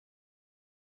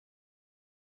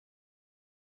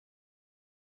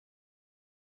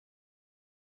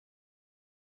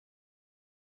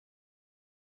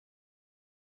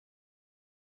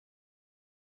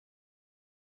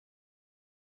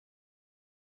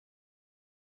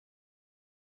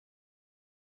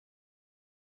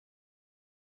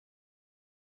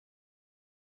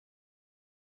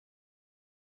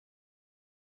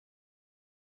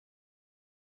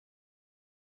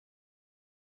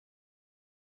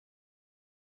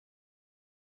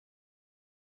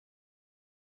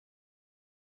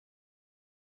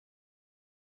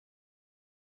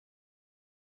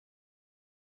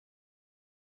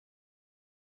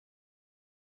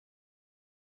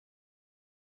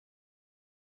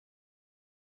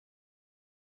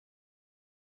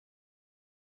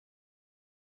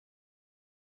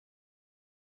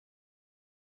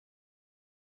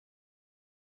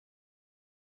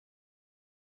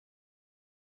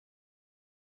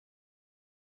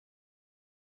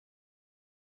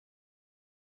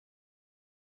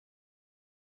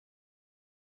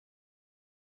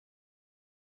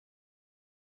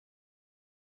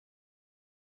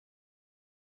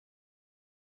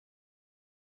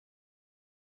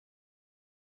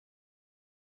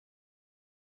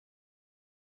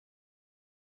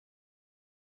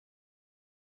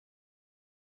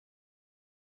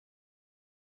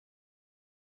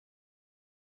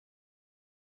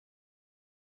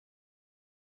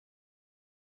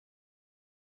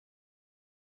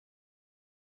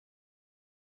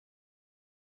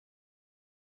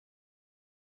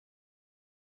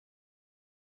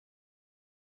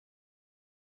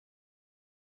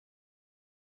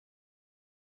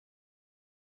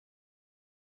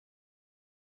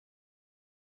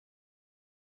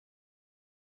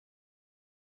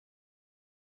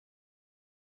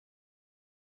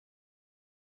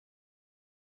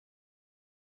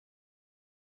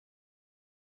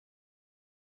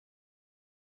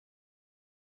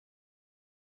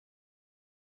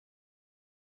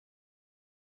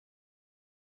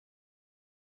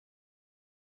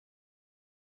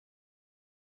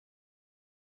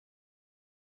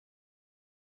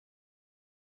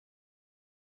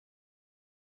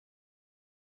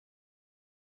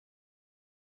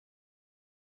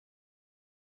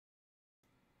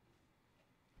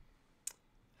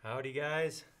Howdy,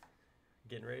 guys.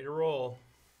 Getting ready to roll.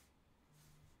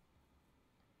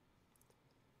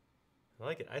 I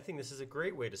like it. I think this is a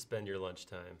great way to spend your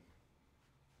lunchtime.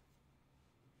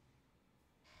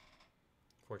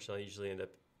 Fortunately, I usually end up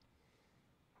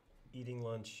eating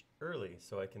lunch early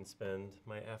so I can spend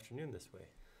my afternoon this way.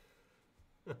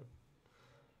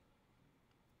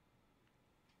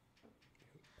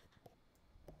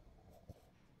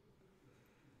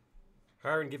 All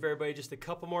right, we're gonna give everybody just a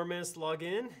couple more minutes to log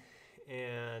in.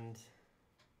 And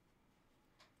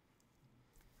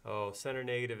Center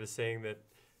Negative is saying that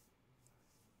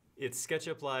it's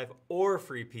SketchUp Live or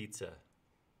free pizza.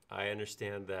 I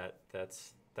understand that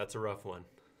that's a rough one.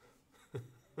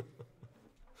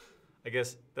 I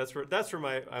guess that's where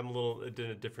I'm a little in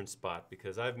a different spot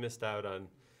because I've missed out on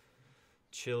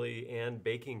chili and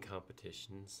baking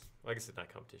competitions. Well, I guess it's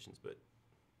not competitions, but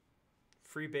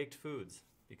free baked foods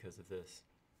because of this.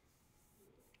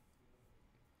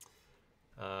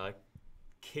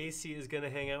 Casey is going to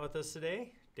hang out with us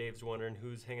today. Dave's wondering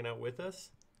who's hanging out with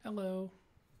us. Hello.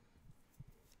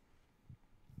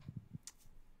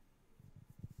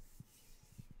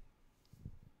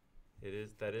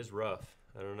 That is rough.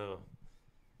 I don't know.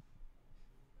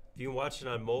 If you can watch it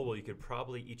on mobile, you could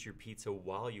probably eat your pizza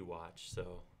while you watch.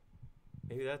 So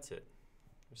maybe that's it.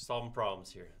 We're solving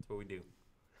problems here. That's what we do.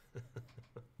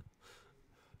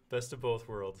 Best of both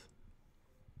worlds.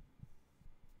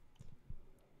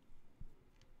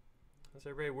 How's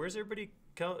everybody? Where's everybody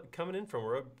coming in from?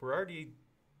 We're already,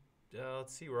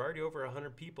 let's see, we're already over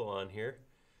 100 people on here.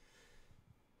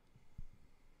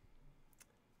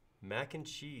 Mac and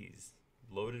cheese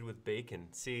loaded with bacon.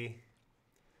 See,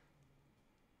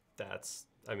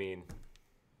 I mean,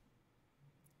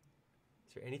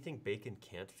 is there anything bacon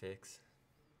can't fix?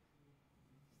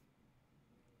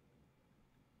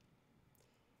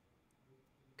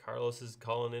 Carlos is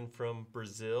calling in from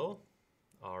Brazil.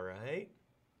 All right.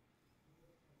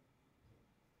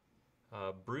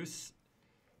 Bruce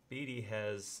Beatty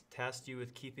has tasked you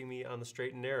with keeping me on the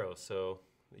straight and narrow, so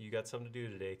you got something to do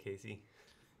today, Casey.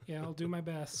 Yeah, I'll do my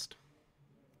best.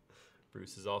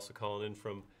 Bruce is also calling in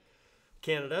from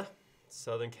Canada,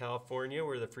 Southern California,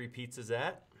 where the free pizza's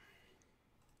at.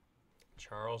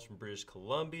 Charles from British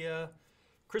Columbia.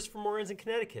 Christopher Moran's in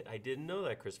Connecticut. I didn't know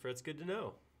that, Christopher. It's good to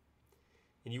know.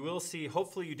 And you will see,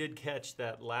 hopefully you did catch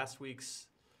that last week's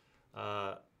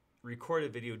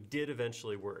recorded video did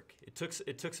eventually work. It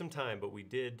took some time, but we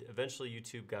did. Eventually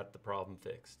YouTube got the problem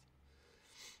fixed.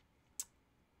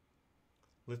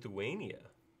 Lithuania.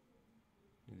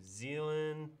 New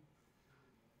Zealand.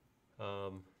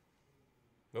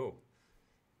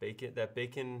 Bacon. That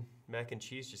bacon mac and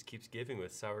cheese just keeps giving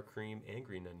with sour cream and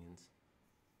green onions.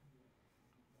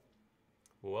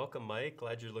 Well, welcome, Mike.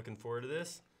 Glad you're looking forward to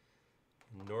this.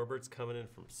 Norbert's coming in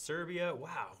from Serbia.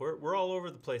 Wow, we're all over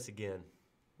the place again.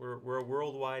 We're a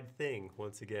worldwide thing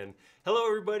once again. Hello,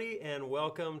 everybody, and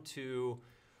welcome to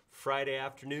Friday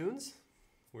afternoons.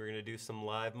 We're going to do some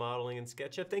live modeling in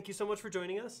SketchUp. Thank you so much for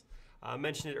joining us. I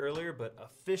mentioned it earlier, but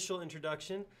official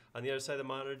introduction. On the other side of the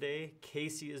monitor today,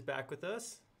 Casey is back with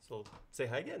us. So say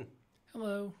hi again.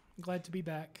 Hello. Glad to be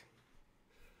back.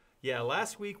 Yeah,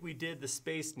 last week we did the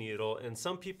Space Needle, and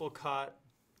some people caught,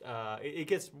 it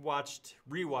gets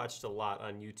rewatched a lot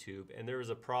on YouTube, and there was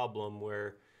a problem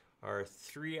where our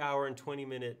 3-hour and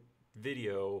 20-minute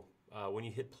video, when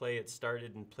you hit play, it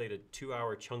started and played a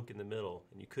 2-hour chunk in the middle,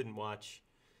 and you couldn't watch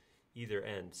either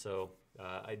end. So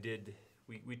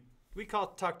we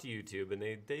talked to YouTube, and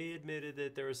they admitted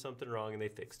that there was something wrong, and they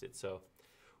fixed it. So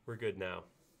we're good now.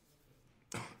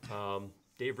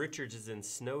 Dave Richards is in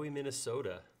snowy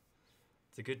Minnesota.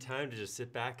 It's a good time to just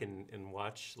sit back and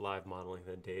watch live modeling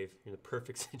then, Dave. You're in the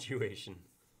perfect situation.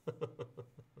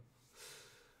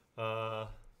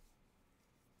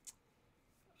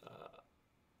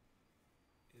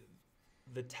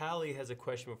 Vitaly has a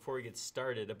question before we get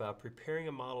started about preparing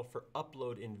a model for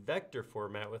upload in vector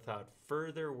format without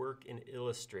further work in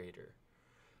Illustrator.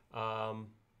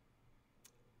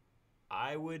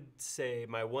 I would say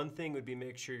my one thing would be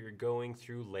make sure you're going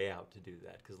through layout to do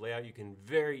that, because layout you can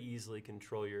very easily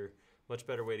control much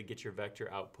better way to get your vector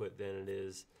output than it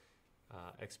is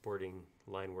exporting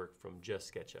line work from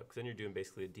just SketchUp, because then you're doing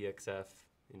basically a DXF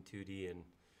in 2D, and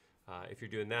if you're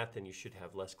doing that, then you should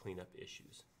have less cleanup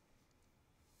issues.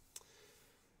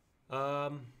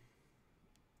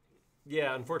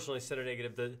 Yeah, unfortunately, Center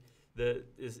Negative,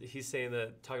 he's saying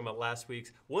that, talking about last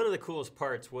week's, one of the coolest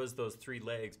parts was those 3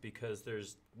 legs, because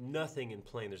there's nothing in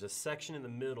plane. There's a section in the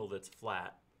middle that's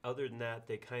flat. Other than that,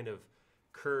 they kind of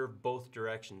curve both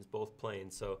directions, both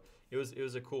planes. So it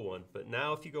was a cool one. But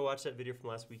now if you go watch that video from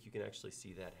last week, you can actually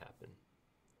see that happen.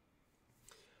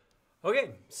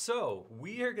 Okay, so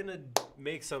we are gonna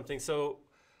make something. So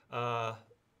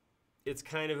it's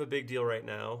kind of a big deal right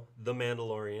now. The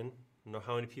Mandalorian. I don't know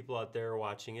how many people out there are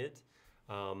watching it.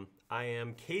 I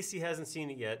am. Casey hasn't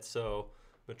seen it yet, so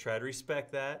I'm gonna try to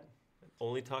respect that.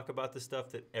 Only talk about the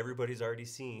stuff that everybody's already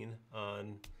seen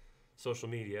on social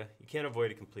media. You can't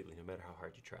avoid it completely, no matter how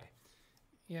hard you try.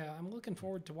 Yeah, I'm looking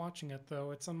forward to watching it,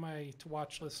 though. It's on my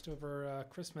to-watch list over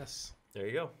Christmas. There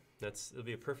you go. It'll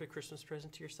be a perfect Christmas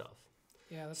present to yourself.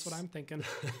 Yeah, that's what I'm thinking.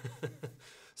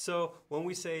 So when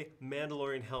we say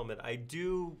Mandalorian helmet,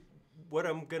 what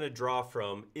I'm gonna draw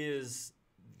from is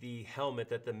the helmet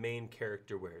that the main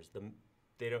character wears. Trying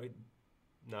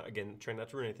not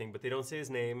to ruin anything, but they don't say his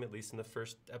name, at least in the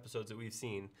first episodes that we've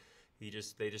seen. They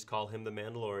just call him the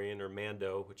Mandalorian or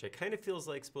Mando, which I kind of feels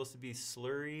like supposed to be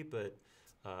slurry, but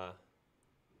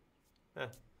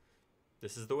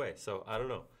this is the way. So I don't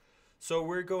know. So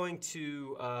we're going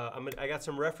to, I got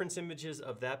some reference images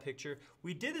of that picture.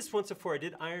 We did this once before. I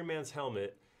did Iron Man's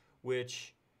helmet,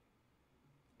 which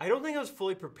I don't think I was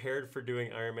fully prepared for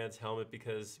doing Iron Man's helmet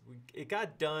because it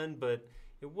got done, but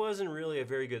it wasn't really a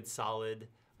very good solid.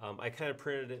 I kind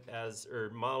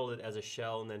of modeled it as a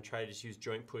shell and then tried to just use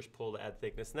joint push pull to add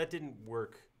thickness, and that didn't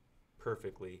work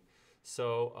perfectly.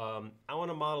 So I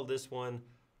want to model this one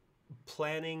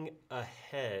planning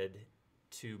ahead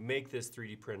to make this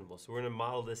 3D printable. So we're going to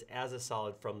model this as a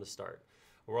solid from the start.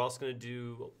 We're also going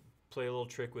to play a little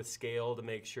trick with scale to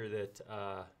make sure that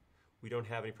we don't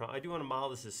have any problem. I do want to model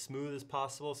this as smooth as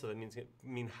possible, so that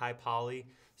means high poly.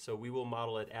 So we will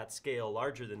model it at scale,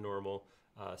 larger than normal,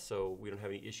 so we don't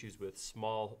have any issues with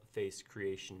small face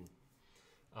creation.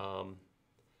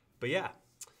 But yeah,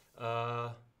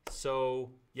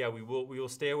 we will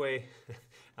stay away.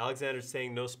 Alexander's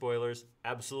saying no spoilers.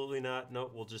 Absolutely not.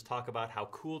 No, we'll just talk about how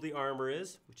cool the armor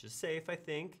is, which is safe, I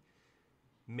think.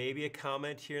 Maybe a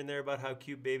comment here and there about how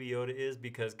cute Baby Yoda is,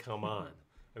 because come on.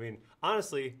 I mean,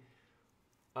 honestly,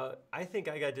 I think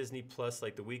I got Disney Plus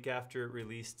like the week after it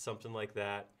released, something like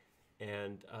that.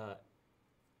 And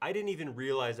I didn't even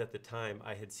realize at the time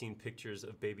I had seen pictures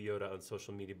of Baby Yoda on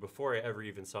social media before I ever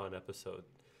even saw an episode.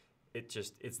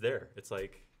 It's there. It's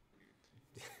like,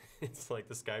 it's like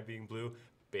the sky being blue.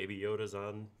 Baby Yoda's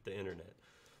on the internet.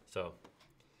 So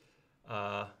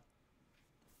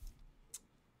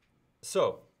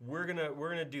we're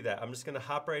gonna do that. I'm just gonna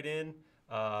hop right in.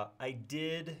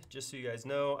 Just so you guys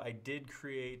know, I did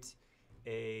create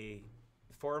a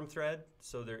forum thread.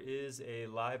 So there is a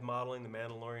live modeling the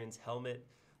Mandalorian's helmet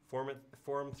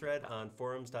forum thread on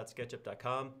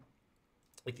forums.sketchup.com.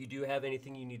 If you do have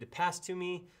anything you need to pass to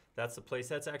me, that's the place.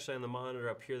 That's actually on the monitor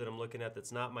up here that I'm looking at.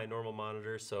 That's not my normal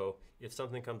monitor. So if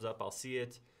something comes up, I'll see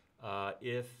it.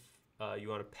 If you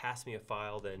want to pass me a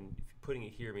file, then putting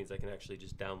it here means I can actually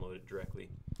just download it directly.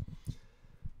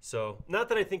 So not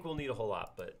that I think we'll need a whole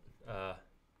lot, but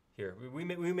here, we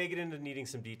may get into needing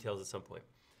some details at some point,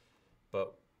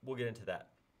 but we'll get into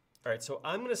that. All right, so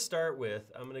I'm going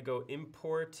to go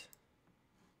import.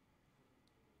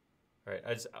 All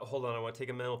right, hold on, I want to take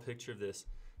a mental picture of this.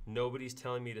 Nobody's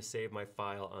telling me to save my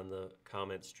file on the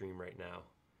comment stream right now.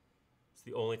 It's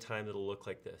the only time it'll look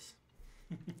like this.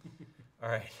 All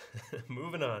right,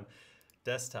 moving on.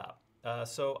 Desktop.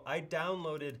 So I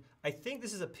downloaded, I think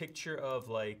this is a picture of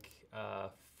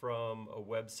from a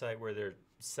website where they're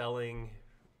selling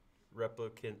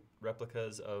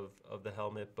replicas of the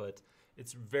helmet, but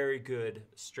it's very good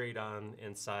straight on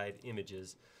and side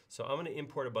images. So I'm going to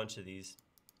import a bunch of these.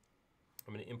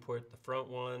 I'm going to import the front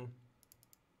one.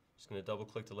 Just going to double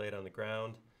click to lay it on the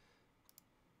ground.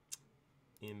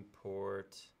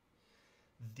 Import.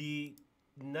 The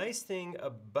nice thing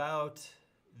about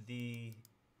the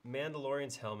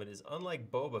Mandalorian's helmet is, unlike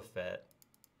Boba Fett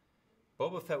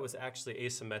was actually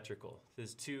asymmetrical. The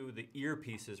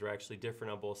earpieces were actually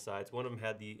different on both sides. One of them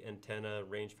had the antenna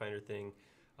rangefinder thing,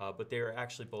 but they were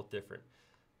actually both different.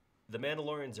 The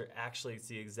Mandalorians are actually, it's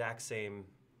the exact same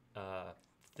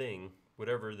thing,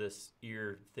 whatever this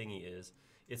ear thingy is,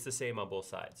 it's the same on both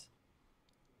sides.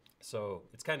 So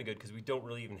it's kind of good because we don't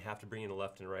really even have to bring in the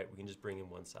left and right. We can just bring in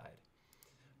one side.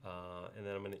 And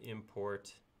then I'm going to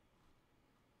import,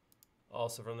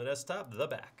 also from the desktop, the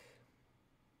back.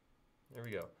 There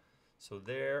we go. So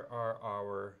there are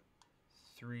our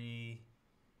 3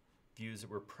 views that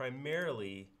we're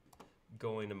primarily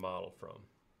going to model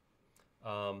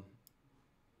from.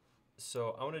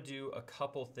 So I want to do a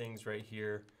couple things right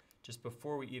here just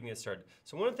before we even get started.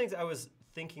 So one of the things I was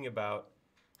thinking about,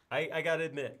 I got to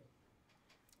admit,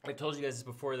 I told you guys this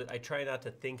before, that I try not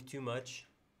to think too much.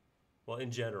 Well,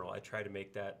 in general, I try to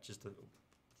make that just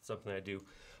something I do.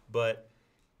 But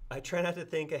I try not to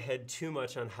think ahead too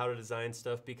much on how to design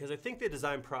stuff because I think the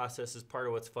design process is part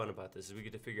of what's fun about this. Is we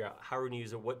get to figure out how we're going to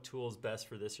use it, what tool is best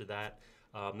for this or that.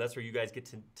 That's where you guys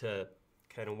get to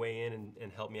kind of weigh in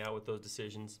and help me out with those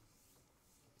decisions.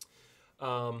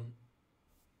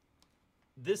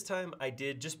 This time I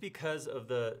did just because of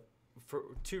for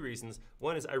two reasons.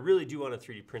 One is I really do want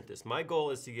to 3D print this. My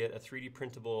goal is to get a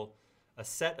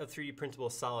set of 3D printable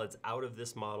solids out of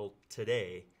this model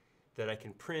today that I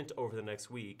can print over the next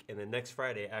week, and then next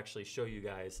Friday actually show you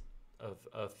guys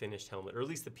a finished helmet, or at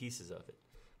least the pieces of it.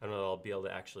 I don't know if I'll be able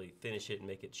to actually finish it and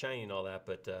make it shiny and all that,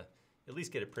 but at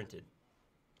least get it printed.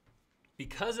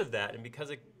 Because of that, and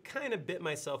because I kind of bit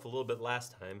myself a little bit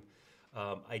last time,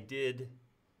 I did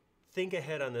think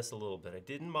ahead on this a little bit. I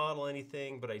didn't model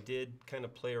anything, but I did kind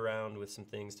of play around with some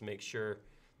things to make sure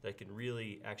that I could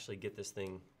really actually get this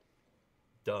thing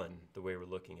done the way we're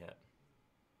looking at.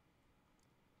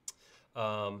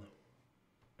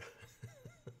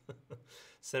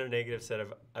 Center Negative said,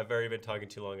 I've already been talking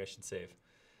too long, I should save.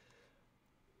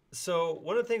 So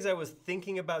one of the things I was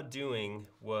thinking about doing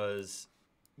was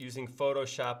using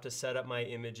Photoshop to set up my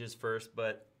images first,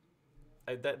 but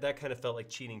that kind of felt like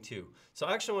cheating too. So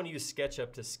I actually want to use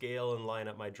SketchUp to scale and line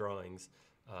up my drawings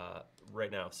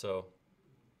right now. So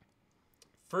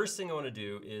first thing I want to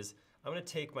do is I'm going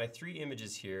to take my 3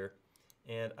 images here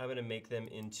and I'm going to make them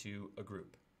into a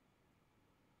group.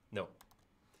 No.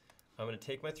 I'm going to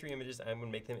take my 3 images and I'm going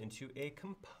to make them into a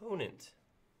component.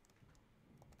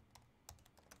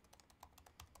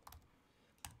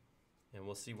 And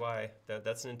we'll see why.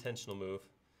 That's an intentional move.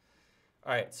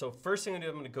 All right, so first thing I'm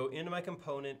going to do, I'm going to go into my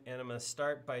component and I'm going to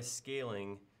start by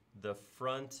scaling the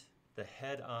front, the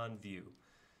head-on view.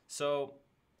 So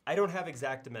I don't have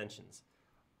exact dimensions.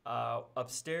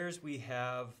 Upstairs we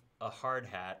have a hard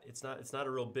hat. It's not a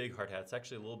real big hard hat. It's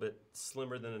actually a little bit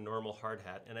slimmer than a normal hard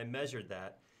hat. And I measured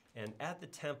that. And at the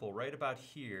temple, right about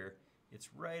here, it's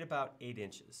right about 8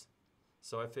 inches.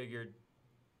 So I figured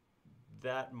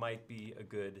that might be a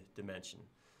good dimension.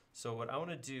 So what I want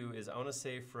to do is I want to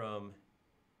say from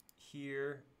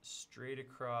here straight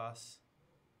across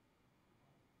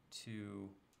to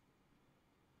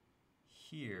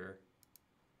here,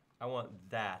 I want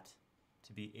that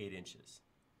to be 8 inches.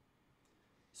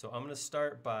 So I'm going to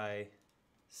start by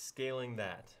scaling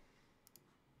that.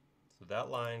 So that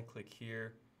line, click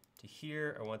here to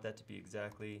here. I want that to be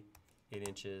exactly 8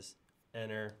 inches.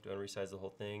 Enter. Do I want to resize the whole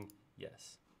thing?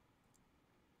 Yes.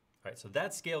 All right, so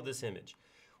that scaled this image.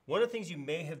 One of the things you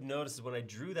may have noticed is when I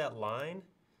drew that line,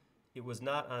 it was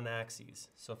not on axes.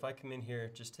 So if I come in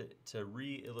here just to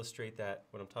re-illustrate that,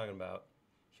 what I'm talking about,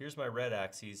 here's my red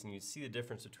axes, and you see the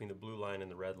difference between the blue line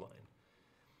and the red line.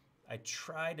 I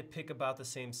tried to pick about the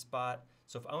same spot.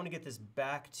 So if I want to get this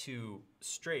back to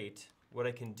straight, what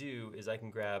I can do is I can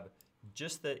grab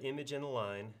just the image and the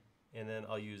line, and then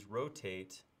I'll use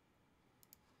rotate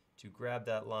to grab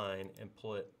that line and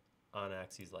pull it on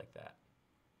axes like that.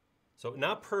 So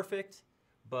not perfect,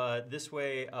 but this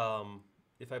way,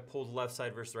 if I pull the left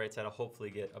side versus the right side, I'll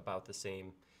hopefully get about the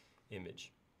same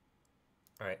image.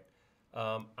 All right,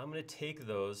 I'm going to take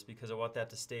those because I want that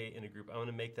to stay in a group. I'm going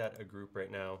to make that a group right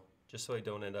now, just so I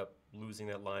don't end up losing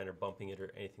that line or bumping it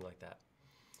or anything like that.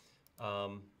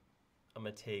 I'm going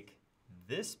to take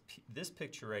this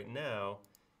picture right now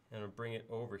and I'm going to bring it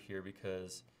over here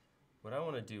because what I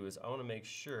want to do is I want to make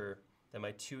sure that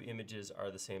my 2 images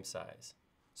are the same size.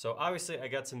 So obviously I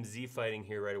got some Z-fighting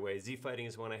here right away. Z-fighting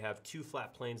is when I have 2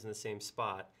 flat planes in the same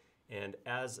spot, and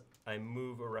as I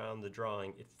move around the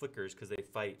drawing, it flickers because they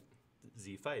fight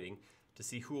Z-fighting to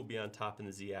see who will be on top in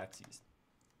the Z-axes.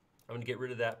 I'm going to get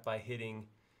rid of that by hitting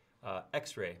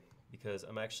X-ray because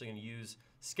I'm actually going to use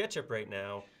SketchUp right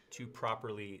now to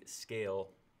properly scale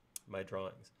my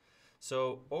drawings.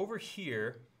 So over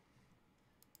here,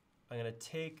 I'm going to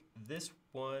take this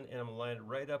one and I'm going to line it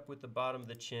right up with the bottom of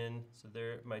the chin. So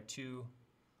there, my 2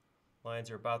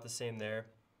 lines are about the same there.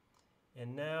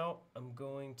 And now I'm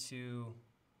going to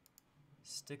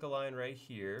stick a line right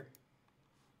here.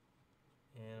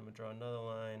 And I'm going to draw another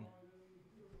line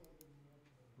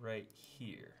right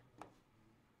here. I'm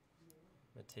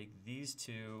going to take these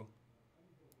 2.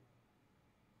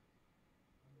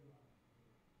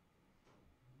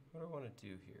 What do I want to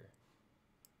do here?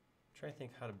 I'm trying to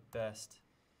think how to best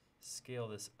scale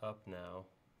this up now.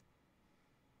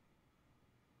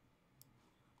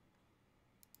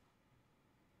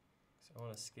 So I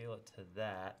want to scale it to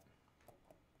that.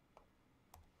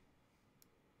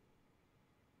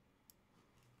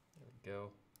 There we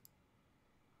go.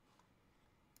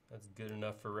 That's good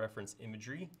enough for reference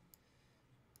imagery.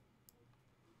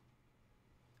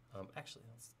 Actually,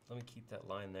 let me keep that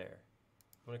line there.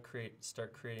 I'm gonna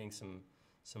start creating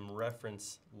some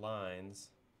reference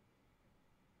lines.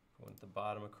 Going at the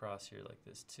bottom across here like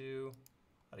this too.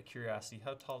 Out of curiosity,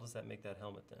 how tall does that make that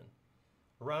helmet then?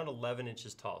 Around 11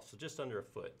 inches tall, so just under a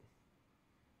foot.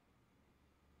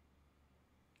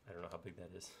 I don't know how big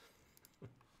that is.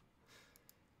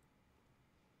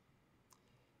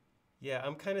 Yeah,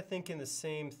 I'm kind of thinking the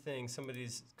same thing. A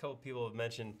couple people have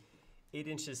mentioned 8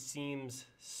 inches seems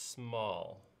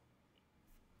small.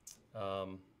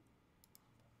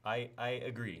 I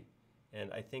agree,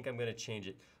 and I think I'm going to change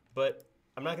it. But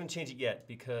I'm not going to change it yet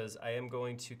because I am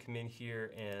going to come in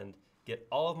here and get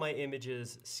all of my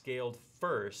images scaled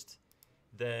first.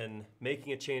 Then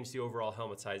making a change to the overall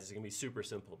helmet size is going to be super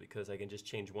simple because I can just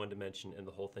change one dimension and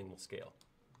the whole thing will scale.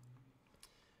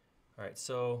 All right,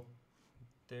 so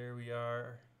there we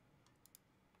are.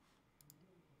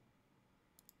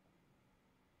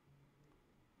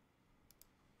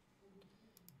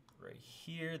 Right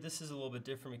here, this is a little bit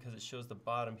different because it shows the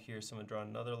bottom here, so I'm going to draw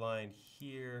another line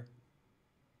here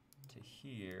to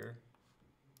here.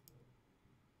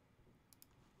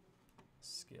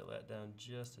 Scale that down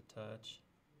just a touch.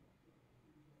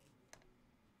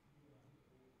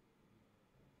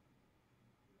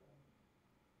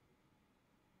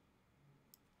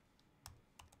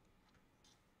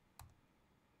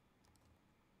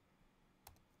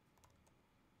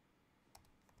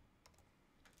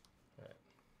 All right.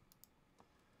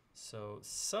 So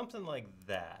something like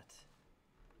that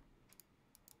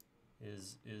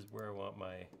is where I want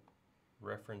my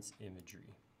reference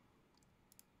imagery.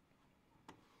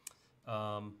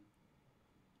 I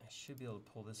should be able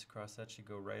to pull this across. That should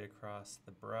go right across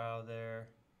the brow there.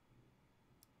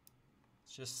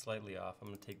 It's just slightly off. I'm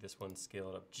going to take this one and scale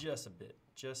it up just a bit,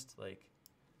 just like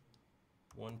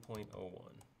 1.01.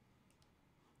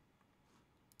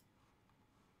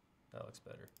 That looks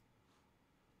better.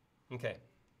 Okay.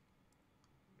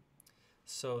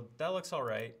 So that looks all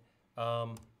right.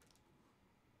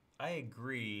 I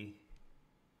agree.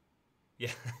 Yeah,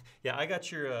 yeah. I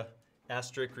got your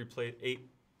asterisk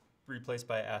replaced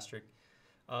by asterisk.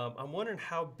 I'm wondering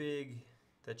how big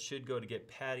that should go to get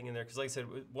padding in there, because like I said,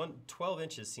 12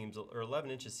 inches seems, or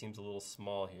 11 inches seems a little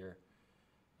small here.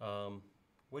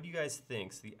 What do you guys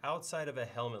think? So the outside of a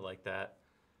helmet like that,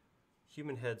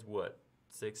 human head's what?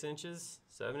 6 inches?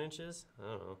 7 inches? I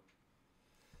don't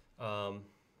know.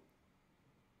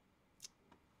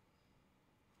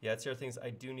 Yeah, it's the other things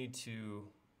I do need to,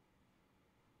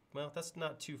 well, that's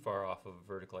not too far off of a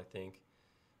vertical, I think.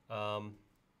 So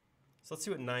let's see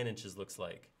what 9 inches looks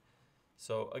like.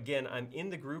 So again, I'm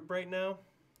in the group right now.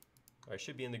 Or I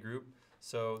should be in the group.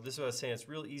 So this is what I was saying. It's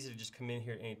real easy to just come in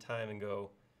here at any time and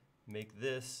go, make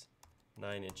this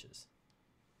 9 inches.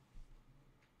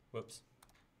 Whoops,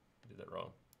 I did that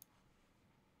wrong.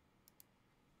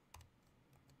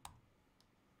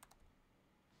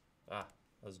 Ah,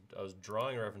 I was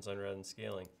drawing a reference line rather than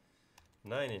scaling.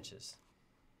 9 inches.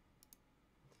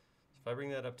 If I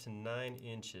bring that up to 9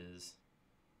 inches,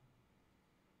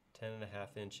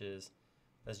 10.5 inches,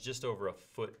 that's just over a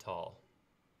foot tall.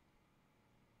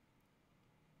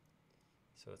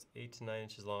 So it's 8 to 9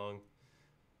 inches long.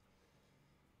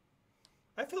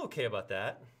 I feel okay about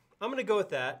that. I'm gonna go with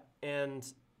that, and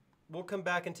we'll come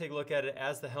back and take a look at it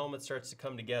as the helmet starts to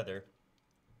come together.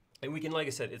 And we can, like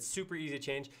I said, it's super easy to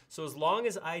change. So as long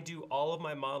as I do all of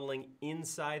my modeling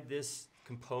inside this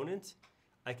component,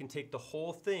 I can take the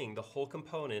whole thing, the whole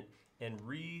component, and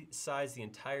resize the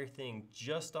entire thing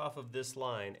just off of this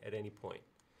line at any point.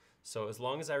 So as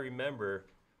long as I remember,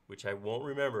 which I won't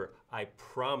remember, I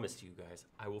promise you guys,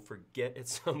 I will forget at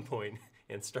some point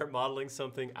and start modeling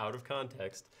something out of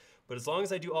context. But as long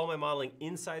as I do all my modeling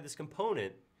inside this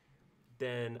component,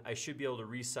 then I should be able to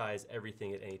resize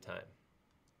everything at any time.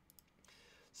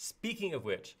 Speaking of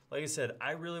which, like I said,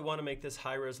 I really want to make this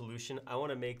high resolution. I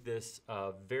want to make this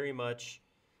very much,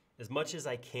 as much as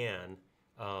I can,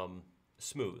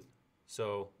 smooth.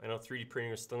 So I know 3D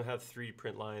printers still have 3D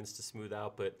print lines to smooth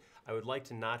out, but I would like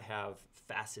to not have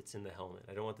facets in the helmet.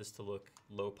 I don't want this to look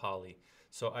low poly.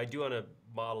 So I do want to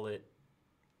model it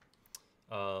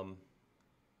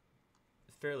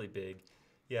fairly big.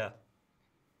 Yeah.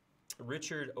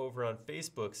 Richard over on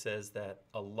Facebook says that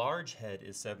a large head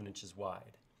is 7 inches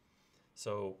wide.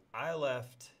 So I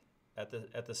left at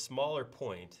the smaller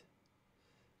point,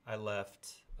 I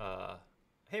left,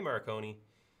 hey Marconi,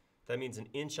 that means an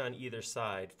inch on either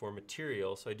side for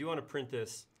material. So I do want to print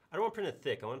this. I don't want to print it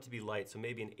thick. I want it to be light. So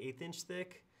maybe an 1/8 inch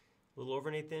thick, a little over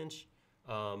an 1/8 inch,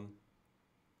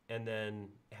 and then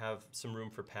have some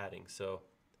room for padding. So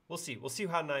we'll see. We'll see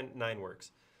how 9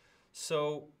 works.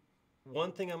 So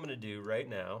one thing I'm going to do right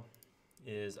now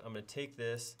is I'm going to take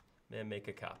this, and make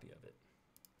a copy of it.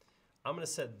 I'm gonna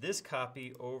set this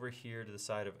copy over here to the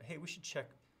side of, hey, we should check.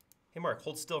 Hey, Mark,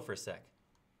 hold still for a sec.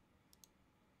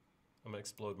 I'm gonna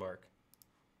explode Mark.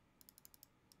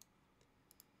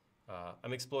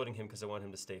 I'm exploding him because I want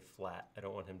him to stay flat. I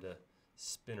don't want him to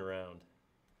spin around.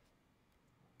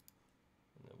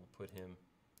 And then we'll put him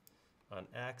on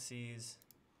axes.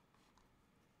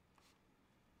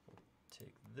 We'll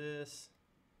take this.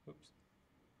 Oops.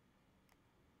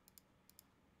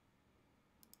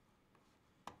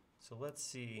 So let's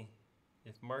see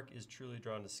if Mark is truly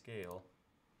drawn to scale.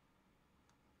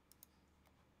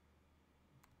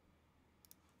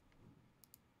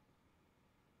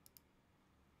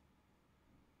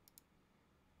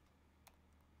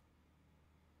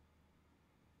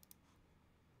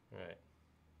 All right.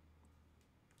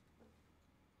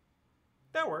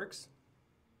 That works.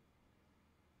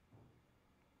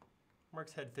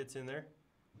 Mark's head fits in there.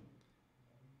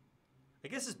 I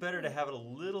guess it's better to have it a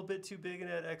little bit too big and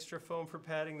add extra foam for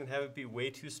padding than have it be way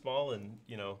too small and,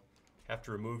 you know, have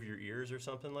to remove your ears or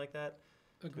something like that.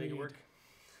 Agreed. Make it work.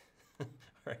 All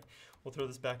right, we'll throw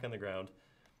this back on the ground.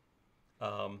 And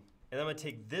I'm gonna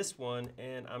take this one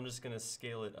and I'm just gonna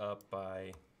scale it up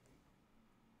by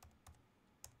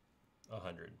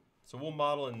 100. So we'll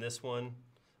model in this one,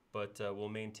 but we'll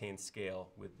maintain scale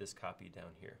with this copy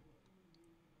down here.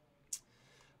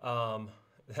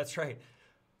 That's right.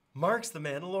 Mark's the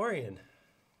Mandalorian.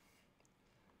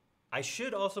 I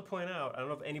should also point out, I don't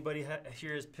know if anybody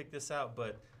here has picked this out,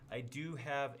 but I do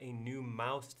have a new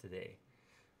mouse today.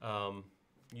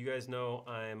 You guys know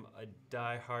I'm a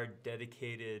die-hard,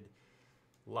 dedicated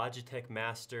Logitech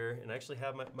master, and I actually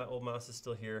have my old mouse is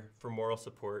still here for moral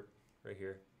support, right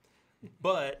here.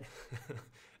 But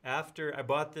after I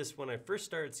bought this when I first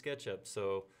started SketchUp,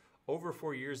 so over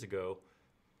 4 years ago,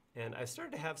 and I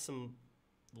started to have some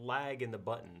lag in the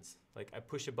buttons. Like I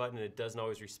push a button and it doesn't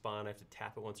always respond. I have to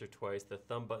tap it once or twice. The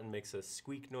thumb button makes a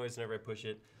squeak noise whenever I push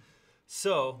it.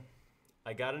 So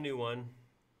I got a new one,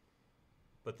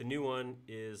 but the new one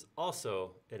is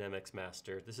also an MX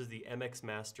Master. This is the MX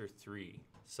Master 3.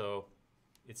 So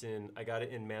it's I got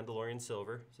it in Mandalorian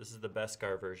silver. So this is the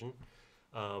Beskar version.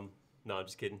 No, I'm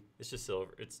just kidding. It's just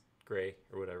silver. It's gray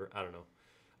or whatever. I don't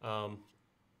know.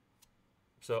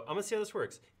 So I'm gonna see how this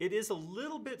works. It is a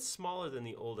little bit smaller than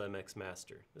the old MX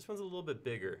Master. This one's a little bit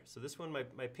bigger. So this one,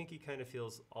 my pinky kind of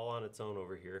feels all on its own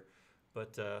over here.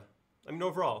 But I mean,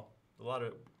 overall, a lot of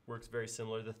it works very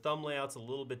similar. The thumb layout's a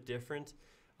little bit different.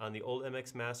 On the old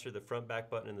MX Master, the front back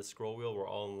button and the scroll wheel were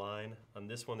all in line. On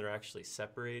this one, they're actually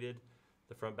separated.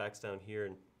 The front back's down here,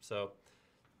 and so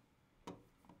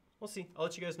we'll see. I'll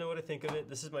let you guys know what I think of it.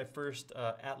 This is my first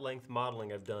at-length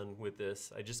modeling I've done with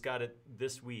this. I just got it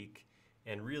this week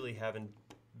and really haven't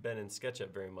been in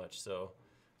SketchUp very much, so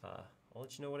I'll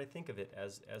let you know what I think of it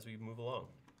as we move along.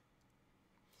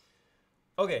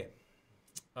 Okay,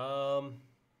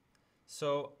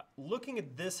 so looking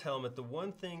at this helmet, the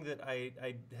one thing that I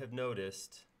have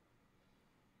noticed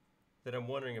that I'm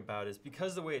wondering about is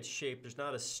because of the way it's shaped, there's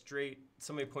not a straight,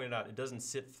 somebody pointed out, it doesn't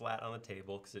sit flat on the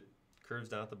table because it curves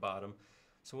down at the bottom.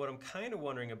 So what I'm kind of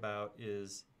wondering about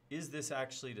is this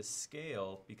actually to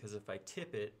scale? Because if I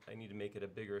tip it, I need to make it a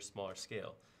bigger or smaller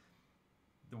scale.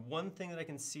 The one thing that I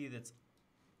can see that's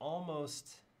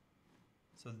almost,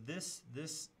 so this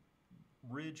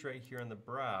ridge right here on the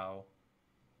brow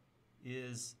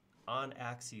is on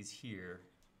axes here,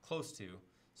 close to.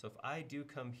 So if I do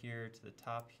come here to the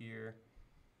top here,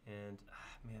 and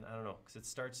man, I don't know, because it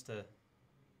starts to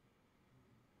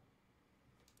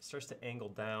angle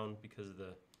down because of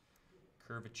the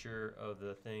curvature of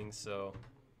the thing, so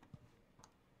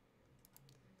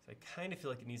I kind of feel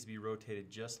like it needs to be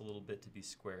rotated just a little bit to be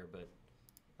square, but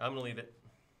I'm gonna leave it.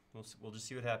 We'll just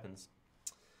see what happens.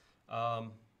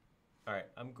 All right,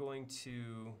 I'm going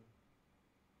to,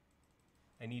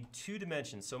 I need 2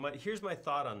 dimensions. So here's my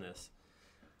thought on this.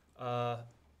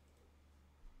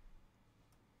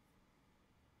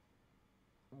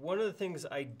 One of the things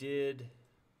I did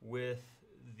with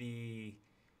the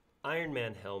Iron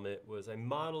Man helmet was I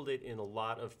modeled it in a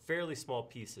lot of fairly small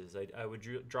pieces. I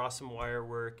would draw some wire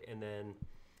work, and then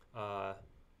I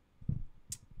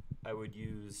would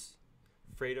use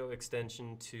Fredo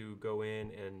extension to go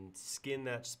in and skin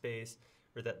that space,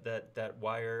 or that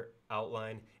wire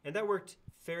outline, and that worked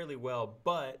fairly well,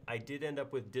 but I did end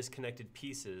up with disconnected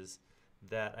pieces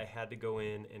that I had to go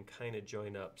in and kind of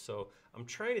join up. So I'm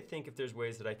trying to think if there's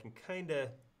ways that I can kind of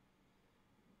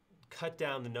cut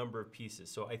down the number of pieces.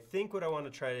 So I think what I want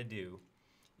to try to do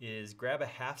is grab a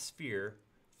half sphere,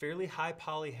 fairly high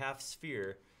poly half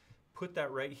sphere, put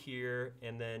that right here,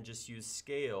 and then just use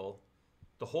scale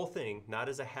the whole thing, not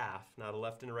as a half, not a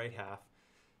left and a right half.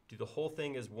 Do the whole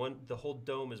thing as one, the whole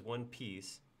dome as one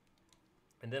piece.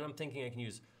 And then I'm thinking I can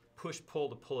use push-pull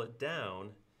to pull it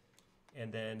down,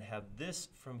 and then have this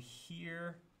from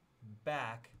here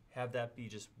back, have that be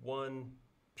just one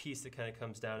piece that kind of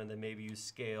comes down, and then maybe use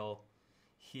scale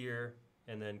here,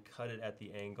 and then cut it at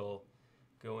the angle,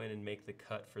 go in and make the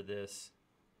cut for this,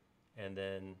 and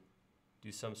then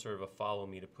do some sort of a follow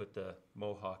me to put the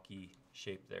mohawky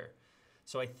shape there.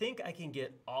 So I think I can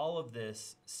get all of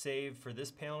this saved for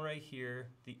this panel right here,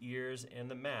 the ears and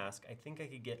the mask. I think I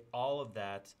could get all of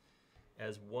that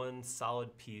as one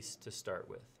solid piece to start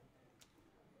with.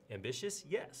 Ambitious?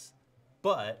 Yes.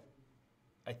 But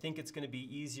I think it's going to be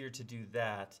easier to do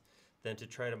that than to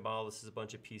try to model this as a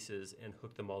bunch of pieces and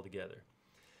hook them all together.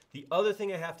 The other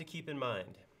thing I have to keep in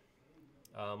mind,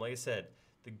 like I said,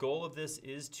 the goal of this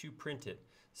is to print it.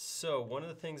 So one of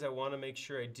the things I want to make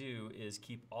sure I do is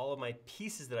keep all of my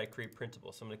pieces that I create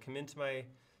printable. So I'm going to come into my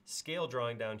scale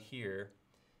drawing down here,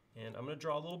 and I'm going to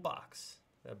draw a little box.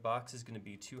 That box is going to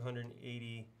be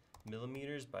 280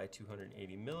 millimeters by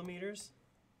 280 millimeters.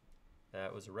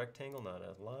 That was a rectangle, not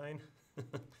a line.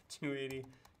 280,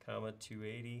 comma,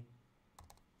 280.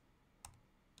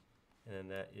 And then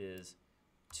that is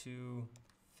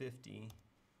 250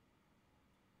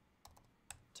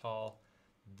 tall.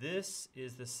 This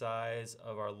is the size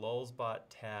of our Lulzbot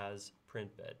Taz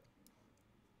print bed.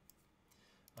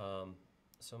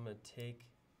 So I'm going to take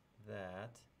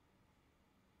that,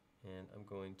 and I'm just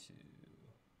going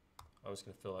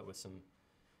to fill it with some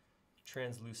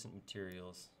translucent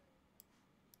materials.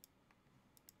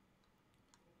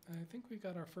 I think we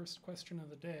got our first question of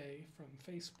the day from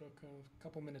Facebook a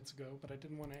couple minutes ago, but I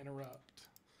didn't want to interrupt.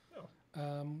 Oh.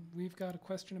 We've got a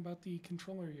question about the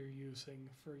controller you're using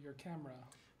for your camera.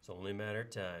 It's only a matter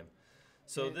of time.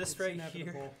 So this right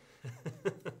inevitable.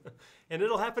 here, and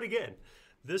it'll happen again.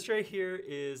 This right here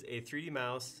is a 3D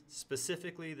mouse,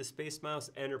 specifically the Space Mouse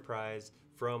Enterprise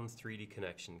from 3D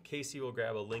Connection. Casey will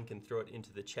grab a link and throw it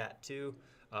into the chat too.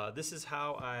 This is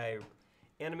how I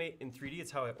animate in 3D.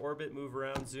 It's how I orbit, move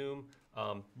around, zoom.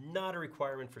 Not a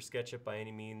requirement for SketchUp by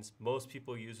any means. Most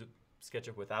people use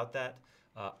SketchUp without that.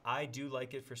 I do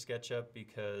like it for SketchUp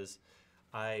because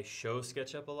I show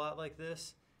SketchUp a lot like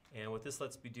this. And what this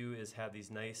lets me do is have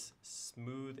these nice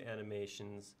smooth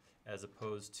animations as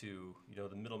opposed to, you know,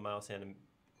 the middle mouse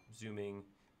zooming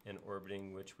and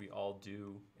orbiting, which we all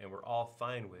do and we're all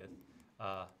fine with.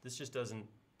 This just doesn't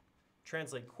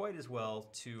translate quite as well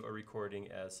to a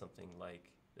recording as something like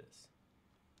this.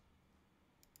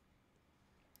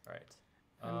 All right.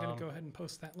 I'm going to go ahead and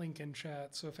post that link in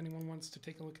chat, so if anyone wants to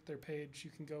take a look at their page,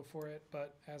 you can go for it,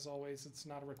 but as always, it's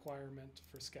not a requirement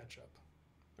for SketchUp.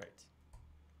 Right.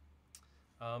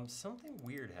 Something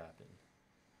weird happened.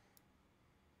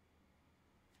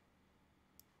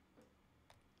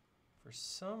 For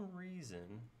some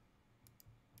reason,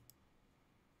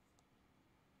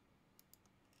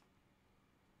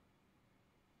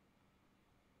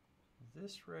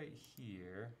 this right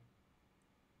here,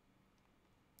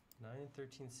 9 and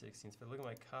 13/16. If I look at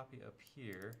my copy up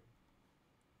here,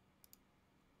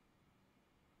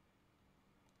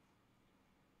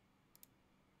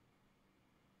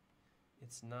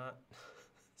 it's not,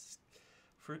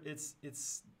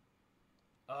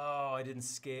 oh, I didn't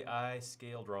scale, I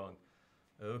scaled wrong.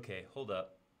 Okay, hold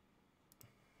up.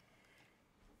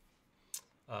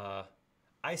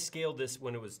 I scaled this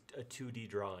when it was a 2D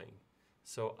drawing.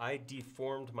 So I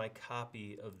deformed my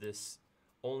copy of this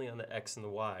only on the X and the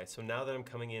Y. So now that I'm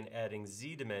coming in adding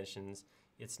Z dimensions,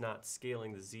 it's not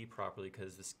scaling the Z properly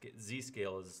because the Z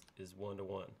scale is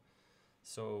 1:1.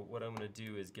 So what I'm going to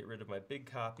do is get rid of my big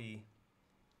copy,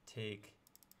 take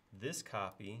this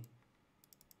copy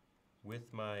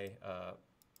with my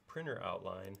printer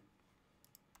outline,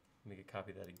 make a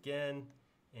copy of that again,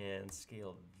 and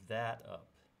scale that up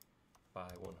by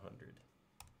 100.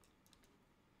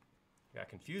 Got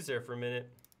confused there for a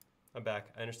minute. I'm back.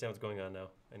 I understand what's going on now.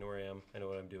 I know where I am. I know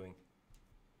what I'm doing.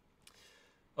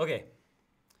 Okay.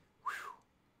 Whew.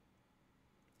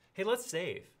 Hey, let's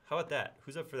save. How about that?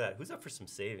 Who's up for that? Who's up for some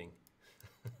saving?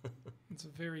 It's a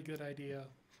very good idea.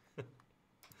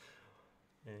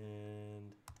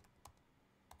 And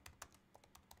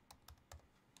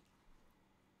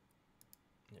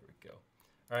there we go.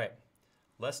 All right.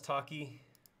 Less talky,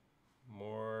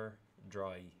 more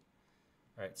drawy.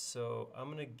 All right, so I'm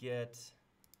going to get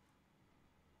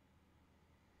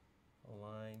a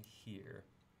line here.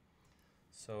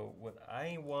 So what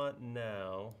I want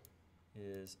now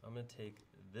is I'm going to take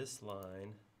this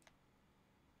line,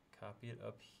 copy it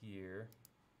up here,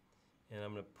 and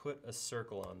I'm going to put a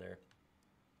circle on there.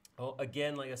 Oh,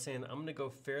 again, like I was saying, I'm going to go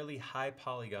fairly high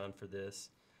polygon for this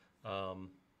because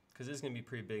this is going to be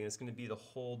pretty big. And it's going to be the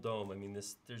whole dome. I mean,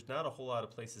 there's not a whole lot of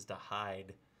places to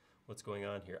hide what's going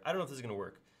on here. I don't know if this is going to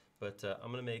work, but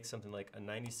I'm going to make something like a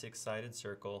 96-sided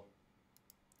circle.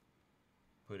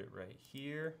 Put it right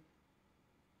here.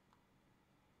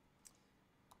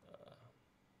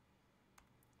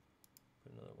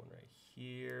 Put another one right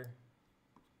here.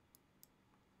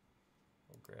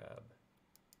 I'll grab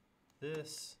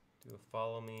this, do a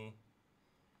follow me,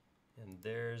 and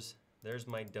there's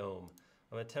my dome.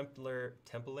 I'm gonna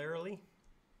temporarily,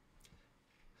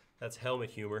 that's helmet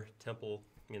humor, temple,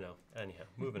 you know, anyhow,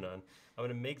 moving on. I'm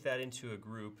gonna make that into a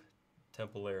group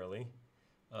temporarily.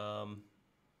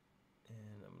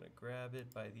 And I'm gonna grab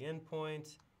it by the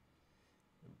endpoint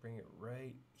and bring it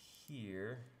right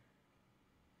here.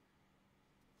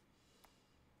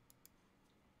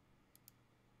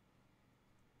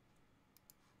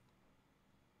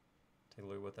 Take a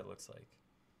look at what that looks like.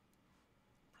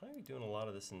 Probably doing a lot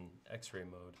of this in X-ray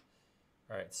mode.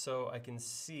 All right, so I can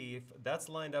see if that's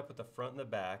lined up with the front and the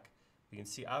back. You can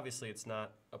see obviously it's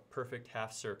not a perfect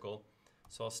half circle.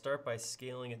 So I'll start by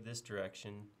scaling it this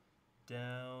direction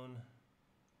down.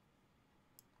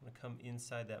 I'm gonna come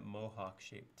inside that mohawk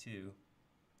shape too.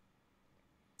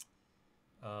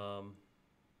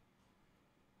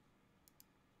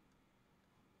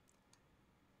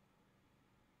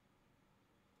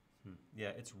 Yeah,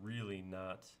 it's really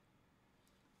not.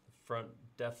 The front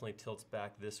definitely tilts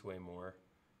back this way more.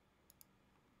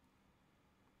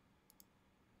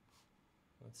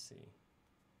 Let's see.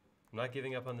 I'm not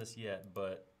giving up on this yet,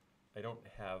 but I don't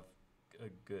have a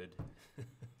good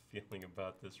feeling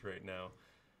about this right now.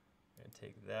 I'm gonna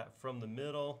take that from the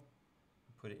middle,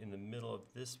 put it in the middle of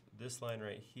this line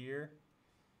right here,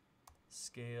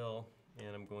 scale,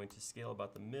 and I'm going to scale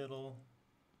about the middle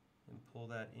and pull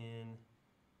that in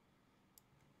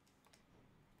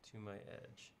to my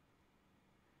edge.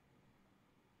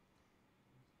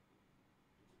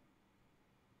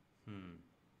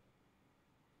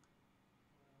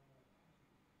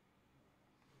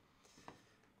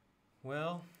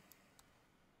 Well,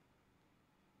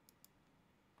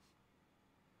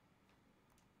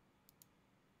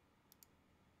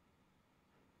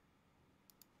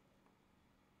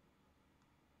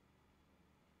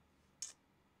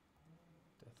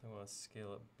 definitely want to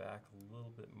scale it back a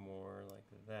little bit more like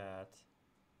that.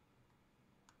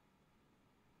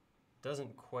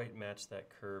 Doesn't quite match that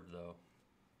curve though.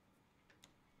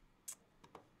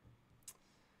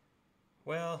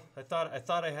 Well, I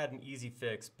thought I had an easy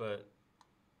fix, but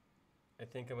I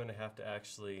think I'm gonna have to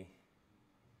actually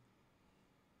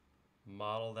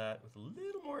model that with a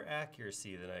little more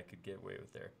accuracy than I could get away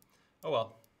with there. Oh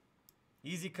well,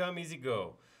 easy come, easy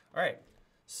go. All right,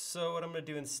 so what I'm gonna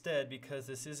do instead, because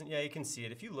this isn't, yeah, you can see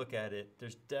it. If you look at it,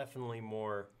 there's definitely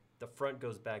more, the front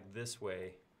goes back this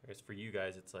way. I guess for you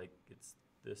guys, it's like, it's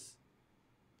this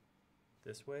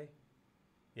way?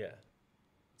 Yeah,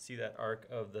 see that arc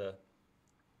of the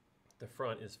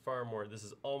front is far more, this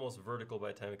is almost vertical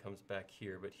by the time it comes back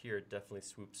here, but here it definitely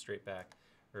swoops straight back,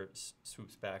 or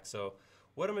swoops back. So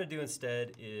what I'm gonna do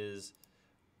instead is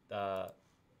draw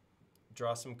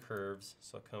some curves.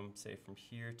 So I'll come, say, from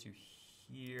here to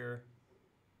here,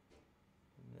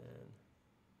 and then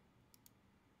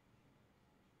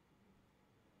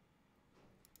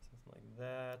something like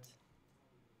that,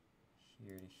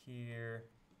 here to here.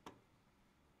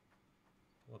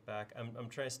 Pull it back. I'm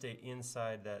trying to stay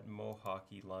inside that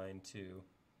mohawky line too.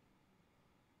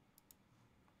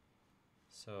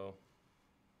 So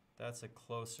that's a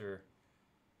closer,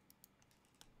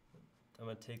 I'm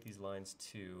gonna take these lines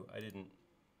too. I didn't,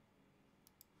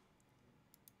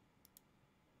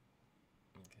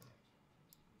 okay.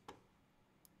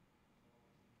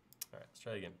 All right, let's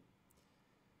try it again.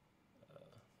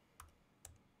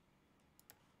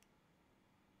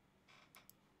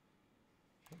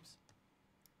 Oops.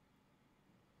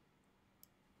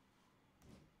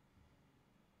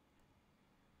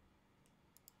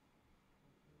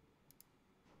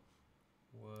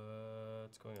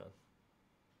 What's going on?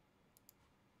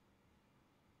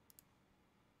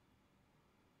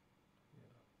 Yeah.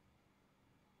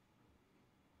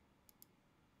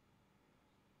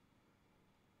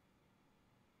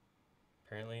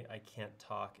 Apparently, I can't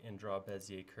talk and draw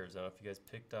Bezier curves. I don't know if you guys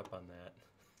picked up on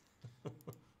that.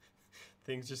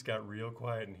 Things just got real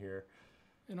quiet in here.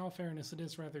 In all fairness, it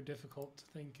is rather difficult to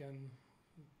think and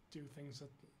do things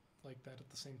like that at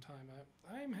the same time.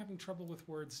 I'm having trouble with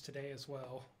words today as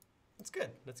well. That's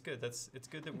good. That's good. It's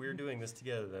good that we're doing this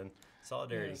together then.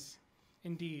 Solidarity. Yes,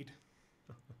 indeed.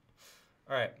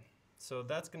 All right. So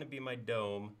that's going to be my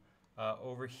dome.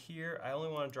 Over here, I only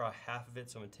want to draw half of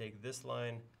it, so I'm going to take this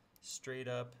line straight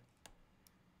up.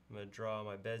 I'm going to draw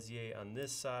my Bezier on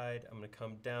this side. I'm going to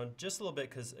come down just a little bit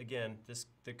because, again,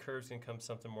 the curve's going to come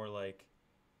something more like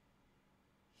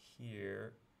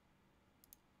here.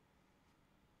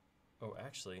 Oh,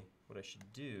 actually, what I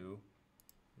should do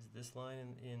is this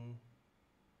line in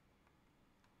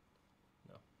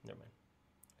no, never mind.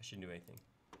 I shouldn't do anything.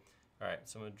 All right,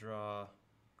 so I'm going to draw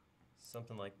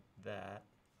something like that.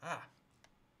 Ah!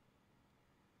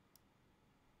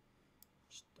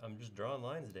 I'm just drawing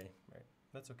lines today. All right,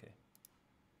 that's okay.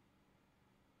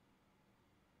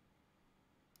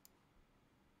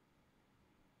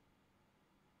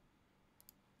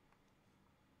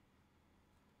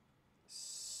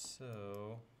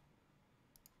 So,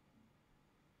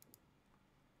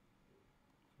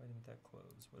 why didn't that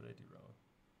close? What did I do wrong?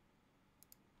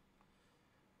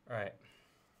 All right,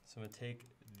 so I'm going to take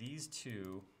these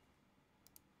two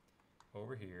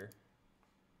over here,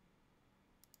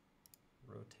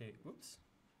 rotate, whoops,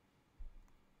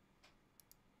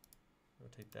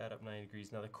 rotate that up 90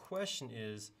 degrees. Now the question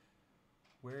is,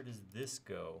 where does this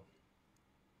go?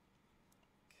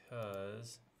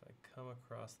 Because if I come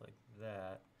across like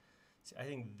that, see, I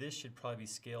think this should probably be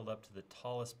scaled up to the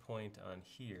tallest point on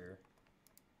here.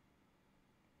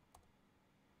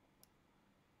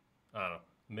 I don't know,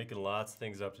 I'm making lots of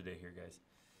things up today here, guys.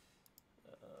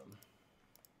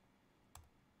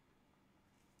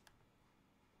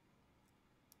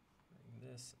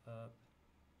 Bring this up.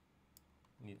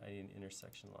 I need an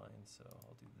intersection line, so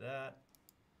I'll do that.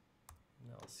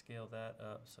 And I'll scale that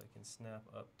up so I can snap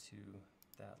up to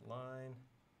that line.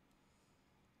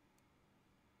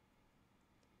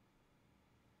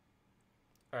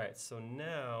 All right, so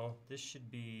now this should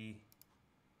be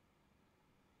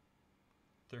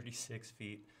 36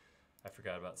 feet. I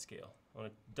forgot about scale. I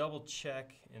want to double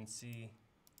check and see.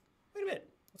 Wait a minute,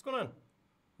 what's going on?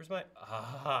 Where's my,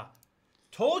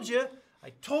 told you, I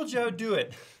told you I would do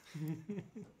it.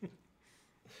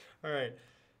 All right,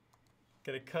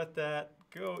 gonna cut that,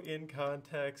 go in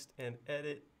context and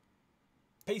edit,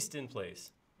 paste in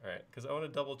place. All right, because I want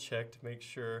to double check to make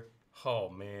sure. Oh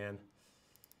man,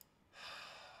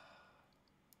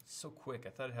 it's so quick. I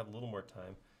thought I'd have a little more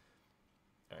time.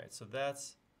 All right, so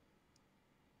that's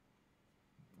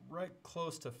right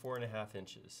close to 4.5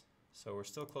 inches. So we're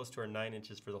still close to our 9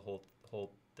 inches for the whole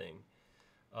thing.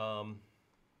 All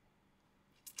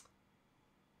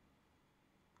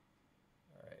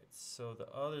right, so the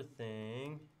other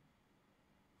thing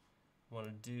I want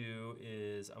to do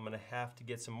is I'm going to have to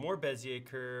get some more Bezier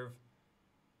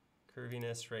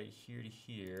curviness right here to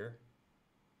here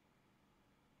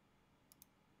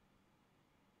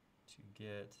to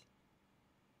get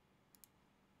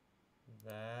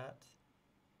that.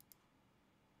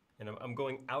 And I'm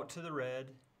going out to the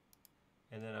red,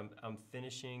 and then I'm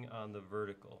finishing on the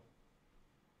vertical.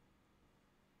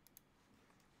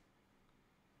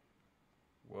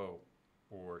 Whoa,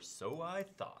 or so I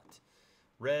thought.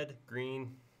 Red,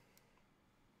 green,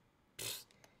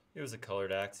 it was a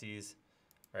colored axes.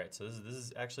 All right, so this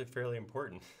is actually fairly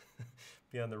important.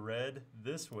 Be on the red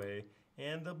this way,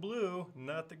 and the blue,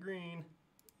 not the green,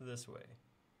 this way.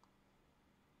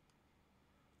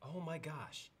 Oh my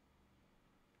gosh.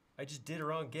 I just did it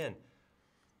wrong again.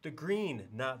 The green,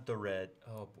 not the red.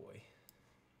 Oh boy.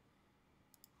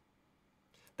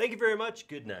 Thank you very much.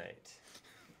 Good night.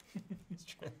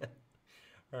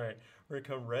 All right, we're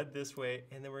gonna come red this way,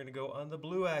 and then we're gonna go on the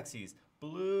blue axes.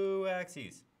 Blue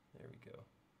axes. There we go.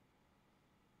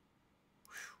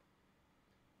 Whew.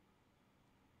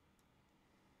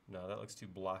 No, that looks too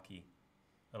blocky.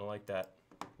 I don't like that.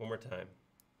 One more time.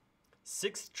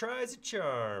 6th try's a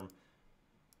charm.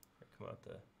 Come out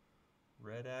the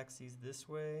red axes this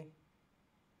way,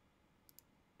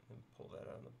 and pull that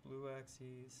on the blue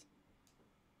axes.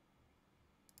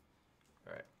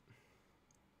 All right.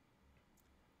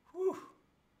 Whew.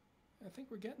 I think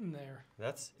we're getting there.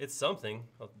 It's something.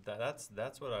 That's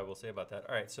what I will say about that.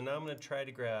 All right, so now I'm going to try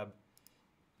to grab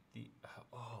the.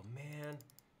 Oh man,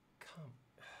 come.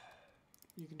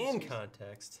 You can in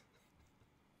context.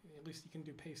 At least you can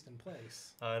do paste in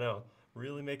place. I know.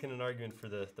 Really making an argument for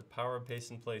the power of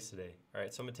paste in place today. All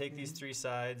right, so I'm going to take these 3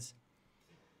 sides,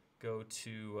 go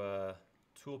to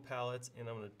tool palettes, and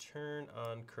I'm going to turn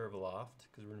on Curve Loft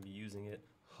because we're going to be using it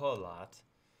a lot.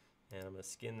 And I'm going to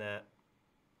skin that.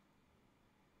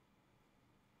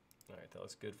 All right, that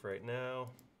looks good for right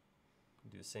now.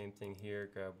 Do the same thing here.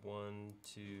 Grab 1,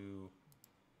 2,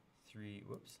 3.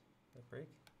 Whoops, did that break?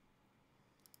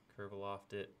 Curve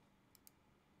Loft it.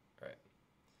 All right.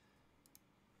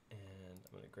 And I'm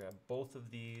going to grab both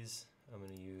of these. I'm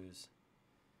going to use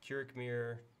Curic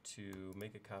mirror to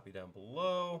make a copy down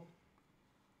below.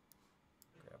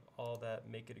 Grab all that,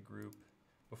 make it a group.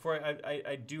 Before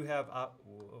I do have,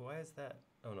 why is that?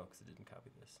 Oh no, because it didn't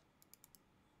copy this.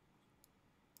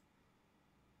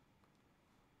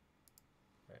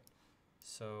 All right,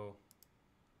 so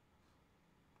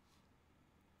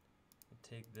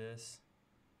take this.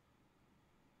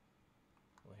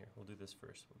 Well, here, we'll do this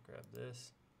first. We'll grab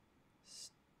this,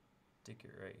 stick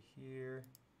it right here.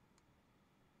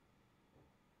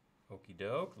 Okie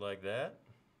doke, like that.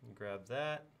 And grab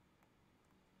that.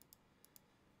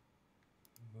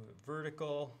 Move it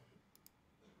vertical.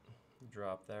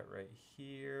 Drop that right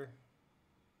here.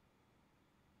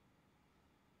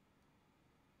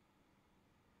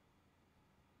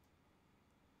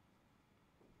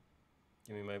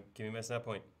 Give me my snap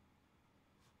point.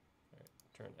 All right,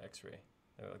 turn X-ray.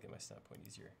 That will get my snap point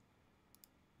easier.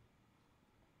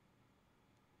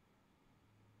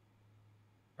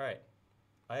 All right,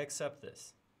 I accept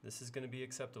this. This is going to be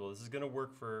acceptable. This is going to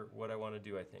work for what I want to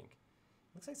do, I think.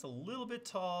 Looks like it's a little bit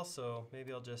tall, so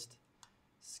maybe I'll just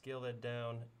scale that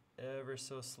down ever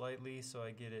so slightly so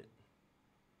I get it.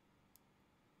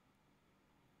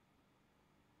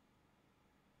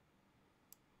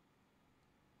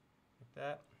 Like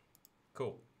that.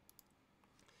 Cool.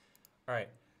 All right.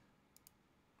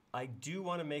 I do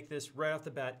want to make this right off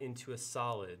the bat into a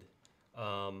solid.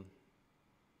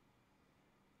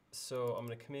 So I'm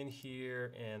going to come in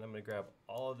here and I'm going to grab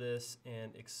all of this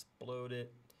and explode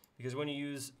it. Because when you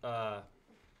use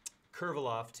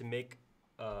Curve-a-Loft to make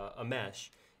a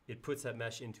mesh, it puts that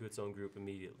mesh into its own group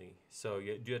immediately. So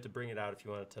you do have to bring it out if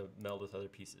you want it to meld with other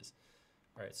pieces.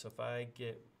 All right, so if I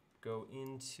go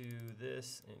into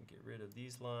this and get rid of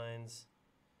these lines,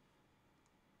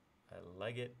 I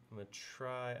like it. well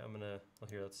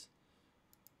here,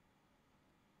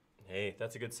 hey,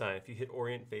 that's a good sign. If you hit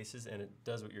orient faces and it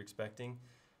does what you're expecting,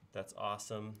 that's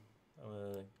awesome. I'm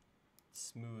gonna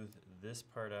smooth this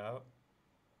part out.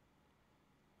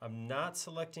 I'm not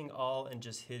selecting all and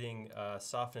just hitting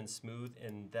soften and smooth,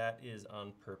 and that is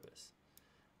on purpose.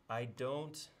 I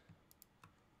don't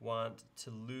want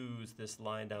to lose this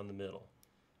line down the middle.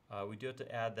 We do have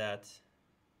to add that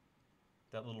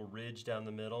little ridge down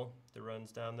the middle that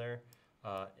runs down there.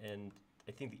 And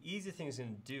I think the easy thing is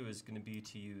going to do is going to be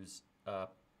to use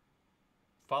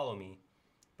follow me,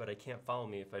 but I can't follow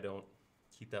me if I don't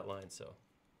keep that line. So,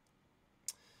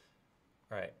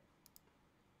 all right.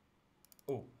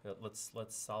 Oh, let's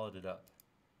solid it up.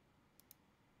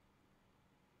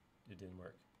 It didn't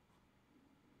work.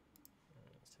 All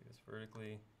right, let's take this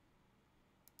vertically.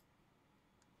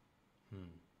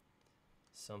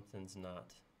 Something's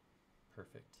not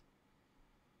perfect.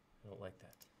 I don't like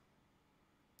that.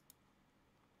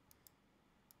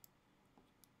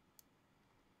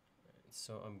 Right,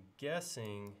 so I'm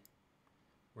guessing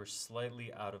we're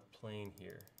slightly out of plane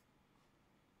here.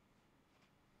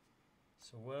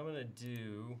 So what I'm going to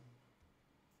do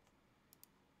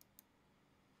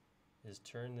is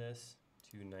turn this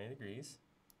to 90 degrees.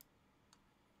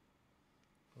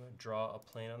 I'm going to draw a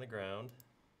plane on the ground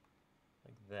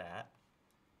like that.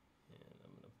 And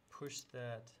I'm going to push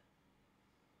that,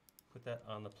 put that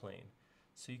on the plane.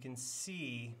 So you can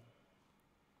see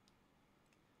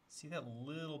that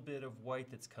little bit of white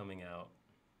that's coming out.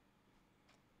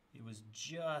 It was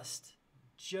just,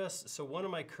 so one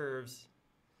of my curves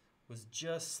was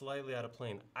just slightly out of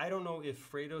plane. I don't know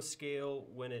if Fredo scale,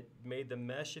 when it made the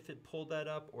mesh, if it pulled that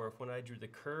up, or if when I drew the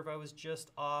curve I was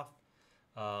just off.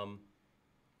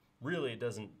 Really, it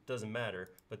doesn't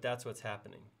matter, but that's what's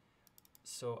happening.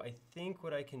 So I think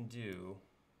what I can do,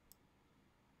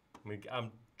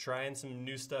 I'm trying some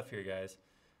new stuff here, guys.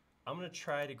 I'm gonna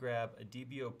try to grab a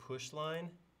DBO push line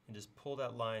and just pull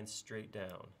that line straight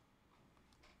down.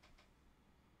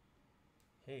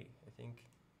 Hey, I think,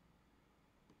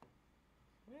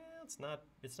 well, it's not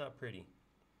pretty.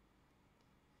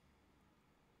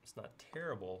 It's not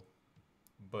terrible,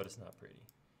 but it's not pretty.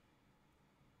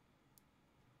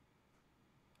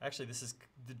 Actually, this is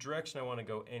the direction I want to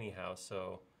go anyhow,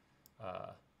 so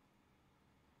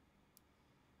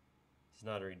it's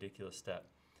not a ridiculous step.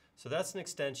 So that's an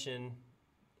extension.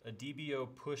 A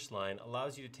DBO push line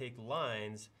allows you to take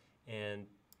lines and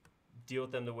deal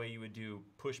with them the way you would do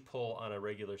push-pull on a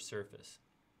regular surface.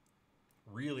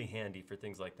 Really handy for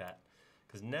things like that.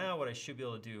 Because now what I should be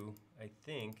able to do, I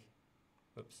think,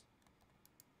 whoops.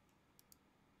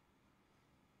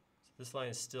 So this line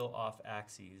is still off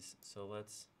axes, so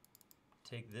let's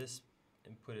take this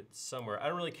and put it somewhere. I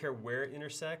don't really care where it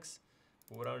intersects,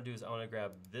 but what I want to do is I want to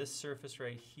grab this surface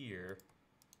right here,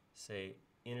 say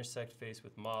intersect face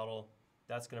with model.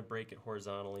 That's gonna break it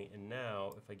horizontally. And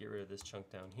now, if I get rid of this chunk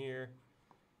down here,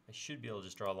 I should be able to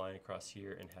just draw a line across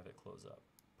here and have it close up.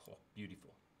 Oh,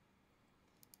 beautiful.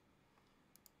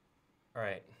 All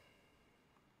right.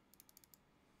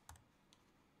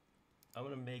 I'm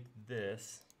gonna make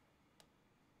this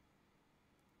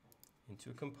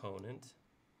into a component.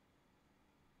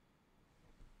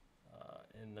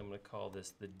 And I'm gonna call this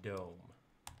the dome.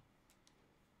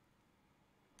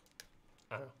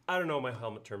 I don't know my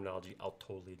helmet terminology, I'll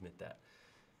totally admit that.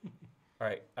 All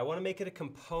right, I wanna make it a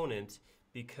component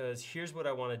because here's what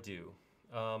I wanna do.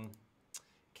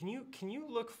 Can you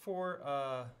look for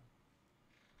a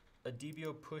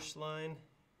DBO push line,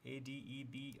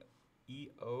 ADEBEO,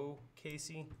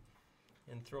 Casey,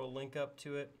 and throw a link up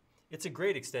to it? It's a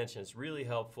great extension, it's really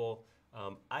helpful.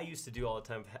 I used to do all the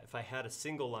time, if I had a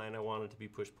single line I wanted to be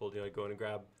push-pulled, I'd go in and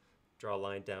draw a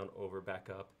line down, over, back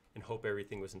up, and hope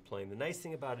everything was in plane. The nice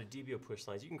thing about a DBO push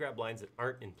line is you can grab lines that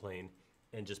aren't in plane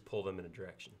and just pull them in a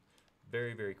direction.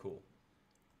 Very, very cool.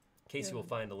 Casey will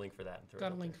find a link for that and throw it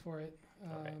Got up a link there. for it.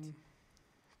 All right.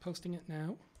 Posting it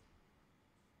now.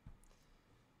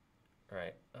 All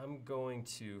right, I'm going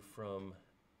to, from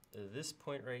this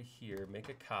point right here, make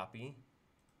a copy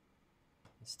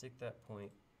and stick that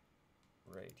point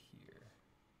right here.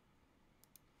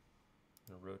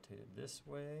 I'm gonna rotate it this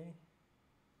way,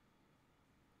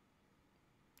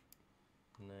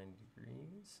 90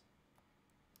 degrees.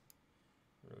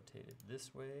 Rotate it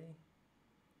this way,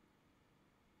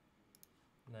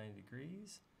 90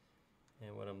 degrees.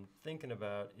 And what I'm thinking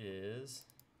about is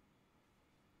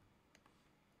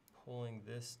pulling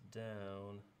this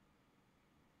down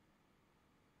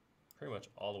pretty much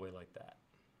all the way like that.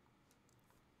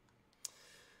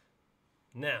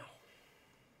 Now,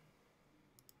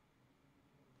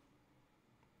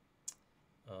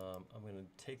 I'm going to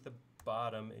take the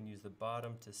bottom and use the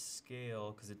bottom to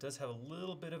scale because it does have a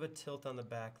little bit of a tilt on the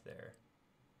back there.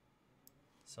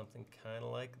 Something kind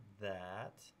of like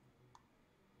that.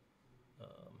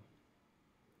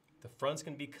 The front's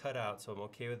going to be cut out, so I'm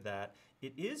okay with that.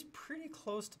 It is pretty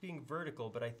close to being vertical,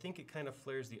 but I think it kind of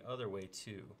flares the other way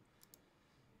too.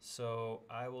 So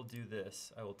I will do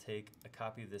this. I will take a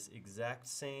copy of this exact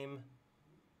same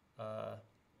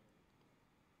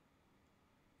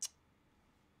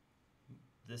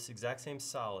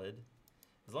solid.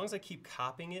 As long as I keep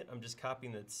copying it, I'm just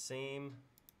copying that same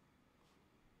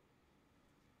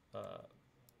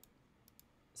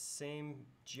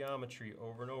geometry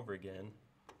over and over again.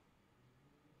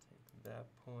 Take that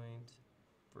point,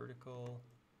 vertical,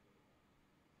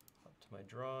 up to my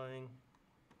drawing.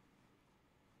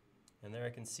 And there I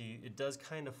can see it does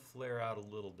kind of flare out a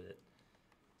little bit.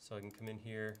 So I can come in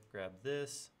here, grab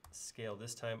this, scale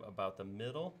this time about the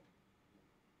middle.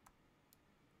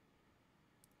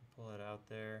 Pull it out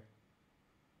there.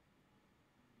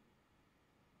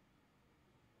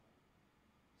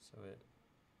 So it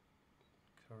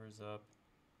covers up.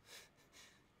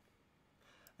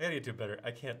 I gotta get to it better.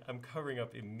 I'm covering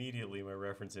up immediately my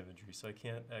reference imagery, so I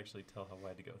can't actually tell how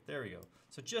wide to go. There we go.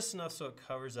 So just enough so it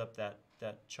covers up that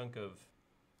chunk of,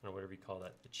 I don't know, whatever you call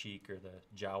that, the cheek or the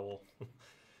jowl,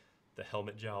 the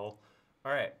helmet jowl.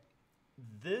 All right,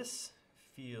 this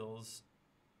feels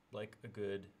like a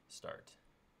good start.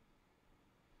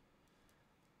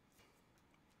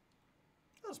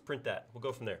 Let's print that. We'll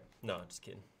go from there. No, I'm just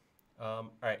kidding. All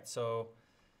right, so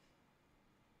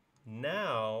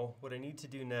now what I need to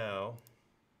do now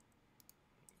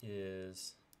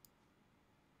is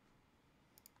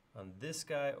on this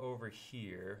guy over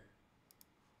here,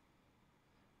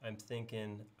 I'm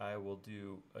thinking I will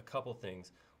do a couple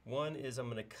things. One is I'm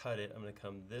going to cut it. I'm going to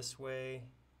come this way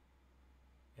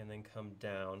and then come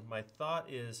down. My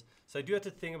thought is, so I do have to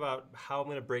think about how I'm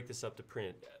going to break this up to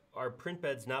print. Our print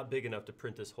bed's not big enough to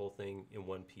print this whole thing in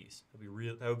one piece.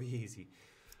 That would be easy.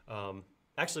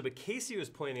 Actually, but Casey was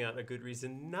pointing out a good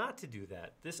reason not to do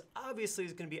that. This obviously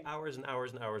is going to be hours and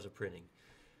hours and hours of printing.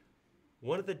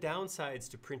 One of the downsides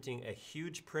to printing a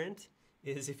huge print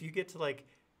is if you get to like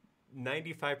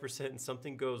 95% and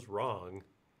something goes wrong,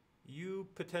 you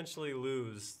potentially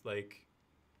lose like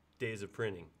days of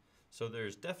printing. So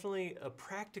there's definitely a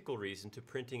practical reason to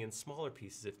printing in smaller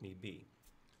pieces if need be.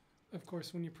 Of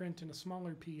course, when you print in a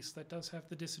smaller piece, that does have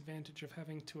the disadvantage of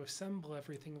having to assemble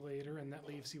everything later, and that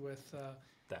leaves you with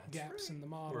gaps in the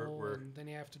model, and then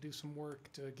you have to do some work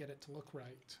to get it to look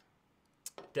right.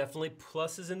 Definitely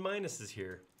pluses and minuses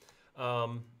here.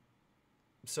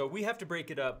 So we have to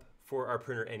break it up for our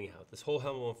printer anyhow. This whole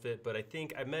helmet won't fit, but I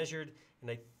think I measured,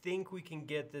 and I think we can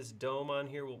get this dome on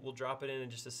here. We'll drop it in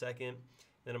just a second.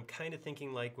 Then I'm kind of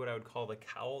thinking like what I would call the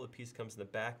cowl. The piece comes in the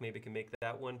back. Maybe I can make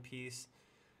that one piece.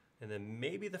 and then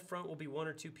maybe the front will be 1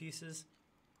 or 2 pieces,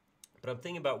 but I'm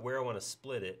thinking about where I want to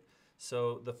split it.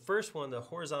 So the first one, the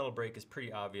horizontal break, is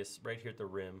pretty obvious right here at the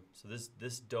rim. So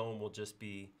this dome will just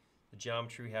be the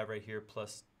geometry we have right here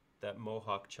plus that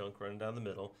mohawk chunk running down the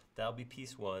middle. That'll be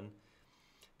piece 1.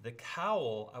 The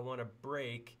cowl I want to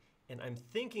break, and I'm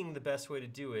thinking the best way to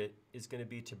do it is going to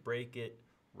be to break it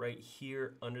right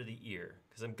here under the ear,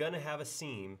 because I'm going to have a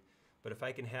seam, but if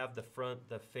I can have the front,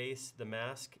 the face, the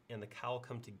mask, and the cowl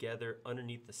come together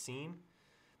underneath the seam,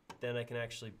 then I can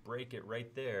actually break it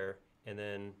right there and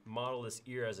then model this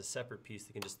ear as a separate piece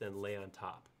that can just then lay on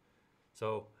top.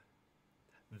 So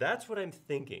that's what I'm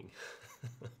thinking.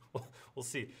 We'll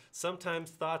see. Sometimes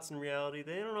thoughts and reality,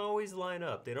 they don't always line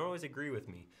up. They don't always agree with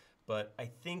me, but I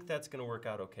think that's going to work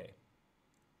out okay.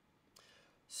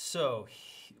 So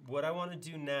what I want to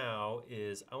do now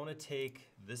is I want to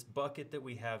take this bucket that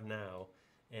we have now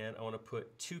and I want to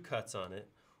put 2 cuts on it.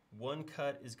 One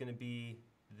cut is going to be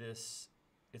this.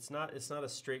 It's not a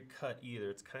straight cut either.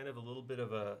 It's kind of a little bit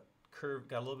of a curve,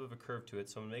 got a little bit of a curve to it.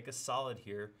 So I'm gonna make a solid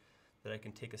here that I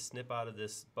can take a snip out of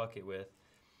this bucket with.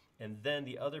 And then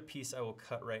the other piece I will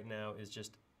cut right now is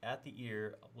just at the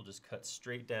ear. We'll just cut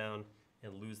straight down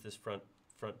and lose this front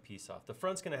piece off. The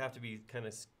front's gonna have to be kind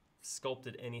of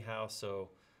sculpted anyhow,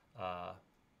 so I'm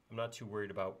not too worried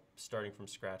about starting from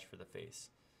scratch for the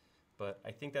face. But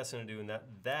I think that's gonna do, and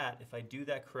that if I do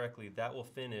that correctly, that will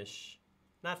finish.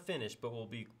 Not finished, but we'll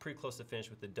be pretty close to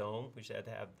finish with the dome. We just had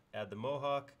to add the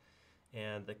mohawk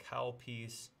and the cowl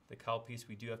piece. The cowl piece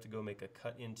we do have to go make a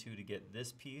cut into to get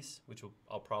this piece, which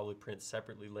I'll probably print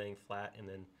separately laying flat and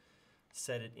then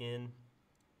set it in.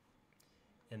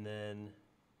 And then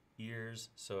ears,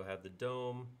 so have the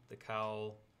dome, the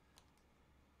cowl,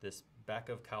 this back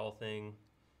of cowl thing,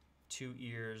 2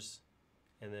 ears,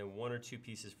 and then 1 or 2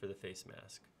 pieces for the face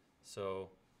mask. So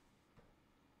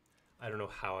I don't know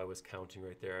how I was counting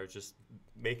right there. I was just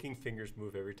making fingers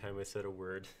move every time I said a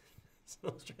word. So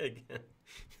let's try again.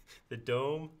 The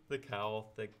dome, the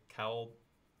cowl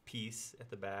piece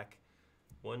at the back,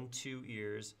 1, 2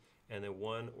 ears, and then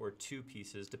 1 or 2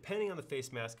 pieces, depending on the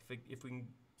face mask. If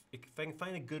I can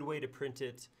find a good way to print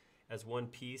it as 1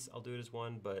 piece, I'll do it as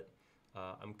 1, but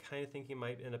I'm kind of thinking it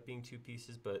might end up being 2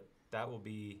 pieces, but that will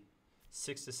be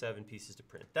 6 to 7 pieces to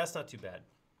print. That's not too bad.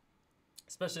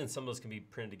 Especially when some of those can be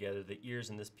printed together. The ears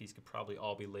in this piece could probably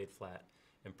all be laid flat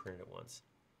and printed at once.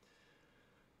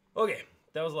 Okay,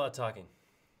 that was a lot of talking.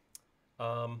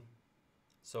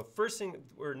 So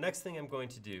next thing I'm going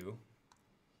to do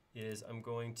is I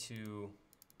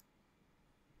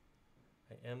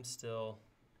am still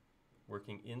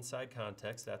working inside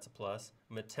context, that's a plus.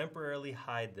 I'm gonna temporarily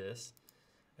hide this.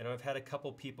 I know I've had a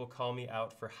couple people call me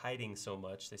out for hiding so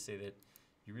much. They say that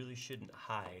you really shouldn't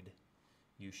hide.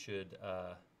 You should,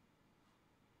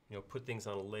 put things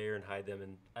on a layer and hide them,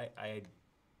 and I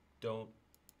don't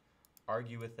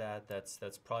argue with that. That's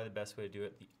probably the best way to do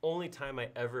it. The only time I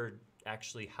ever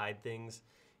actually hide things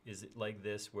is like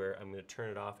this, where I'm going to turn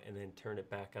it off and then turn it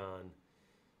back on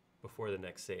before the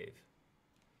next save,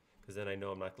 because then I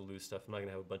know I'm not going to lose stuff. I'm not going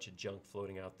to have a bunch of junk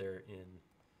floating out there in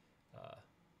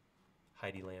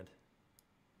Heidi land.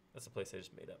 That's the place I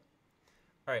just made up.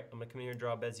 All right, I'm going to come in here and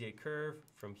draw a Bezier curve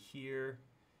from here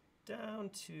down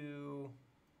to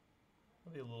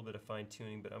maybe a little bit of fine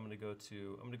tuning, but I'm going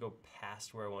to go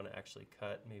past where I want to actually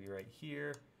cut, maybe right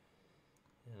here,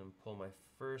 and pull my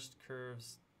first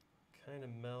curves kind of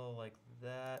mellow like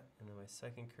that, and then my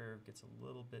second curve gets a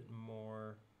little bit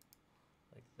more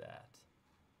like that.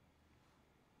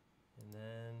 And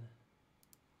then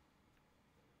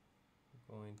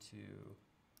we're going to, is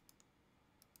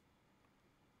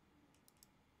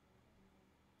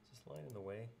this line in the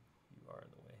way? You are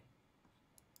in the way.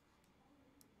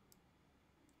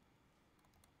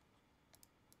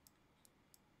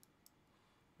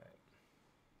 All right.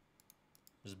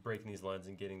 Just breaking these lines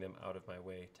and getting them out of my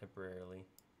way temporarily.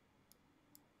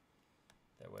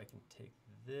 That way I can take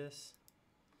this,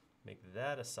 make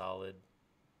that a solid,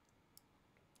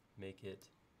 make it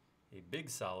a big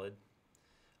solid,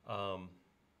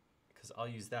 because I'll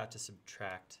use that to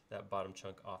subtract that bottom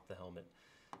chunk off the helmet.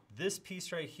 This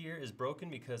piece right here is broken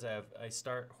because I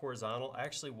start horizontal. I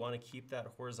actually want to keep that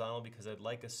horizontal because I'd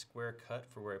like a square cut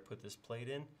for where I put this plate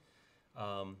in.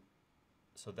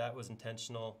 So that was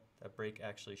intentional. That break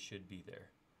actually should be there.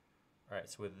 All right,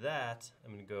 so with that,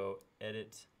 I'm going to go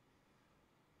edit,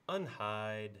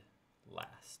 unhide,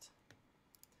 last.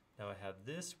 Now I have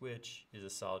this, which is a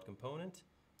solid component.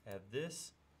 I have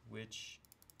this, which,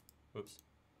 whoops,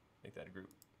 make that a group,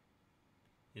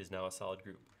 is now a solid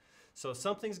group. So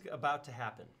something's about to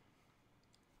happen.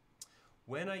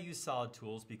 When I use solid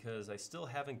tools, because I still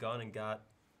haven't gone and got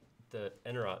the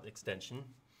Enrot extension.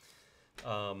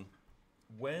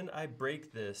 When I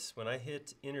break this, when I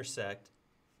hit intersect,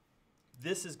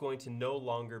 this is going to no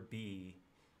longer be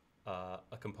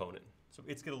a component. So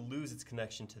it's going to lose its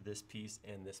connection to this piece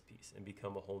and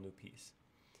become a whole new piece.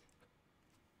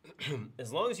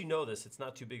 As long as you know this, it's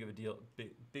not too big of a deal,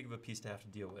 big of a piece to have to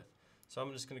deal with. So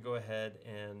I'm just going to go ahead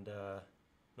and,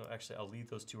 no, actually I'll leave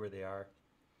those two where they are.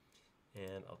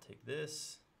 And I'll take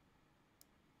this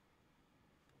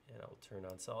and I'll turn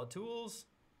on Solid Tools.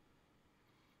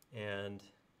 And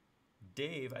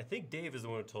Dave, I think Dave is the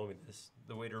one who told me this,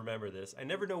 the way to remember this. I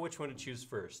never know which one to choose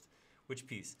first, which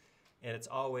piece. And it's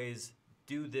always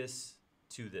do this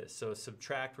to this. So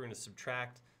subtract, we're going to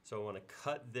subtract. So I want to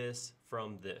cut this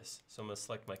from this. So I'm going to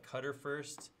select my cutter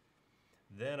first.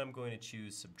 Then I'm going to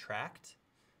choose subtract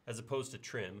as opposed to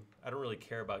trim. I don't really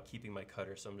care about keeping my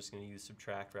cutter, so I'm just going to use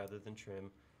subtract rather than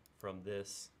trim from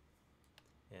this.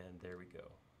 And there we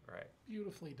go. All right.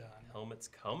 Beautifully done. Helmet's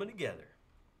coming together.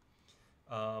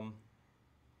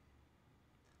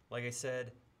 Like I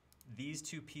said, these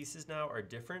two pieces now are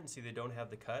different. See, they don't have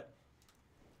the cut,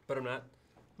 but I'm not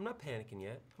panicking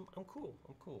yet. I'm cool.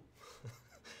 I'm cool.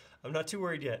 I'm not too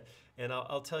worried yet. And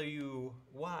I'll tell you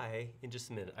why in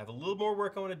just a minute. I have a little more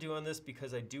work I want to do on this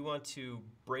because I do want to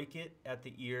break it at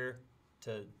the ear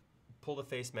to pull the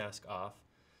face mask off.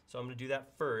 So I'm going to do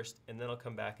that first, and then I'll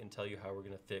come back and tell you how we're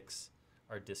going to fix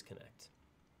our disconnect.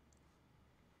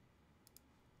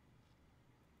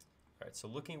 All right, so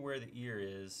looking where the ear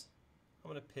is,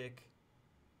 I'm going to pick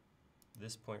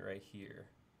this point right here.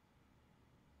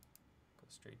 Go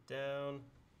straight down.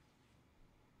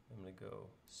 I'm going to go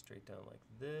straight down like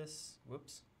this.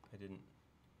 Whoops, I didn't.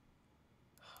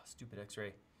 Oh, stupid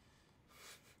X-ray.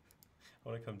 I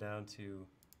want to come down to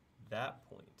that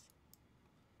point.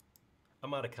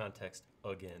 I'm out of context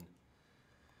again.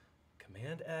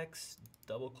 Command X,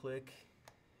 double click,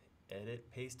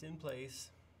 edit, paste in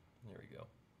place. There we go.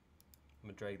 I'm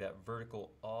going to drag that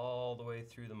vertical all the way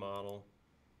through the model.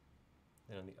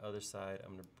 And on the other side,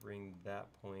 I'm going to bring that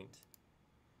point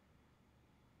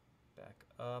back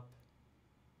up.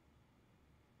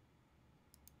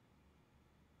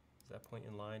 Is that point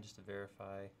in line just to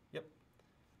verify? Yep.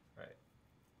 All right.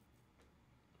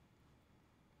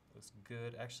 Looks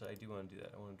good. Actually, I do want to do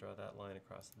that. I want to draw that line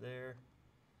across there.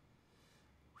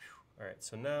 Whew. All right,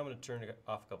 so now I'm going to turn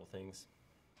off a couple things.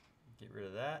 Get rid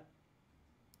of that.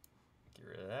 Get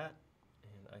rid of that.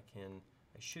 And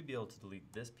I should be able to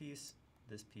delete this piece,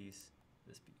 this piece,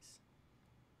 this piece.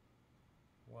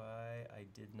 Why I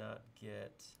did not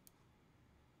get,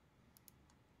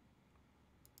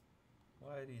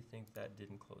 why do you think that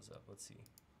didn't close up? Let's see,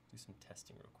 do some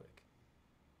testing real quick.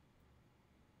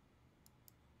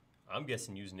 I'm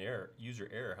guessing user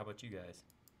error. How about you guys?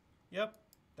 Yep,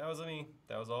 that was me.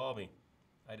 That was all me.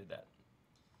 I did that.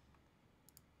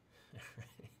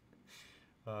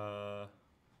 And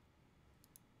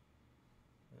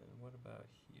what about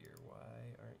here? Why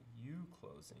aren't you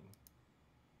closing?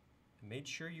 I made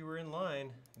sure you were in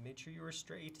line. I made sure you were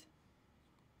straight.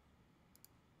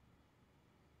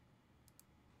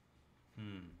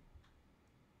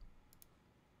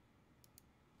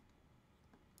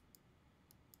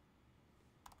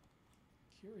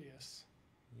 Curious.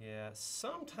 Yeah,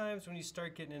 sometimes when you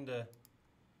start getting into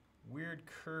weird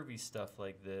curvy stuff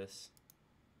like this,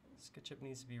 SketchUp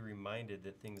needs to be reminded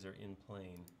that things are in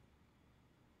plane.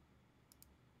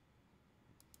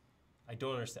 I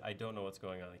don't understand. I don't know what's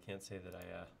going on. I can't say that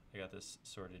I got this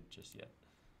sorted just yet.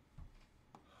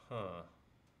 Huh.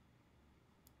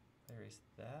 I erased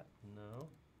that? No.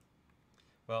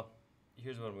 Well,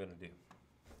 here's what I'm going to do.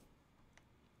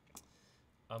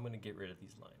 I'm going to get rid of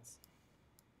these lines.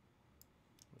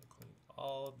 I'm going to clean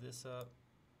all of this up.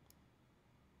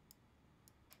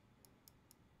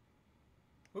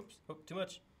 Oops, oh, too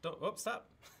much. Don't, oh, stop.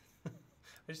 I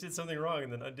just did something wrong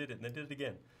and then undid it and then did it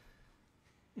again.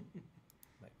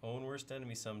 My own worst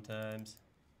enemy sometimes.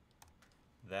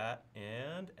 That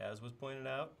and, as was pointed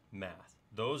out, math.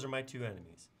 Those are my two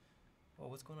enemies. Oh,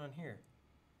 what's going on here?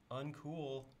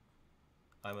 Uncool.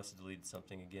 I must have deleted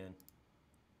something again.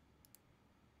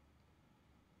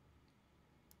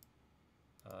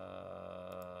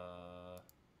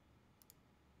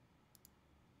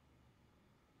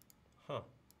 Huh.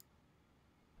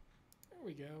 There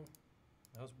we go.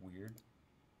 That was weird.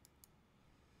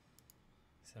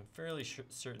 So I'm fairly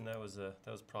certain that was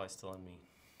probably still on me.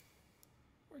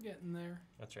 We're getting there.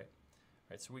 That's right.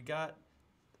 All right, so we got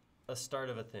a start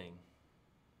of a thing.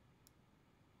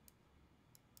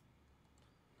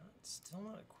 Still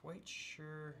not quite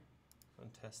sure. I'm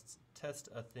gonna test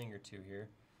a thing or two here.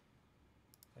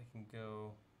 If I can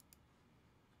go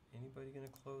anybody gonna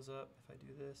close up if I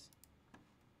do this?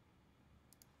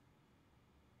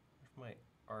 If my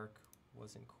arc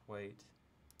wasn't quite.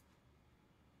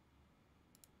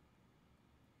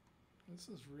 This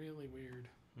is really weird.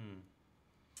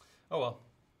 Oh well,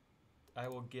 I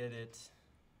will get it.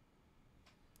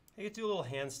 I could do a little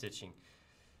hand stitching.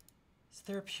 It's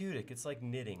therapeutic. It's like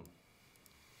knitting.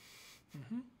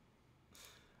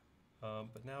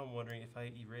 But now I'm wondering if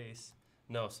I erase.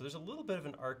 No, so there's a little bit of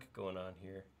an arc going on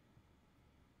here.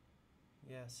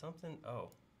 Yeah, something.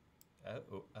 Oh.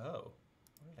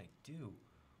 What did I do?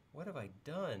 What have I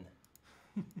done?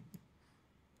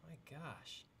 My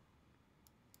gosh.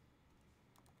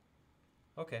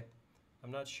 Okay. I'm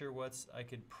not sure what's. I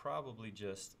could probably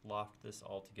just loft this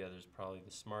all together. Is probably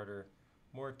the smarter,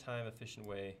 more time efficient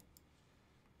way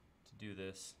to do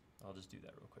this. I'll just do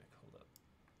that real quick. Hold up.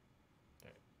 All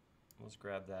right. Let's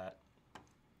grab that.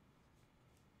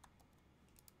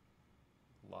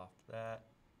 Loft that.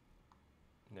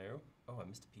 No. Oh, I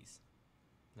missed a piece.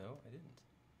 No, I didn't.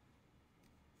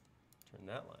 Turn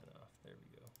that line off. There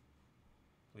we go.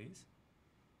 Please.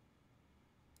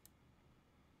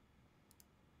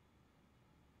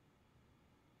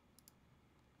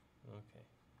 Okay.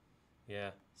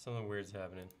 Yeah, something weird's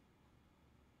happening.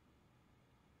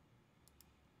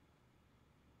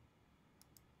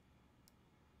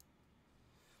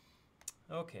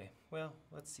 Okay, well,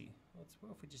 let's see.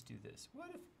 What if we just do this?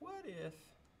 What if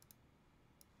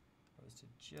I was to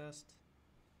just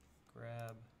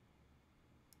grab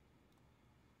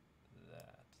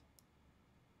that?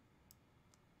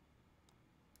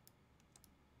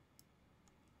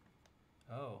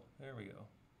 Oh, there we go.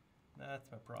 That's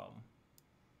my problem.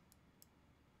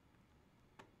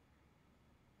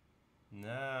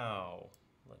 Now,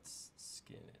 let's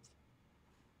skin it.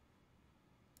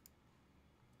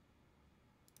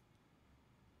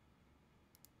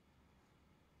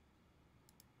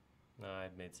 No, I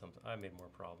made more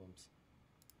problems.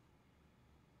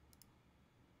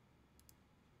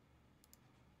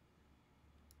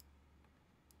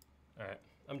 All right,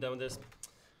 I'm done with this.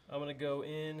 I'm gonna go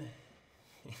in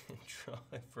and draw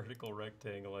a vertical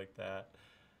rectangle like that.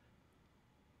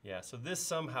 Yeah, so this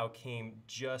somehow came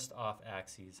just off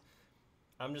axes.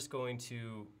 I'm just going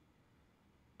to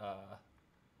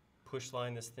push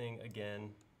line this thing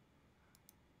again.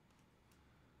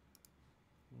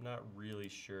 I'm not really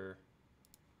sure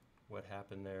what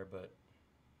happened there, but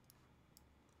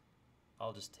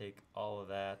I'll just take all of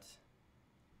that.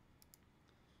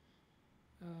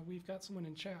 We've got someone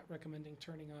in chat recommending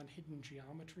turning on hidden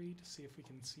geometry to see if we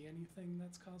can see anything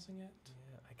that's causing it.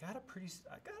 Yeah, I got a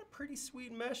pretty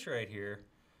sweet mesh right here.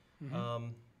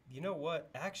 You know what?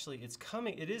 Actually, it's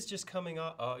coming. It is just coming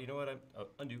off. Oh, you know what?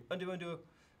 Undo. I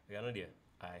got an idea.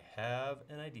 I have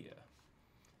an idea.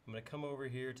 I'm gonna come over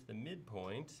here to the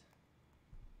midpoint,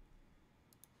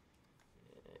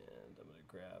 and I'm gonna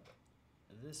grab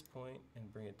this point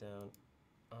and bring it down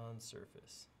on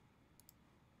surface.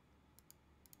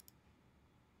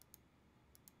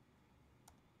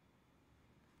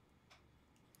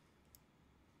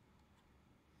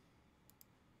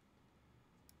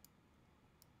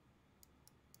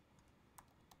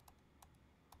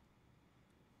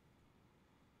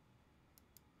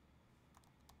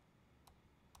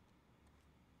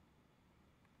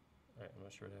 All right, I'm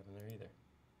not sure what happened there either.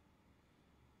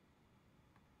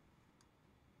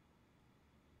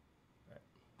 All right,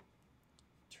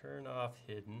 turn off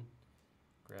hidden,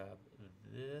 grab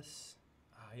this.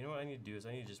 You know what I need to do is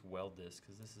I need to just weld this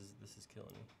because this is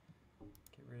killing me.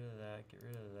 Get rid of that, get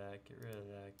rid of that, get rid of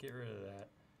that, get rid of that.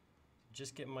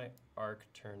 Just get my arc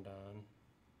turned on.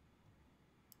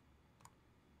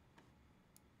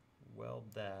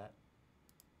 Weld that.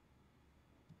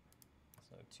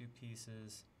 So 2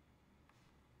 pieces.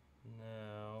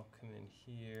 Now come in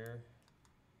here,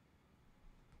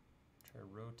 try to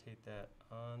rotate that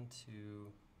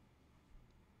onto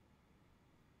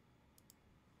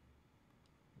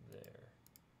there.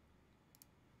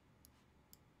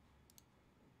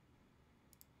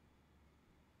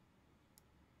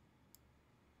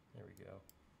 There we go.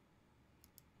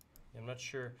 I'm not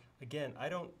sure, again, I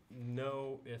don't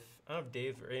know if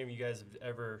Dave or any of you guys have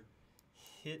ever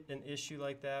hit an issue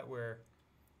like that where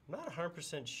I'm not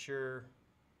 100% sure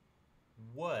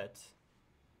what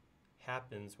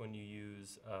happens when you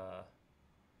use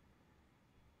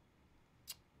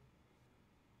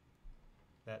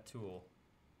that tool,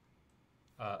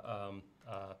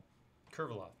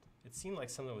 Curve Loft. It seemed like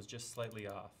something was just slightly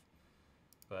off,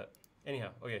 but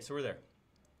anyhow, okay, so we're there.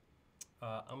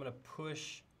 I'm gonna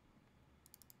push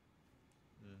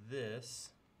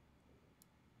this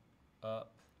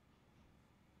up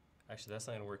Actually, that's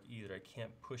not gonna work either. I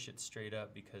can't push it straight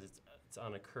up because it's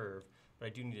on a curve, but I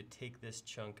do need to take this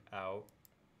chunk out.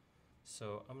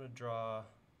 So I'm gonna draw,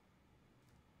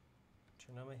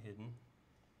 turn on my hidden.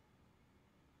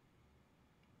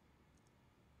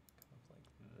 Come up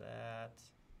like that.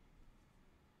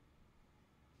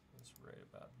 It's right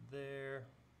about there.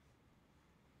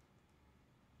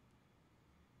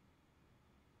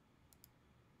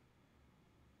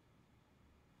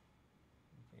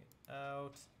 Bring it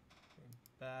out, bring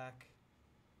it back.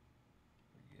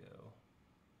 There we go.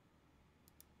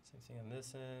 Same thing on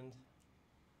this end.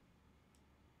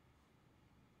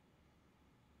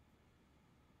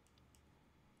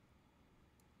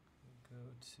 Go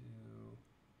to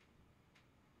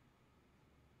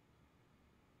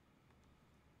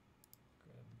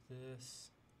grab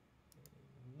this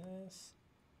and this,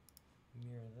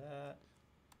 mirror that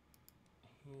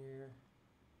here.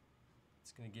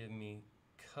 It's going to give me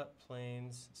cut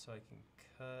planes so I can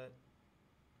cut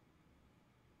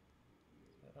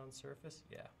that on surface.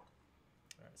 Yeah.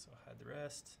 All right, so hide the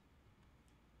rest.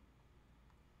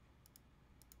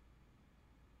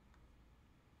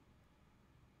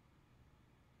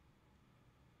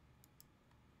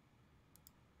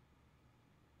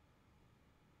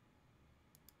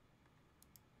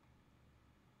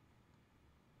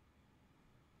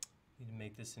 Need to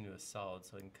make this into a solid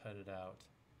so I can cut it out.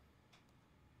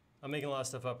 I'm making a lot of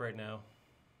stuff up right now.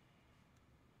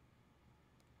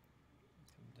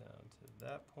 Come down to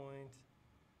that point,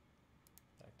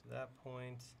 back to that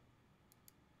point.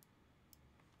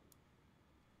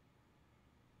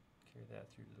 Carry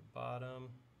that through to the bottom.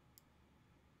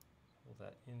 Pull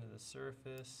that into the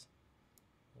surface.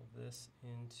 Pull this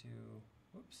into,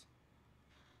 whoops,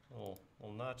 little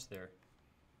notch there.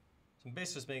 So I'm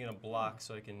basically just making a block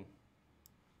so I can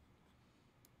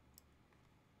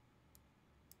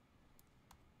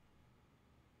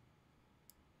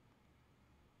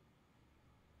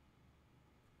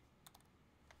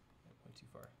too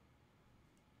far.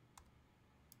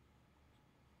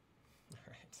 All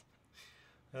right.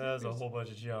 That was a whole bunch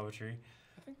of geometry.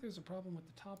 I think there's a problem with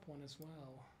the top one as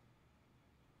well.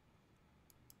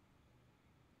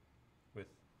 With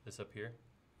this up here?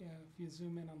 Yeah, if you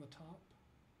zoom in on the top.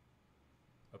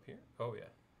 Up here? Oh yeah.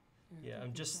 Yeah,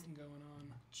 I'm just something going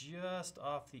on. Just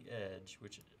off the edge,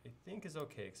 which I think is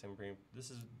okay because I'm bringing this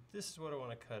is what I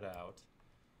want to cut out.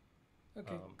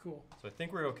 Okay, cool. So I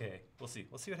think we're okay. We'll see.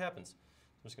 We'll see what happens.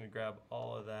 I'm just going to grab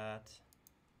all of that.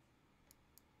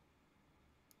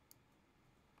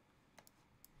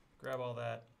 Grab all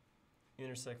that.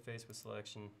 Intersect face with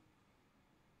selection.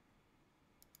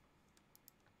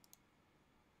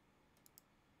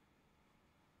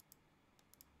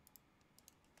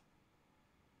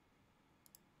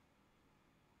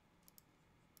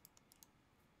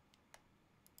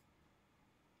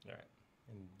 All right.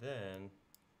 And then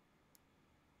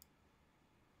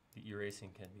the erasing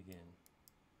can begin.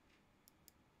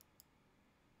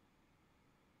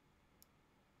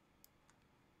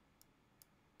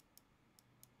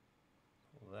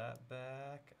 Pull that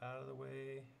back, out of the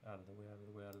way, out of the way, out of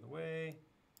the way, out of the way.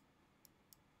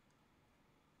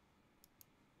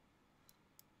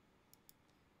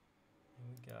 And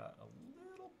we got a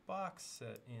little box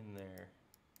set in there.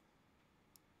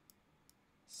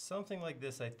 Something like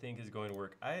this I think is going to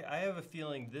work. I have a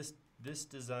feeling this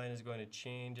design is going to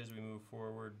change as we move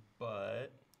forward,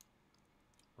 but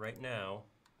right now,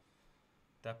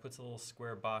 that puts a little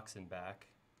square box in back.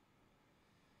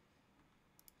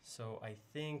 So I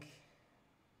think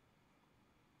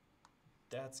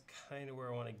that's kind of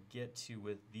where I want to get to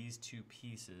with these two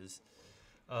pieces.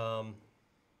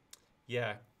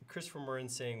 Yeah, Christopher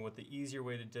Morin's saying what the easier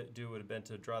way to do would have been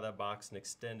to draw that box and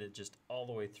extend it just all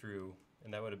the way through,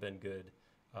 and that would have been good.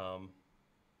 I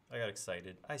got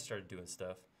excited. I started doing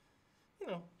stuff. You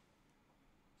know,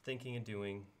 thinking and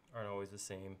doing aren't always the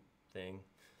same thing.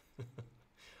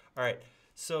 All right,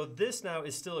 so this now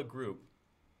is still a group.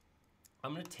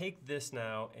 I'm going to take this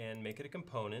now and make it a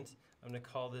component. I'm going to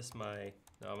call this my,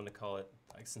 no, I'm going to call it,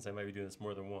 since I might be doing this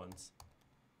more than once,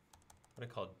 I'm going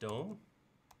to call it Dome.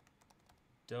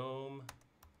 Dome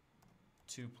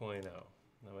 2.0.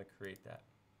 I'm going to create that.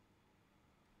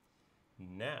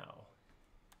 Now,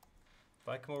 if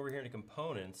I come over here into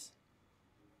components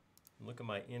and look at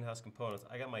my in-house components,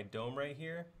 I got my dome right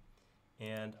here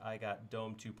and I got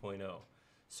Dome 2.0.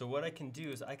 So what I can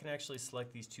do is I can actually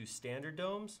select these two standard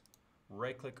domes,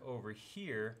 right click over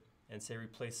here and say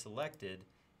replace selected,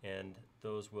 and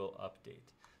those will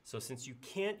update. So since you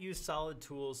can't use solid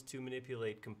tools to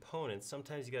manipulate components,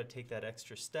 sometimes you got to take that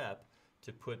extra step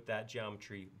to put that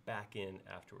geometry back in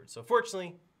afterwards. So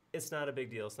fortunately, it's not a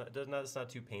big deal. It's not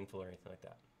too painful or anything like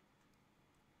that.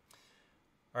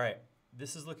 All right,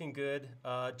 this is looking good.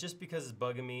 Just because it's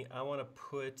bugging me, I want to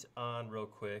put on real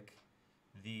quick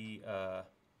the,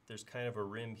 there's kind of a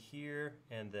rim here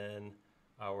and then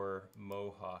our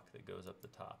mohawk that goes up the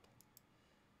top.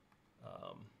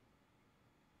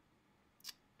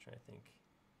 Trying to think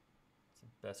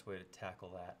what's the best way to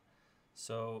tackle that.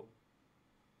 So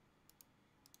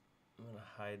I'm gonna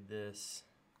hide this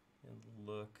and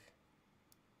look.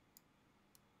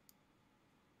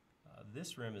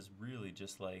 This rim is really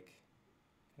just like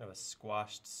kind of a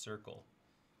squashed circle.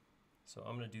 So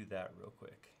I'm gonna do that real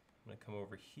quick. I'm gonna come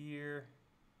over here.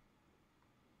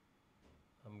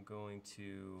 I'm going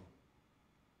to,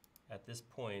 at this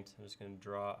point, I'm just gonna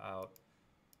draw out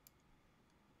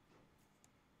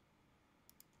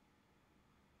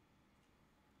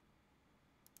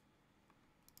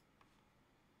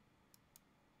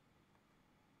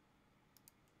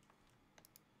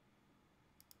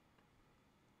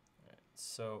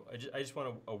so I just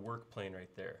want a work plane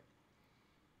right there.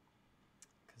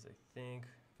 Because I think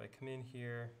if I come in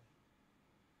here,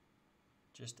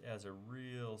 just as a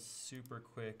real super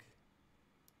quick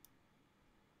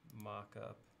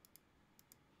mock-up,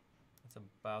 that's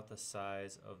about the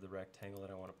size of the rectangle that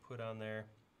I want to put on there.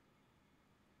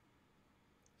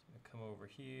 So I'm going to come over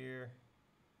here.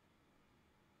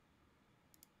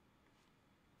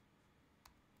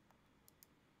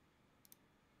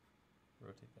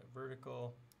 Rotate that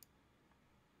vertical.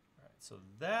 All right, so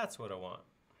that's what I want.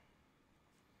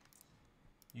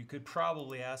 You could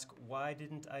probably ask, why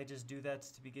didn't I just do that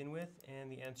to begin with?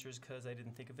 And the answer is because I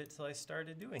didn't think of it till I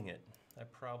started doing it. I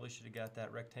probably should have got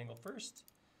that rectangle first.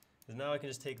 Because now I can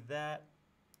just take that,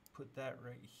 put that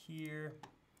right here.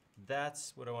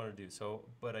 That's what I want to do. So,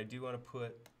 but I do want to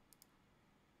put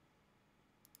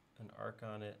an arc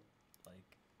on it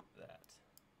like that.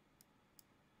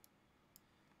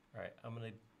 All right, I'm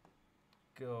gonna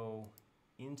go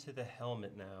into the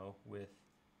helmet now with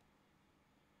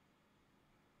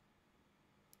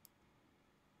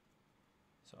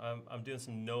so I'm doing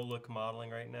some no-look modeling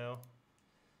right now,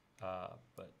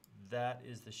 but that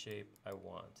is the shape I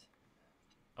want.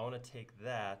 I want to take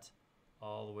that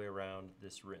all the way around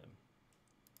this rim.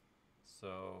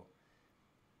 So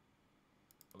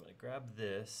I'm gonna grab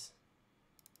this,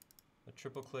 a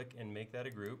triple click and make that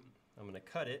a group. I'm gonna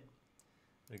cut it.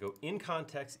 I'm going to go in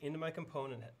context into my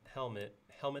component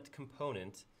helmet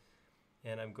component,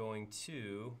 and I'm going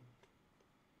to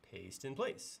paste in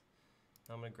place.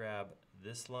 Now I'm going to grab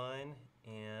this line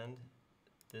and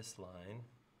this line,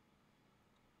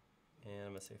 and I'm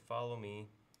going to say follow me,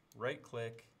 right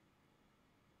click,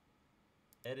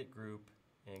 edit group,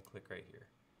 and click right here.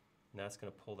 And that's going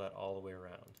to pull that all the way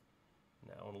around.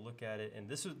 Now I want to look at it, and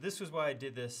this was why I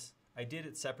did this. I did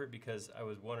it separate because I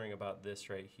was wondering about this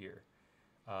right here.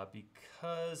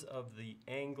 Because of the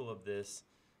angle of this,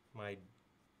 my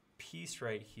piece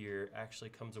right here actually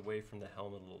comes away from the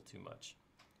helmet a little too much.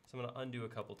 So I'm going to undo a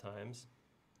couple times.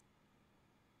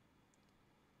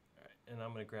 All right, and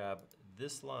I'm going to grab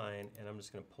this line and I'm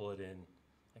just going to pull it in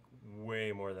like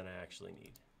way more than I actually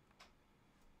need.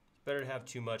 It's better to have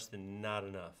too much than not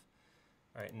enough.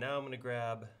 All right, now I'm going to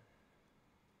grab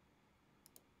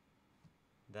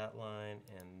that line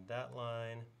and that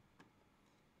line.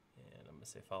 And I'm going to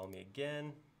say follow me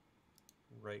again,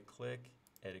 right click,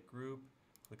 edit group,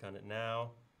 click on it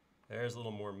now. There's a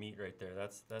little more meat right there.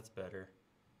 That's better.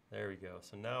 There we go.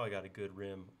 So now I got a good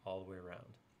rim all the way around.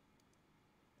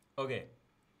 Okay,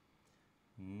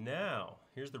 now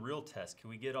here's the real test. Can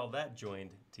we get all that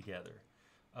joined together?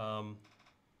 You know,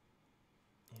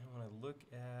 when I look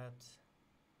at,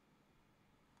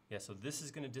 yeah, so this is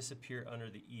going to disappear under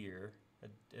the ear.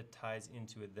 It ties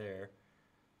into it there.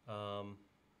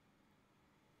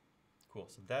 Cool,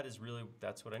 so that is really,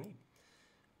 that's what I need.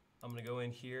 I'm gonna go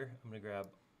in here, I'm gonna grab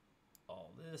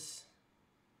all this,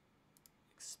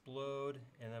 explode,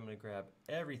 and I'm gonna grab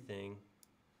everything,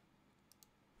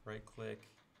 right click,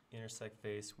 intersect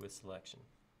face with selection.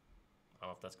 I don't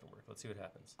know if that's gonna work, let's see what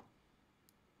happens.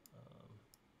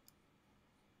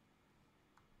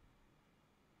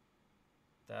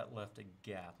 That left a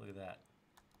gap, look at that.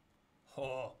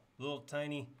 Oh, little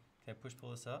tiny, can I push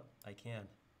pull this up? I can.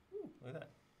 Ooh, look at that.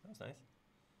 That was nice. It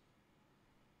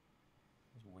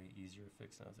was way easier to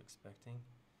fix than I was expecting.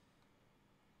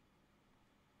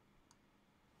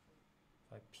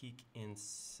 If I peek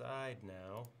inside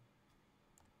now,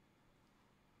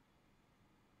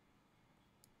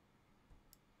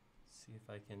 see if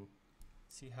I can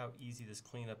see how easy this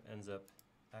cleanup ends up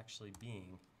actually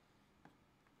being.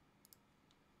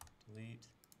 Delete,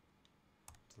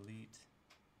 delete.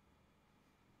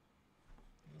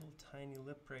 Little tiny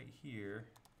lip right here.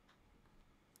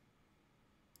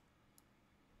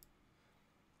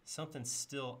 something's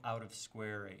still out of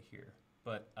square right here,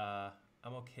 but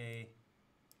I'm okay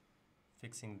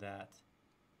fixing that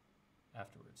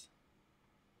afterwards.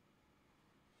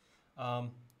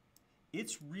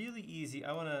 It's really easy.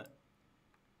 I'm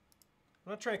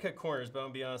not trying to cut corners, but I'm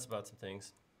gonna be honest about some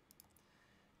things.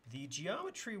 The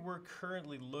geometry we're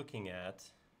currently looking at,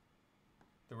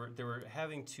 that we're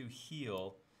having to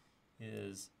heal,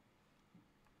 is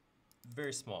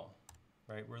very small,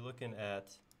 right? We're looking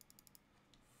at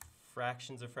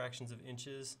fractions of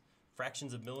inches,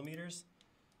 fractions of millimeters.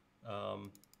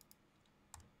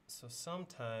 So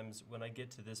sometimes when I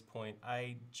get to this point,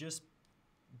 I just,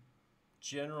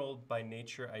 general by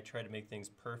nature, I try to make things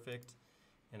perfect,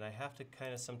 and I have to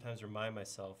kind of sometimes remind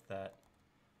myself that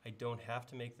I don't have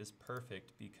to make this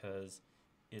perfect because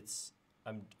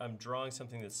I'm drawing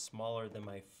something that's smaller than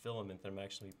my filament that I'm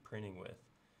actually printing with.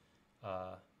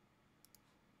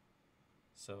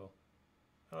 So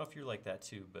I don't know if you're like that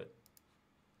too, but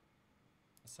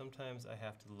sometimes I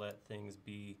have to let things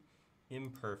be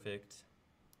imperfect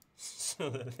so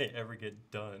that they ever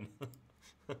get done.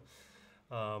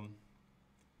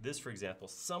 This, for example,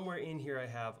 somewhere in here I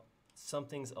have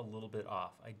something's a little bit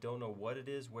off. I don't know what it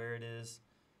is, where it is,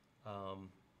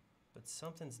 but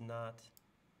something's not.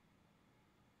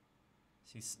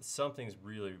 See, something's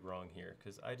really wrong here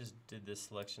because I just did this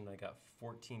selection. I got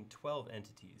 12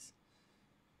 entities.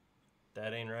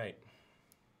 That ain't right.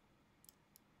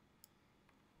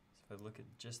 So if I look at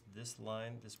just this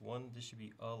line, this should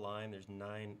be a line. There's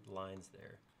 9 lines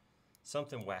there.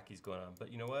 Something wacky's going on, but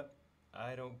you know what?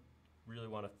 I don't really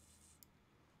want to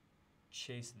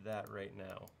chase that right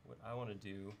now. What I want to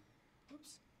do,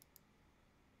 oops.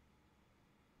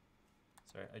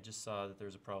 Sorry, I just saw that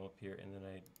there's a problem up here, and then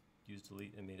I used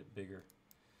delete and made it bigger.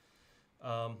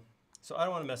 So I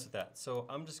don't want to mess with that. So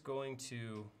I'm just going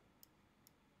to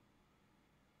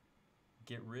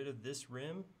get rid of this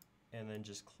rim and then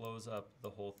just close up the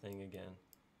whole thing again.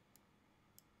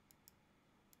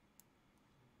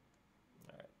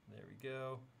 All right, there we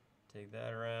go. Take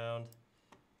that around.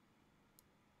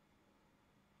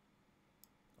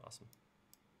 Awesome.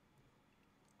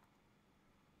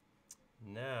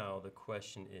 Now the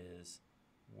question is,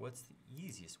 what's the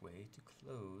easiest way to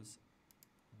close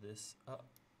this up?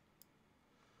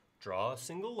 Draw a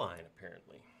single line,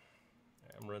 apparently. All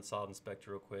right, I'm gonna run Solid Inspector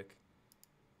real quick.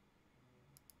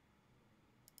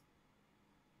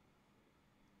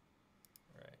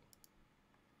 All right.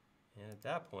 And at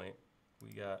that point,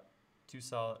 we got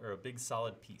a big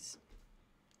solid piece.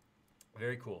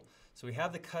 Very cool. So we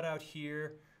have the cutout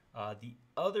here. The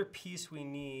other piece we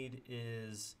need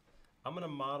is, I'm gonna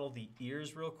model the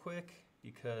ears real quick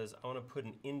because I wanna put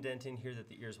an indent in here that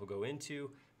the ears will go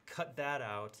into, cut that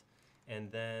out, and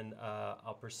then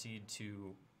I'll proceed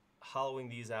to hollowing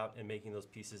these out and making those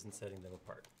pieces and setting them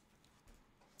apart.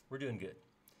 We're doing good,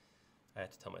 I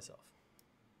have to tell myself.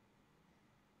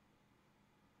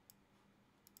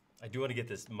 I do want to get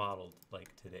this modeled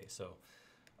like today, so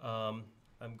I'm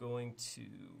going to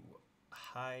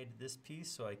hide this piece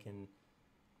so I can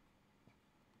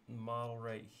model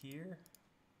right here.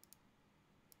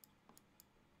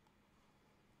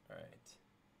 All right.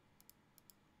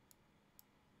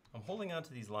 I'm holding on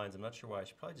to these lines. I'm not sure why. I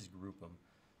should probably just group them,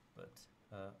 but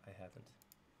I haven't.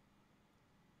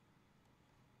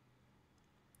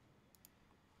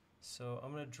 So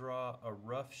I'm going to draw a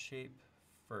rough shape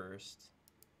first.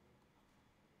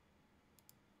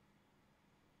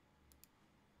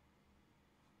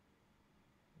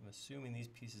 I'm assuming these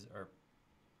pieces are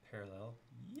parallel.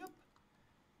 Yep.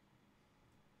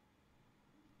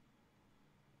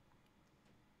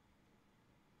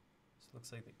 So it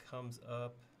looks like it comes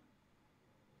up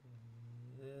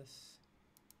this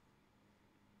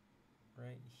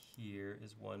right here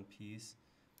is one piece.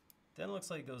 Then it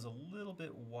looks like it goes a little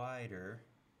bit wider.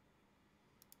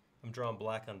 I'm drawing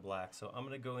black on black, so I'm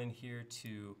gonna go in here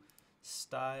to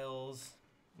styles.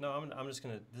 No, I'm just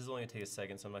gonna, this is only gonna take a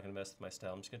second, so I'm not gonna mess with my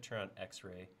style. I'm just gonna turn on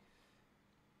X-ray.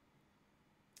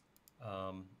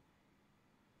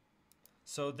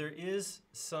 So there is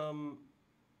some,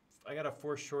 I got a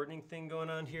foreshortening thing going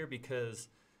on here because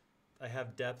I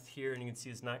have depth here, and you can see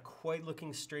it's not quite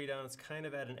looking straight on. It's kind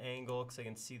of at an angle because I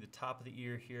can see the top of the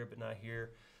ear here, but not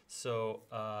here. So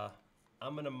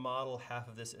I'm gonna model half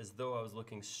of this as though I was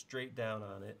looking straight down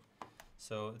on it.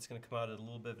 So it's gonna come out at a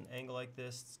little bit of an angle like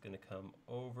this. It's gonna come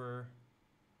over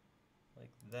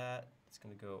like that. It's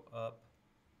gonna go up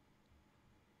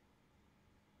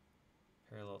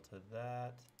parallel to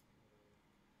that.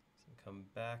 It's gonna come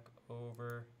back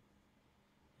over.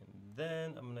 And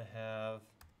then I'm gonna have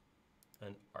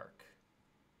an arc.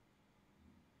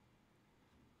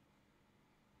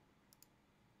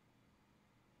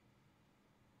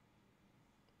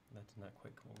 did not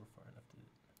quite come over far enough to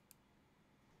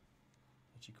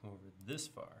actually come over this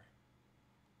far.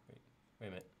 Wait a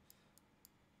minute.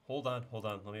 Hold on.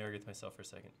 Let me argue with myself for a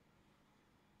second.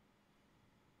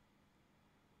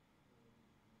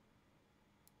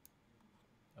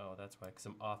 Oh, that's why, because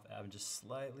I'm just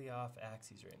slightly off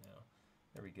axes right now.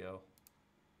 There we go.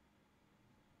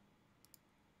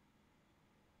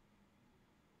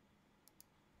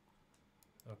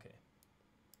 Okay.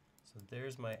 So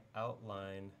there's my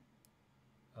outline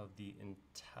of the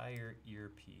entire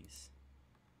earpiece.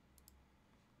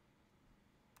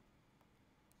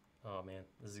 Oh man,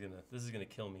 this is gonna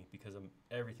kill me because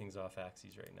everything's off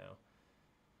axes right now.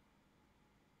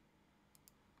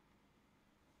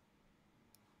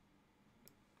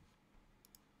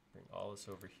 Bring all this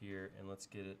over here and let's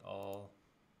get it all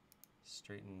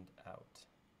straightened out.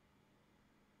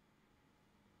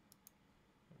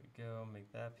 There we go,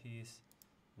 make that piece.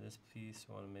 This piece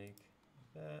I want to make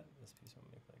like that. This piece I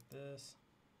want to make like this.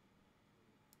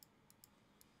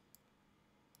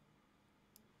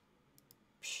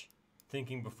 Psh,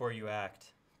 thinking before you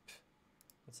act.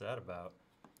 What's that about?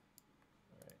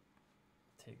 All right,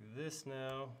 take this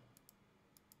now,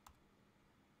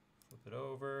 flip it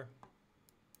over.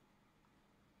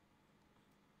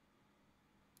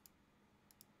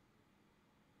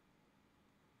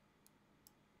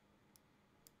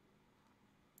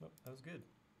 Nope, that was good.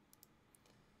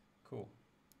 Cool.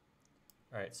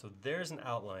 All right, so there's an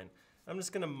outline. I'm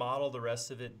just gonna model the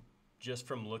rest of it just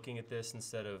from looking at this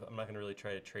instead of, I'm not gonna really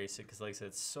try to trace it because like I said,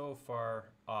 it's so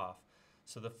far off.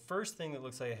 So the first thing that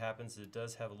looks like it happens is it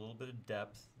does have a little bit of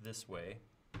depth this way.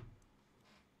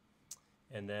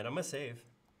 And then I'm gonna save.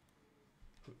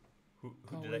 Who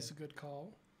Always a good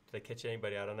call. Did I catch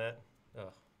anybody out on that?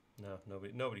 Oh, no,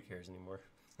 nobody cares anymore.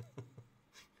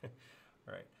 All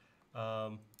right,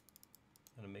 I'm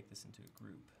gonna make this into a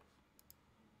group.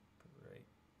 Right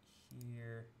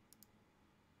here,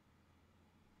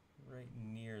 right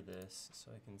near this,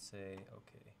 so I can say,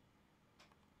 okay.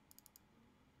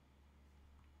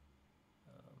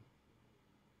 So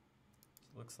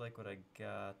it looks like what I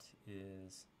got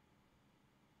is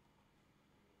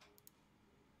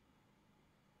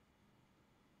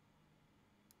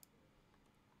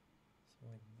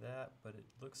something like that, but it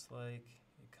looks like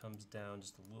it comes down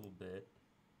just a little bit.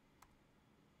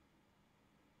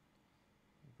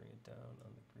 Bring it down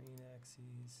on the green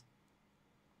axes.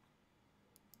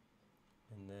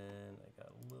 And then I got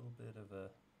a little bit of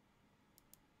a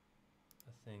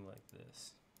thing like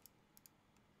this.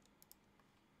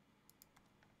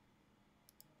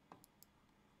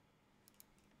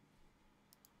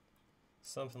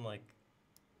 Something like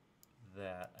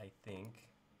that, I think.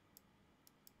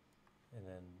 And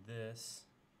then this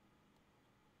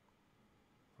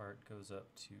part goes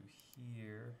up to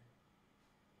here.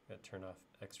 Got to turn off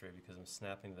X-ray because I'm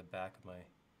snapping the back of my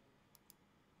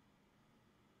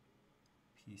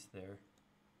piece there.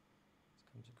 This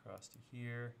comes across to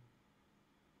here,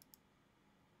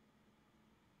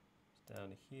 it's down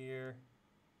to here,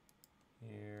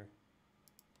 here,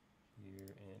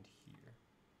 here, and here.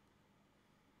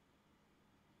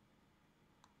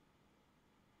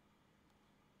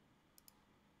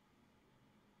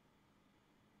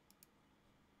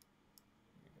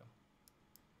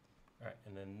 All right,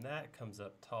 and then that comes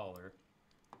up taller.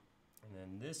 And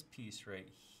then this piece right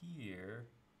here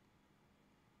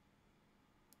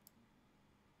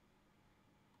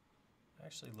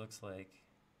actually looks like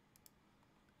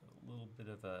a little bit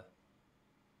of a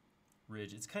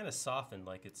ridge. It's kind of softened,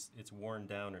 like it's worn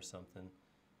down or something.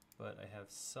 But I have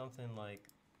something like,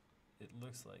 it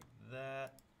looks like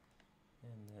that.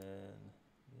 And then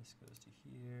this goes to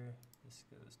here, this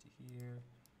goes to here.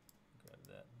 Grab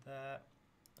that.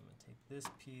 I'm gonna take this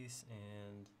piece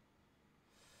and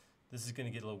this is gonna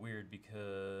get a little weird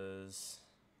because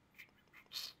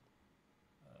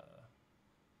let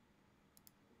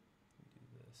me do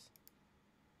this.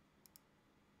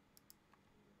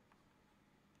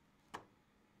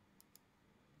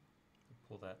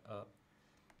 Pull that up.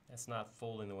 That's not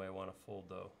folding the way I want to fold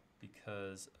though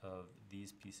because of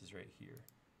these pieces right here.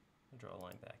 I'll draw a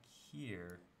line back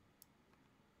here.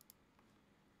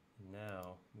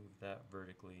 Now move that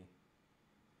vertically.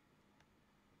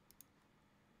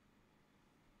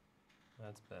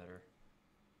 That's better.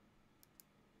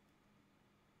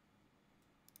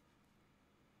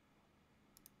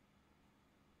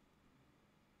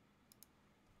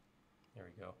 There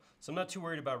we go. So I'm not too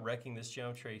worried about wrecking this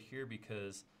geometry right here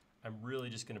because I'm really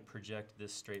just going to project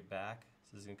this straight back. So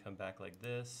this is going to come back like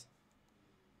this.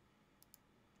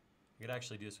 I could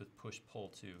actually do this with push-pull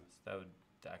too. So that would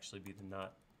actually be the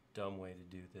not dumb way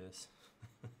to do this.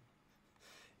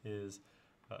 Is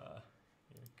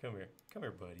Here, come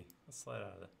here, buddy. Let's slide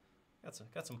out of the.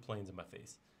 Got some planes in my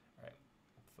face. All right,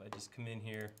 if I just come in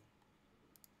here,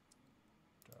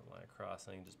 draw a line across,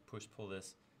 I can just pull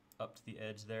this up to the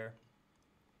edge there,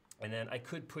 and then I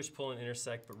could pull and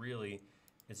intersect, but really,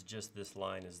 it's just this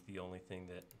line is the only thing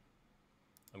that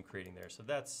I'm creating there. So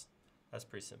that's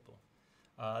pretty simple.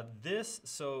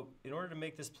 So in order to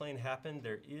make this plane happen,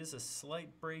 there is a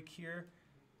slight break here.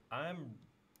 I'm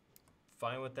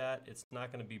fine with that. It's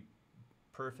not going to be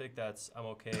perfect. I'm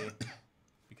okay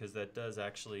because that does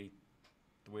actually,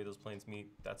 the way those planes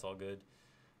meet, that's all good.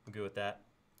 I'm good with that.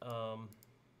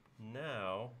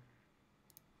 Now,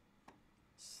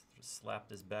 slap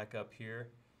this back up here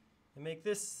and make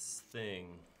this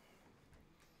thing.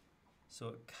 So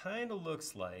it kind of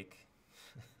looks like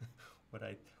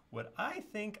what I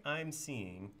think I'm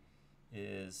seeing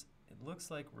is it looks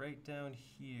like right down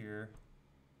here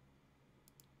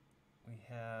we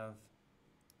have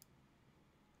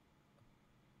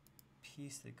a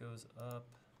piece that goes up.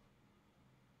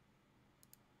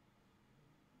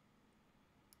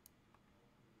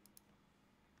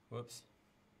 Whoops,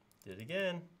 did it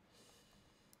again.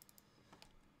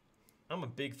 I'm a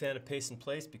big fan of paste in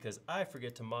place because I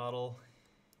forget to model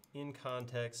in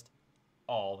context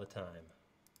all the time.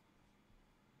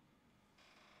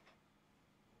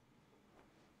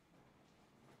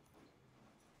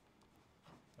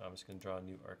 I'm just going to draw a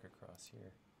new arc across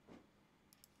here.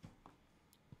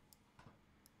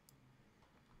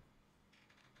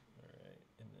 All right,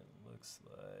 and it looks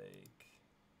like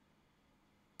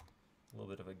a little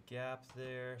bit of a gap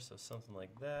there, so something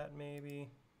like that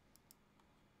maybe.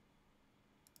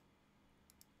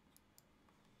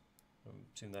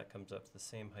 Assume that comes up to the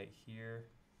same height here.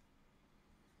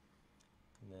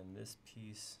 And then this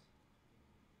piece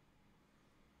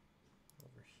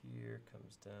over here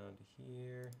comes down to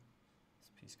here. This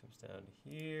piece comes down to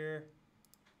here.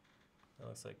 That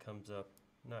looks like it comes up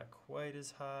not quite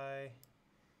as high.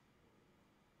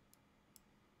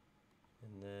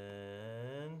 And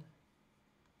then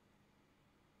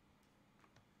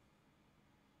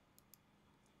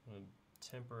I'm going to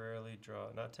temporarily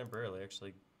draw, not temporarily,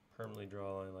 actually permanently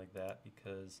draw a line like that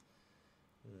because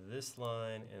this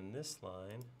line and this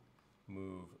line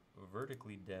move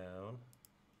vertically down.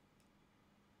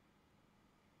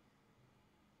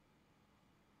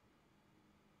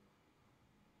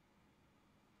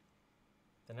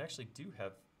 And actually do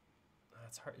have,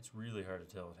 it's hard, it's really hard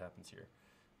to tell what happens here.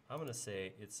 I'm going to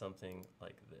say it's something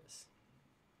like this.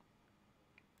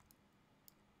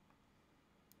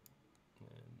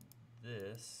 And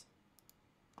this,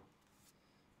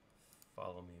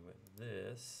 follow me with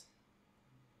this.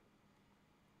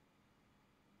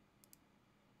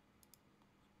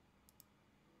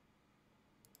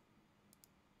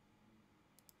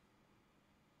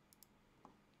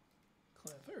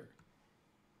 Clever.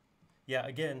 Yeah,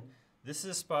 again, this is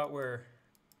a spot where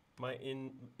my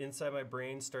inside my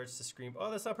brain starts to scream, oh,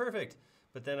 that's not perfect.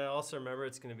 But then I also remember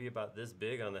it's going to be about this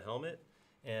big on the helmet,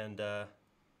 and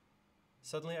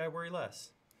suddenly I worry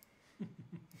less.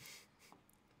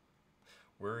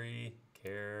 Worry,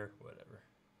 care, whatever.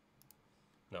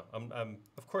 No, I'm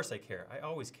of course I care. I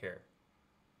always care.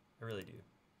 I really do.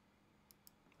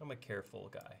 I'm a careful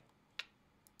guy.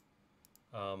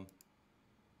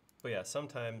 But yeah,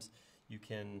 sometimes you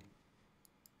can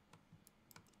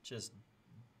just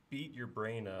beat your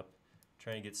brain up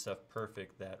trying to get stuff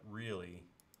perfect that really,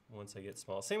 once I get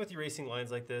small. Same with erasing lines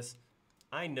like this.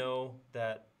 I know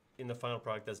that in the final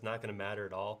product that's not going to matter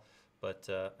at all, but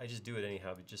I just do it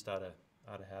anyhow, but just out of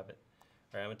habit.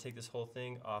 All right, I'm going to take this whole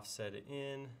thing, offset it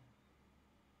in.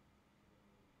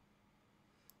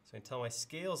 So I can tell my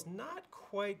scale's not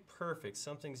quite perfect.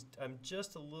 I'm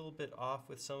just a little bit off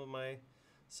with some of my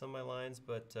lines,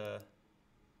 but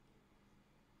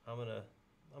I'm gonna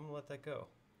let that go.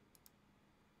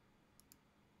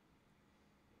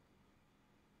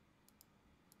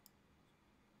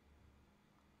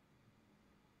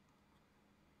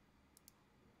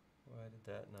 Why did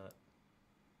that not?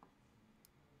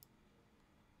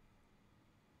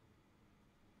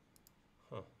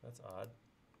 Huh, that's odd.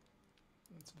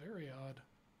 That's very odd.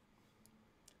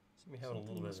 So we having a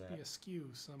little bit of that. Must be askew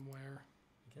somewhere.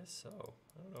 I guess so.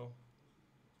 I don't know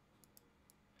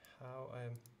how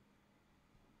I'm.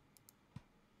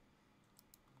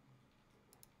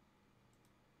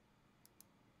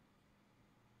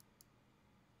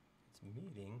 It's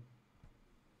meeting.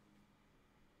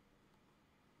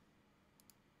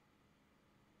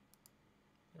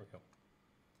 There we go.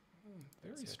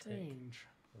 Very strange.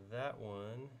 That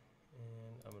one,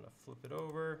 and I'm going to flip it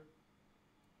over.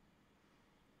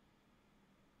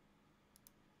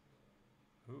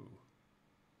 Ooh,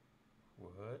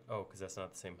 What? Oh, because that's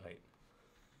not the same height.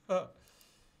 All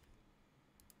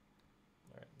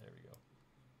right, there we go.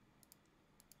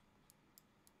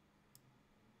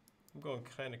 I'm going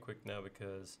kind of quick now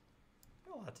because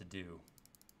I've got a lot to do.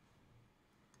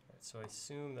 All right, so I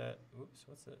assume that, oops,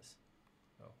 what's this?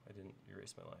 Oh, I didn't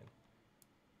erase my line.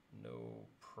 No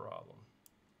problem.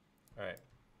 All right.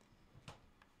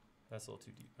 That's a little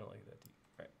too deep. I don't like it that deep.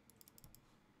 All right.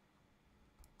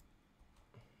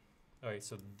 All right,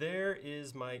 so there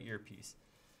is my earpiece.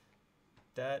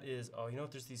 That is, oh, you know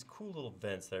what? There's these cool little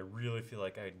vents that I really feel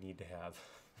like I need to have.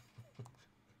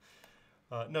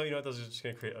 No, you know what? Those are just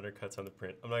going to create undercuts on the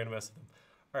print. I'm not going to mess with them.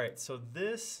 All right, so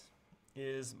this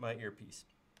is my earpiece.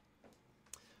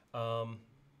 And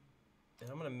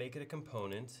I'm going to make it a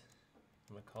component.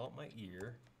 I'm going to call it my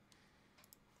ear.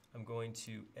 I'm going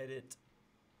to edit,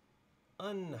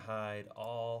 unhide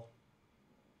all.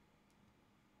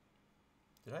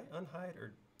 Did I unhide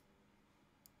or?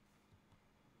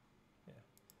 Yeah.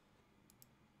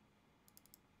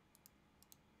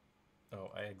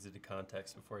 Oh, I exited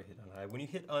context before I hit unhide. When you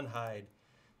hit unhide,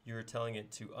 you're telling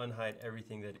it to unhide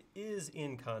everything that is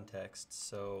in context.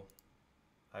 So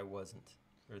I wasn't,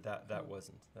 or that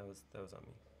wasn't. That was on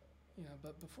me. Yeah,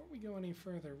 but before we go any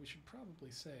further, we should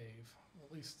probably save. Well,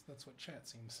 at least that's what chat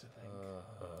seems to think.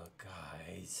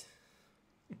 Guys.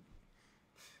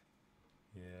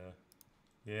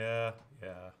 Yeah.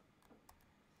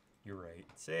 You're right.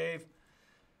 Save.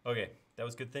 Okay, that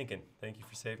was good thinking. Thank you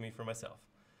for saving me from myself.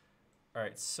 All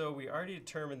right, so we already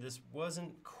determined this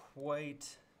wasn't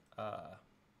quite, it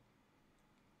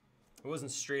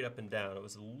wasn't straight up and down. It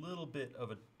was a little bit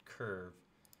of a curve.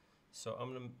 So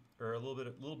I'm gonna, or a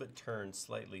little bit turned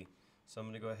slightly. So I'm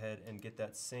gonna go ahead and get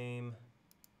that same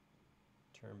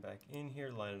turn back in here,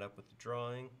 line it up with the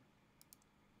drawing.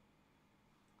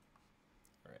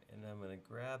 All right, and I'm gonna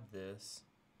grab this,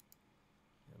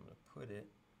 and I'm gonna put it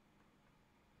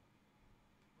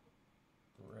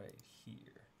right here.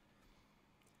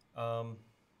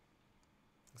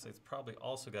 Looks like it's probably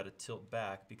also got to tilt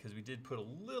back because we did put a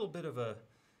little bit of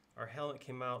our helmet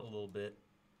came out a little bit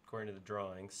according to the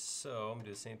drawing. So I'm gonna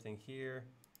do the same thing here,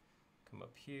 come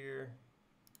up here,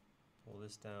 pull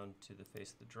this down to the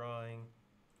face of the drawing.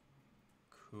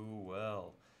 Cool.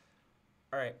 All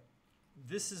right.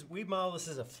 We model this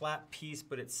as a flat piece,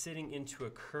 but it's sitting into a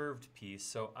curved piece.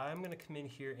 So I'm going to come in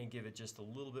here and give it just a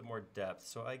little bit more depth.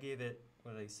 So I gave it,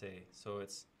 what did I say? So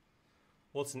it's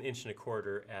 1.25 inches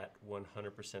at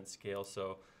 100% scale.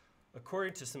 So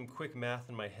according to some quick math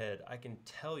in my head, I can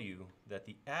tell you that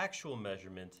the actual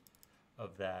measurement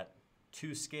of that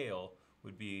to scale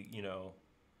would be, you know,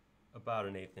 about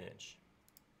 1/8 inch.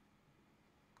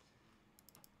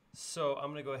 So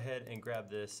I'm going to go ahead and grab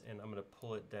this and I'm going to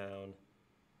pull it down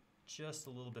just a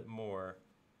little bit more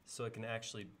so it can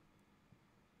actually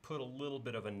put a little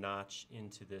bit of a notch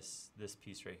into this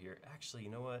piece right here. Actually, you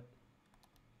know what?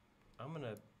 I'm going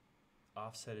to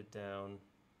offset it down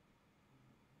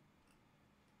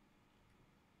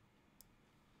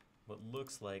what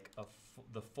looks like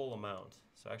the full amount.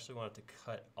 So I actually want it to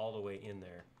cut all the way in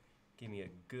there. Give me a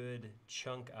good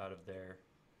chunk out of there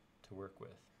to work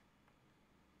with.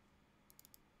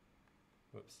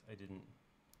 Whoops, I didn't.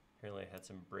 Apparently I had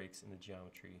some breaks in the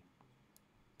geometry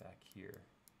back here.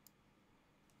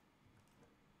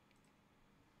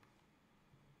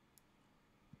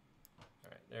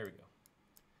 All right, there we go.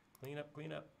 Clean up,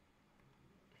 clean up.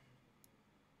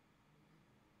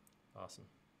 Awesome.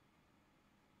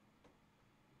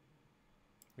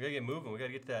 We gotta get moving. We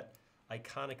gotta get that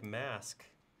iconic mask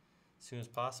as soon as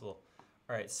possible.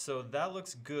 All right, so that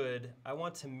looks good. I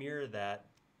want to mirror that.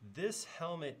 This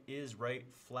helmet is right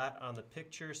flat on the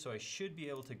picture, so I should be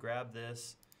able to grab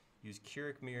this, use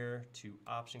Keurig Mirror to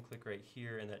option click right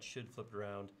here, and that should flip it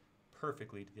around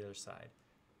perfectly to the other side.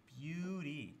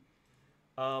 Beauty.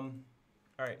 All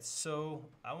right, so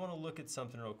I want to look at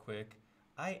something real quick.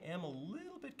 I am a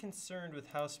little bit concerned with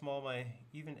how small my,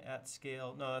 even at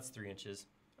scale, no, that's 3 inches.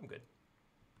 I'm good.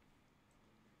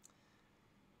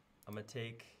 I'm gonna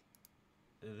take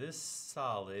this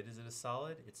solid. Is it a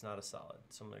solid? It's not a solid.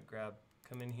 So I'm gonna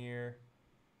come in here,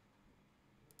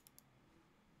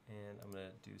 and I'm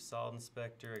gonna do solid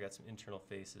inspector. I got some internal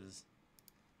faces.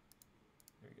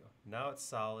 There we go. Now it's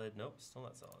solid. Nope, still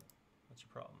not solid. What's your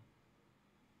problem?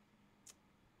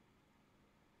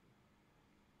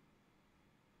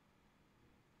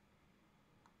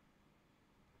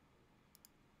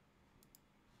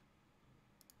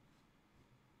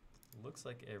 Looks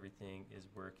like everything is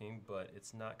working, but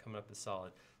it's not coming up as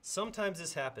solid. Sometimes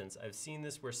this happens. I've seen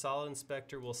this where Solid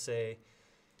Inspector will say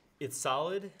it's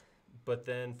solid, but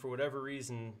then for whatever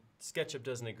reason, SketchUp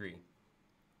doesn't agree.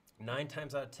 9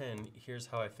 times out of 10, here's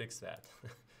how I fix that.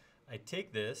 I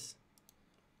take this,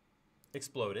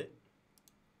 explode it,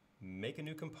 make a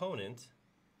new component,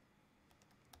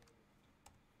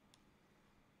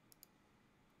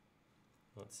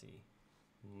 let's see,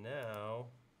 now,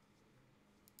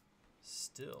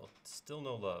 still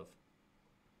no love.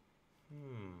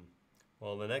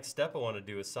 Well, the next step I want to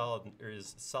do is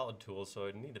solid tools, so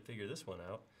I need to figure this one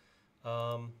out.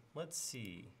 Let's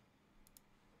see.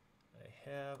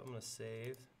 I'm going to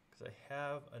save, because I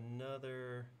have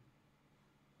another,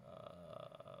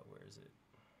 where is it?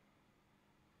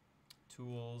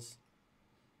 Tools.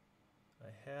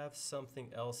 I have something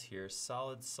else here,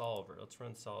 solid solver. Let's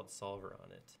run solid solver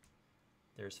on it.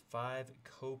 There's 5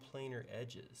 coplanar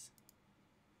edges.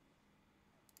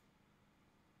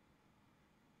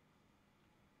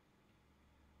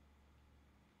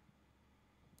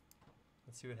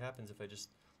 Let's see what happens if I just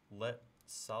let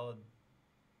solid,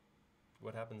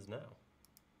 what happens now?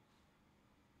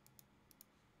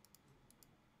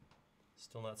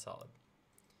 Still not solid.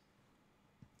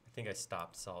 I think I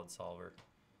stopped solid solver.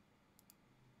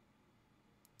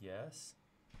 Yes?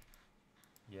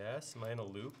 Yes, am I in a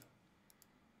loop?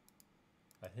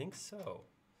 I think so.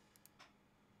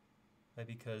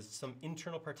 Because some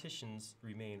internal partitions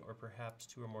remain, or perhaps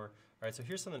 2 or more. All right, so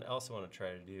here's something else I want to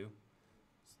try to do.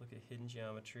 Let's look at hidden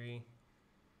geometry.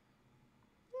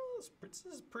 Well, this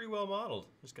is pretty well modeled,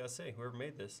 just gotta say, whoever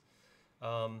made this.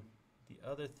 The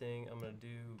other thing I'm gonna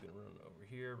do, gonna run over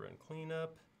here, run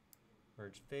cleanup,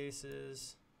 merge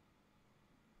faces,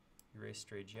 erase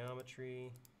stray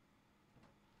geometry.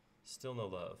 Still no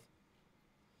love.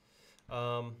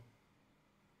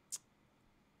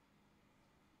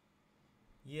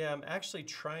 Yeah, I'm actually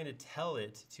trying to tell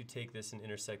it to take this and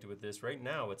intersect it with this. Right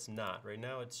now, it's not. Right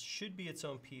now, it should be its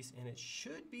own piece, and it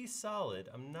should be solid.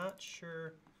 I'm not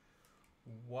sure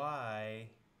why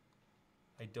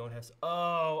I don't have...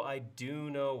 Oh, I do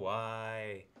know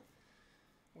why.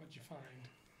 What'd you find?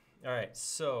 All right,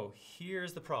 so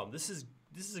here's the problem. This is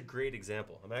a great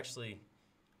example. I'm not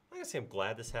gonna say I'm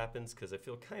glad this happens, because I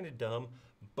feel kind of dumb,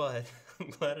 but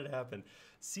I'm glad it happened.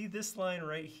 See this line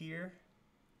right here?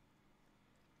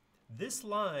 This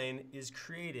line is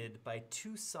created by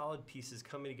 2 solid pieces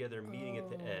coming together, meeting at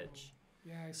the edge.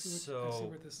 Yeah, I see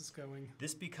where this is going.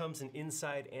 This becomes an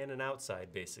inside and an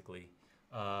outside, basically.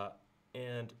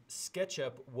 And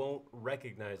SketchUp won't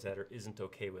recognize that or isn't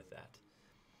okay with that.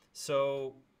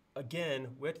 So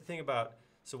again, we have to think about,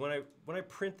 so when I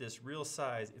print this real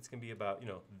size, it's gonna be about,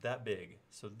 that big.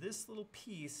 So this little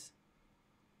piece,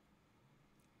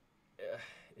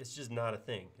 it's just not a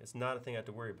thing. It's not a thing I have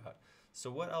to worry about. So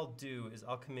what I'll do is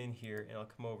I'll come in here and I'll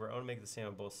come over, I wanna make the same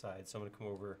on both sides. So I'm gonna come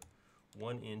over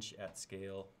 1 inch at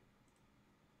scale.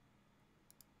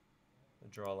 I'll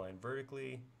draw a line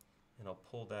vertically, and I'll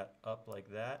pull that up like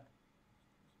that.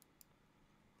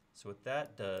 So what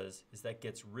that does is that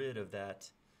gets rid of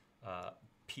that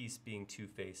piece being 2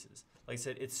 faces. Like I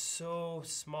said, it's so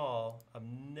small,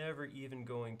 I'm never even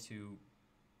going to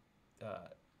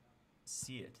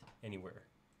see it anywhere.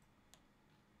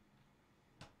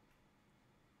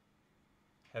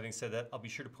 Having said that, I'll be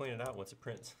sure to point it out once it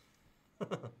prints. All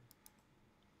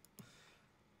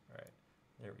right,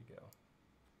 there we go.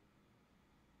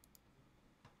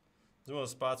 This is one of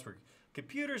those spots where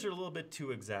computers are a little bit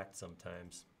too exact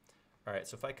sometimes. All right,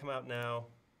 so if I come out now,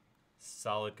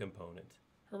 solid component.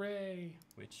 Hooray!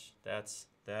 Which, that's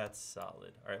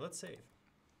solid. All right, let's save.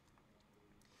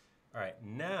 All right,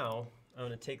 now I'm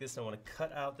gonna take this and I wanna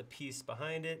cut out the piece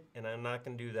behind it, and I'm not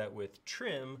gonna do that with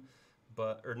trim,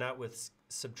 or not with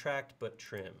subtract, but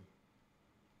trim.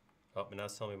 Oh, but now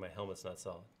it's telling me my helmet's not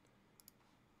solid.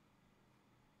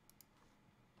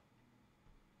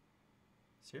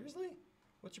 Seriously?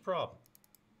 What's your problem?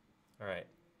 All right,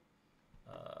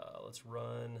 let's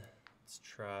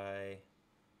try,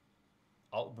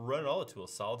 I'll run all the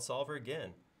tools, solid solver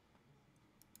again.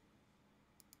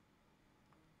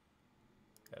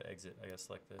 Gotta exit, I gotta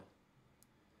select the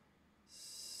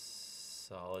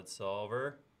solid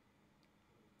solver.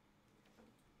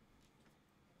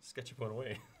 SketchUp went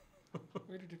away.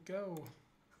 Where did it go?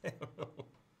 I don't know.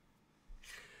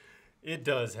 It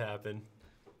does happen.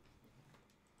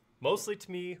 Mostly to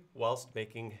me whilst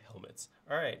making helmets.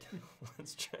 All right,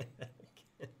 let's try that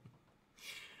again.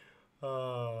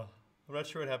 I'm not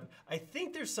sure what happened. I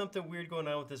think there's something weird going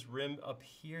on with this rim up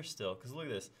here still, because look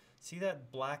at this. See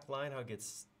that black line, how it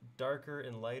gets darker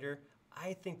and lighter?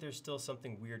 I think there's still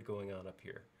something weird going on up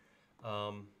here.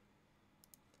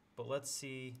 But let's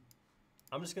see.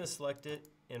 I'm just gonna select it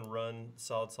and run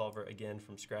solid solver again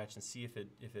from scratch and see if it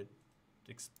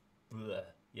bleh.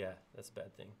 Yeah, that's a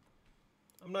bad thing.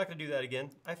 I'm not going to do that again.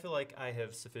 I feel like I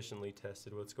have sufficiently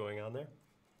tested what's going on there.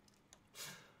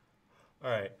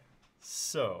 All right,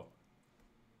 so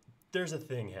there's a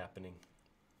thing happening.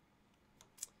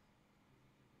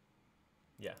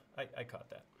 Yeah, I caught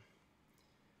that.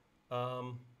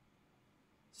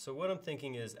 So what I'm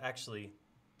thinking is actually,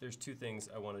 there's two things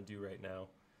I want to do right now.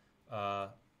 I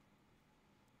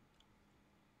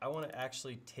want to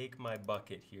actually take my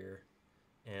bucket here,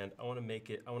 and I want to make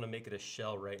it a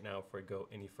shell right now before I go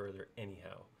any further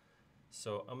anyhow.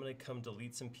 So I'm going to come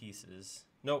delete some pieces.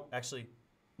 No, actually,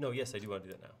 no, yes, I do want to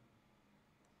do that now.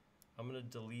 I'm going to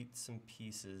delete some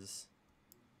pieces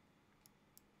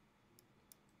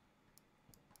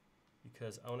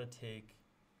because I want to take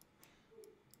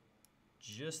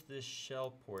just this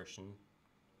shell portion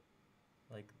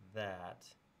like that.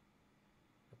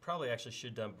 I probably actually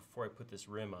should have done before I put this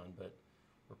rim on, but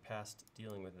we're past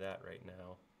dealing with that right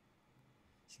now.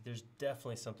 See, there's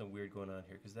definitely something weird going on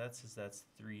here because that says that's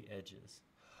 3 edges.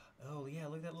 Oh yeah,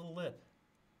 look at that little lip.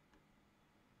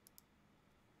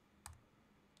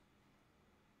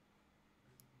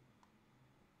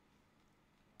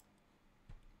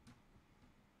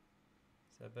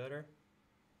 Is that better?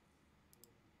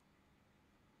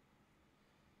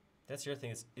 That's the other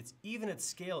thing. It's even at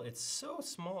scale. It's so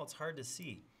small. It's hard to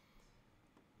see.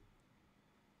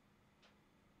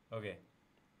 Okay.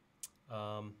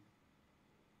 So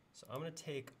I'm going to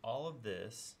take all of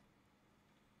this.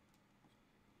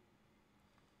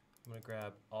 I'm going to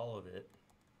grab all of it.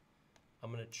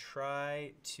 I'm going to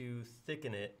try to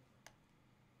thicken it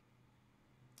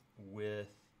with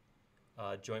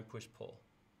joint push pull.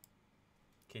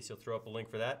 In case you'll throw up a link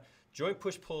for that. Joint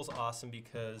push pull is awesome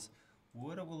because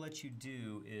what it will let you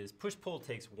do is push pull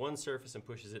takes one surface and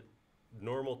pushes it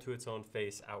normal to its own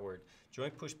face outward.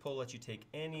 Joint push pull lets you take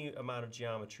any amount of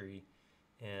geometry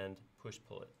and push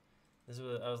pull it. This is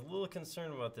what, I was a little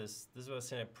concerned about this. This is what I was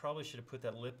saying. I probably should have put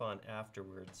that lip on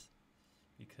afterwards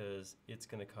because it's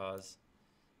going to cause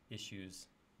issues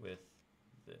with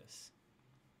this.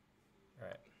 All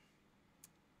right.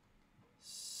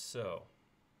 So,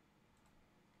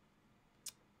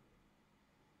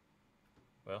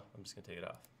 well, I'm just going to take it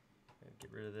off.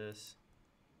 Get rid of this.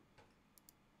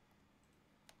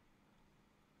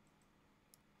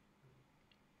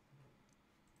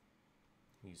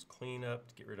 Use cleanup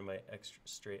to get rid of my extra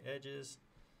straight edges.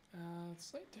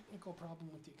 Slight technical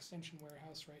problem with the extension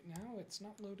warehouse right now. It's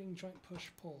not loading joint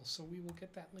push-pull, so we will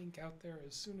get that link out there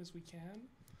as soon as we can.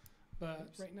 But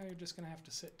oops. Right now you're just going to have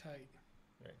to sit tight.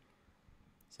 Right.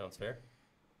 Sounds fair.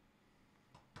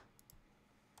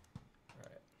 All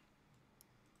right.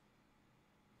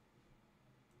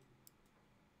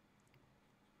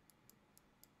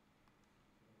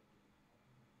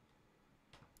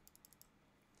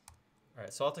 All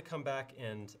right, so I'll have to come back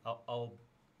and I'll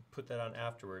put that on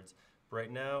afterwards. But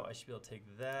right now, I should be able to take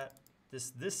that.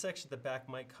 This section at the back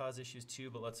might cause issues too,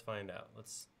 but let's find out.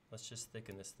 Let's just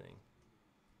thicken this thing.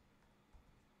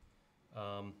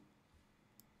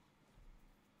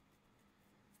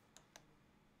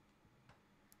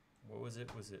 What was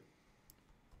it? Was it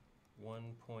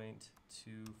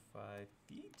 1.25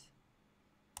 feet?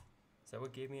 Is that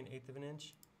what gave me an 1/8 of an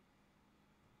inch?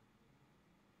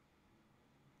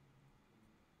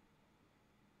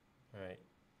 All right,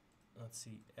 let's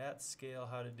see, at scale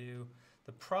how to do.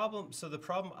 The problem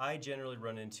I generally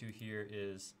run into here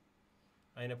is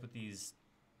I end up with these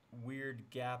weird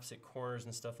gaps at corners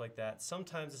and stuff like that.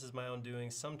 Sometimes this is my own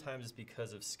doing, sometimes it's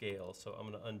because of scale. So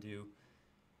I'm gonna undo.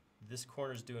 This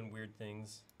corner's doing weird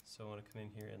things. So I wanna come in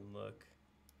here and look.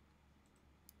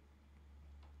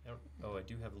 Oh, I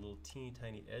do have a little teeny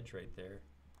tiny edge right there.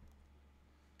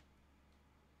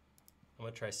 I'm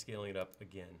gonna try scaling it up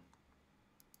again.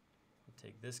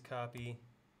 Take this copy,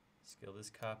 scale this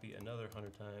copy another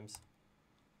 100 times,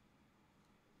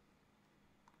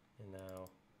 and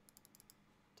now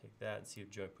take that and see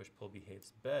if joint push-pull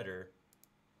behaves better.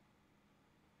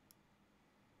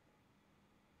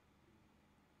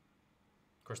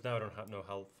 Of course, now I don't know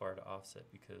how far to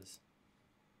offset because,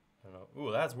 I don't know.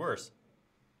 Ooh, that's worse.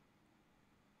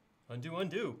 Undo,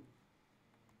 undo.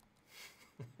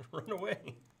 Run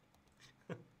away.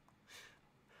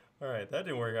 All right, that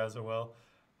didn't work out so well.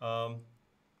 All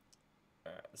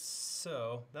right,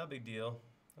 so not a big deal.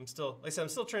 I'm still, like I said, I'm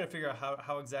still trying to figure out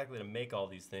how exactly to make all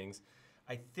these things.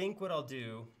 I think what I'll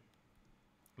do,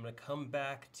 I'm gonna come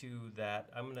back to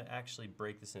that. I'm gonna actually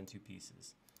break this into 2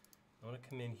 pieces. I'm gonna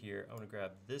come in here, I'm gonna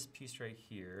grab this piece right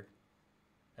here,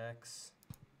 X,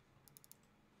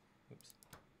 oops.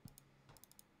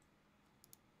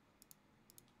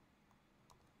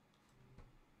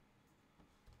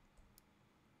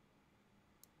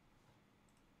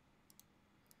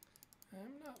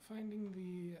 not finding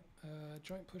the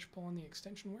joint push-pull on the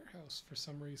extension warehouse for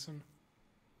some reason.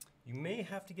 You may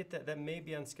have to get that. That may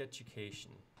be on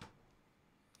Sketchucation.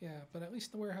 Yeah, but at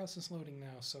least the warehouse is loading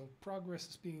now, so progress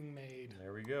is being made.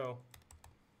 There we go.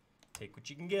 Take what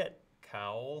you can get.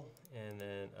 Cowl, and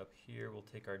then up here we'll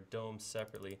take our dome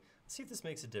separately. Let's see if this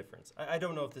makes a difference. I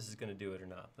don't know if this is going to do it or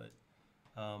not, but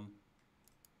I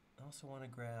also want to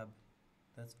grab,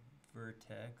 that's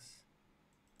vertex.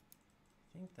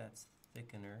 I think that's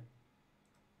thickener.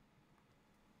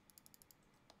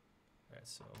 Alright,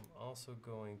 so I'm also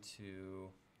going to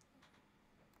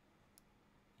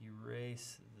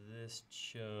erase this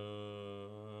chunk,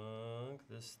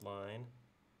 this line.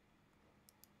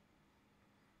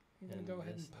 I'm going to go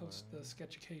ahead and post the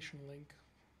Sketchucation link.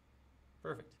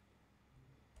 Perfect.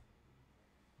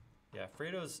 Yeah,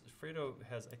 Fredo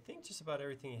has, I think, just about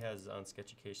everything he has on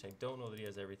Sketchucation. I don't know that he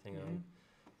has everything on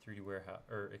 3D Warehouse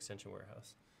or Extension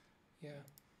Warehouse. Yeah.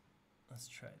 Let's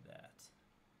try that.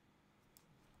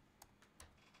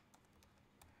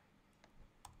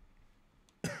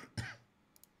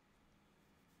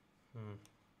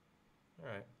 All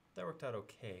right, that worked out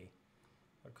okay.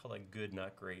 I'd call that good,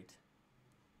 not great.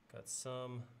 Got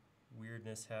some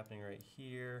weirdness happening right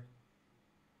here.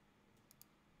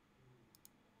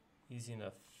 Easy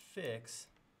enough fix.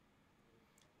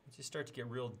 Once you start to get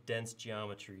real dense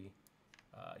geometry,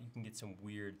 you can get some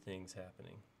weird things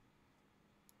happening.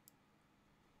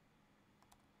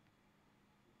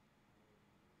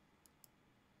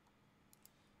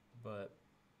 But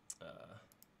I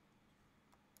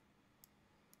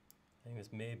think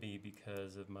this may be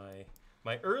because of my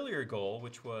earlier goal,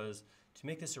 which was to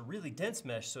make this a really dense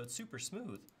mesh so it's super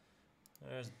smooth.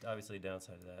 There's obviously a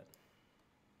downside to that.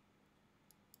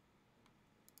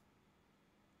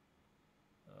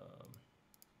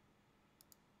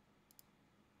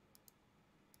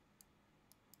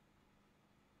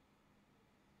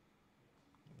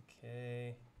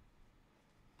 Okay.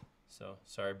 So,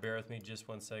 sorry, bear with me just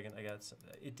 1 second. I got some,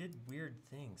 it did weird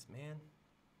things, man.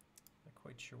 Not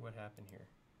quite sure what happened here.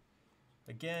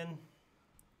 Again,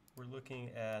 we're looking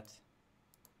at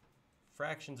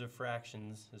fractions of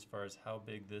fractions as far as how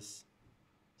big this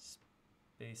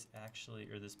space actually,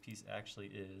 or this piece actually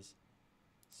is.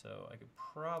 So I could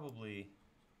probably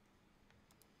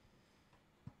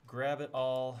grab it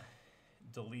all,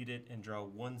 delete it, and draw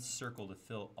one circle to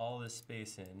fill all this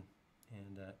space in,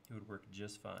 and it would work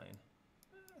just fine.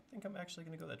 I think I'm actually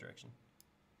going to go that direction.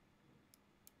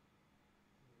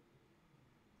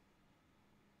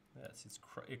 Yes,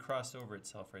 it crossed over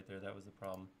itself right there. That was the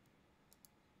problem.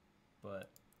 But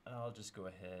I'll just go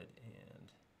ahead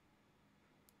and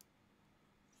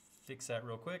fix that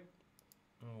real quick,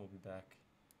 and we'll be back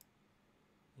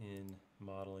in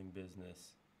modeling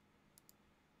business.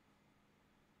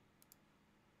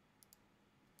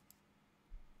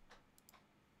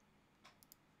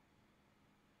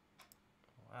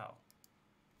 Wow.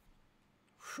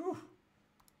 Whew.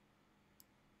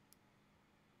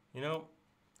 You know,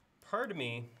 part of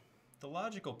me, the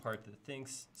logical part that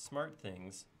thinks smart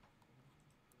things,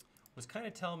 was kind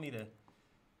of telling me to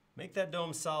make that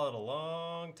dome solid a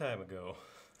long time ago.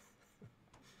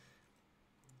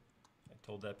 I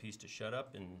told that piece to shut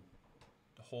up and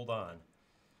to hold on.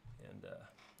 And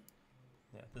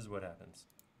yeah, this is what happens.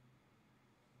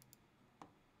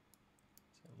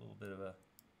 So a little bit of a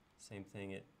same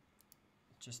thing. It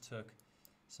just took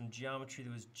some geometry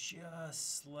that was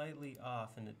just slightly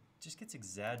off, and it just gets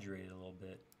exaggerated a little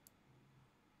bit.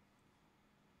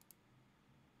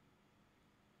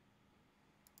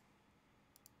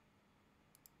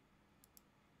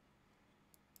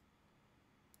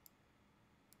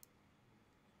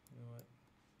 You know what?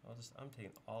 I'm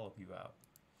taking all of you out.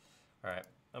 All right,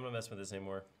 I'm not messing with this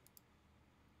anymore.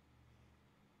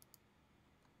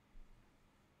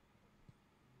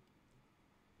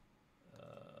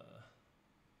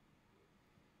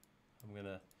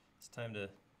 It's time to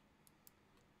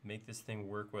make this thing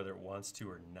work whether it wants to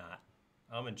or not.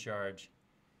 I'm in charge.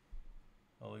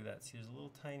 Oh, look at that. See, there's a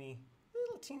little teeny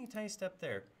tiny step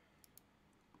there.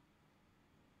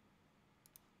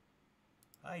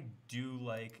 I do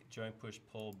like joint push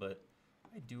pull, but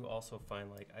I do also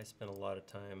find like I spend a lot of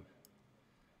time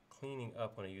cleaning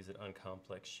up when I use it on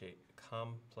complex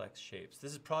shapes.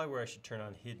 This is probably where I should turn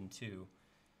on hidden too.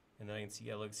 And then I can see,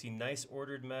 yeah, look, see nice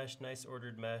ordered mesh,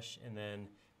 and then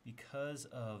because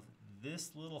of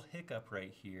this little hiccup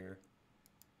right here,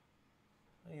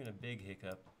 not even a big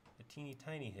hiccup, a teeny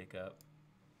tiny hiccup,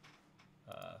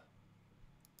 I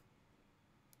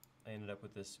ended up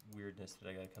with this weirdness that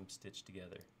I gotta come stitch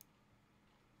together.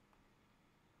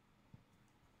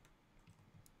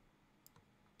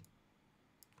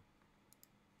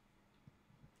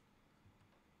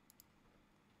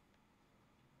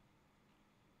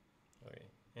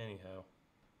 Anyhow.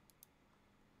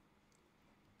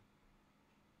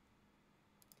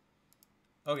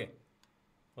 Okay,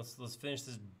 let's finish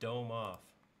this dome off.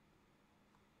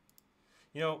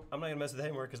 You know, I'm not gonna mess with that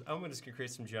anymore because I'm just gonna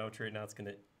create some geometry right now. It's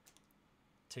gonna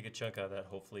take a chunk out of that,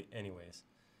 hopefully, anyways.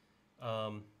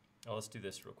 Oh, let's do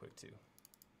this real quick too.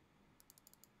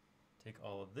 Take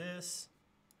all of this,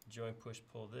 join, push,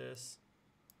 pull this,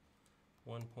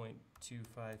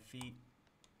 1.25 feet.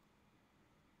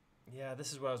 Yeah,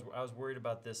 this is what I was worried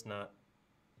about, this not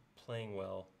playing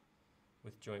well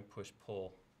with joint push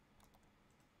pull.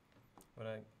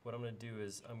 What I'm going to do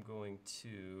is I'm going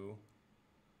to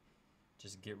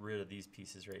just get rid of these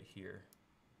pieces right here.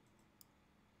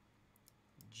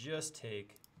 Just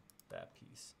take that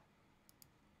piece.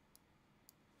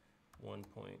 1.25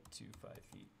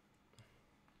 feet.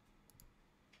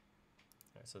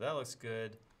 All right, so that looks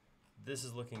good. This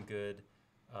is looking good.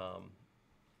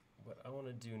 What I want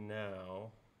to do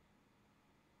now,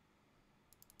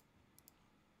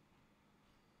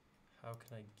 how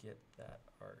can I get that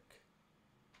arc?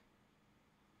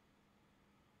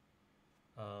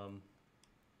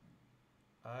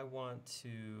 I want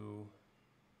to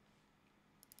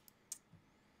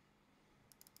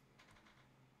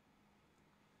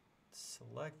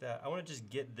select that. I want to just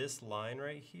get this line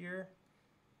right here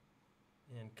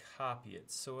and copy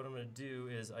it. So what I'm going to do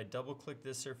is I double click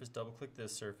this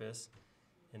surface,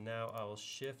 and now I will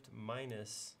shift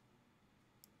minus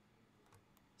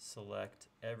select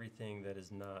everything that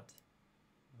is not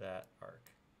that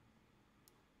arc.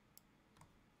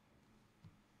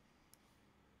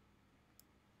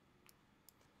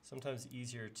 Sometimes it's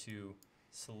easier to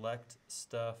select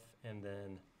stuff and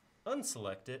then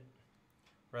unselect it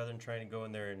rather than trying to go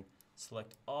in there and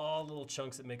select all little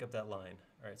chunks that make up that line.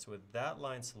 All right, so with that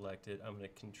line selected, I'm going to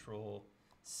Control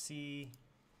C,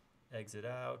 exit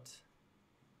out,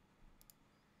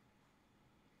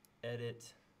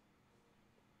 edit,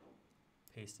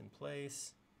 paste in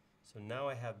place. So now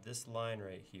I have this line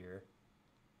right here,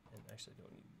 and actually I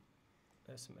don't need,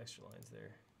 I have some extra lines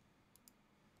there.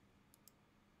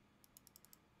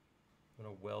 I'm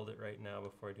going to weld it right now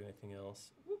before I do anything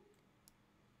else. Whoop.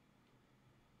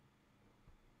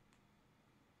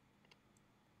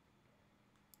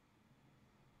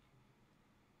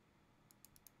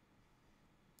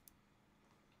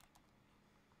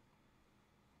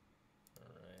 All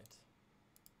right.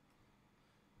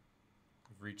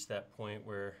 We've reached that point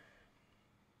where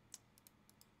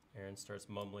Aaron starts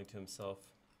mumbling to himself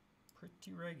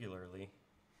pretty regularly.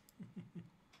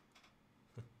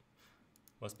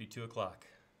 Must be 2 o'clock.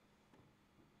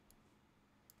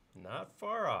 Not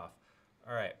far off.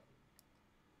 All right.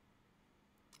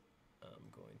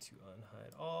 I'm going to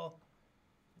unhide all.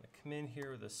 I'm going to come in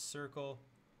here with a circle.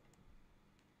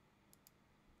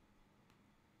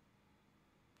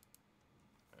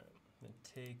 All right. I'm going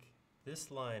to take this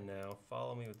line now,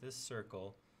 follow me with this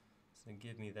circle. It's going to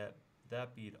give me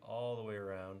that bead all the way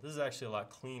around. This is actually a lot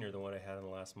cleaner than what I had in the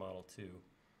last model too.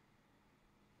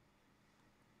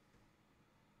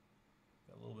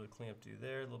 Got a little bit of cleanup to do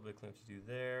there, a little bit of cleanup to do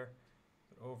there.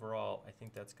 But overall, I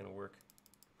think that's going to work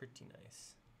pretty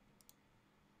nice.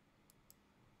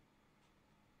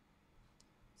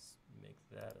 Let's make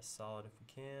that a solid if we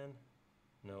can.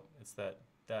 Nope, it's that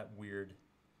weird,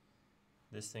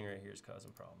 this thing right here is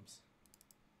causing problems.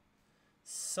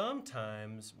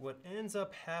 Sometimes what ends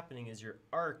up happening is your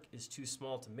arc is too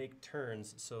small to make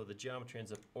turns, so the geometry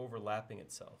ends up overlapping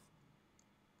itself.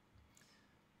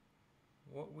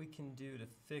 What we can do to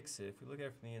fix it, if we look at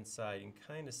it from the inside, you can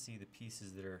kind of see the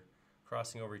pieces that are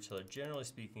crossing over each other. Generally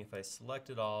speaking, if I select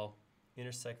it all,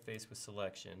 intersect face with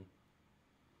selection,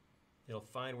 it'll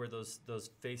find where those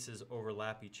faces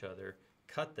overlap each other,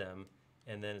 cut them,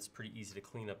 and then it's pretty easy to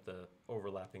clean up the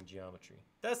overlapping geometry.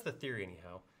 That's the theory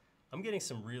anyhow. I'm getting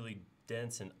some really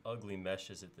dense and ugly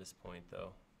meshes at this point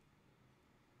though.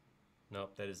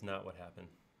 Nope, that is not what happened.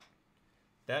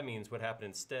 That means what happened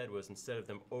instead was, instead of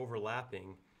them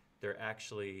overlapping, they're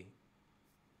actually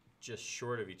just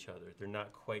short of each other. They're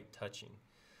not quite touching.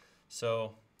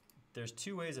 So there's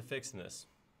 2 ways of fixing this.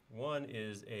 One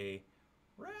is a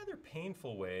rather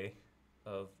painful way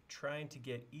of trying to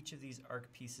get each of these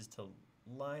arc pieces to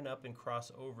line up and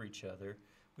cross over each other,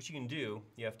 which you can do.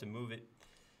 You have to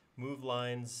move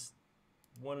lines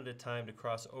one at a time to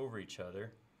cross over each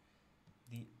other.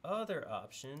 The other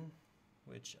option,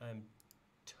 which I'm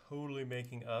totally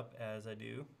making up as I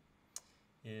do,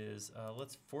 is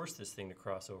let's force this thing to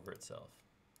cross over itself.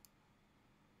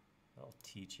 I'll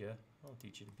teach you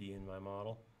to be in my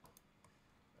model.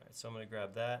 All right, so I'm going to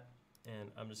grab that, and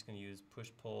I'm just going to use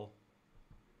push-pull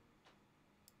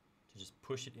to just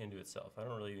push it into itself. I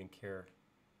don't really even care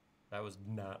That was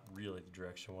not really the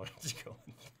direction I wanted to go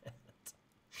with that.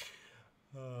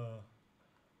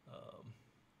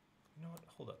 You know what?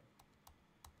 Hold up.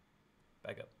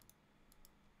 Back up.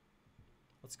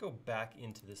 Let's go back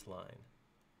into this line.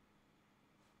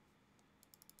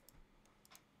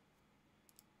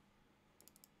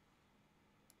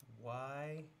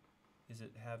 Why is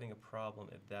it having a problem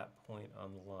at that point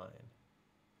on the line?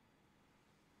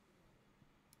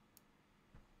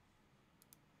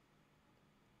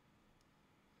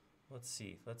 Let's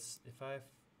see. If I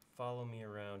follow me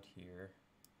around here.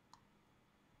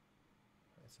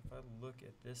 All right, so if I look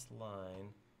at this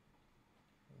line,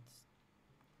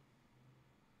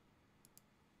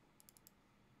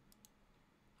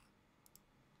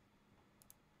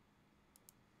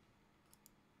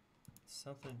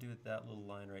 something to do with that little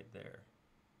line right there.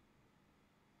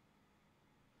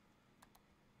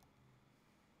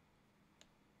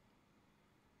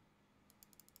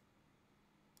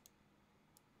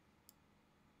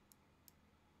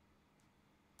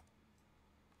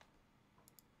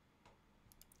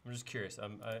 I'm just curious. I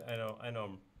know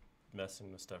I'm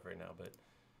messing with stuff right now, but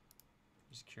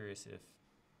I'm just curious if,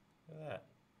 look at that.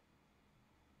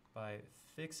 By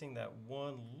fixing that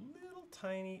one little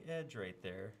tiny edge right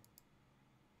there.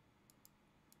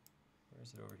 Where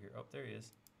is it over here? Oh, there he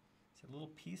is. It's a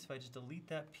little piece. If I just delete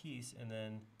that piece and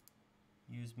then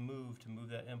use move to move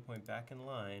that endpoint back in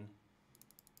line,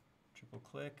 triple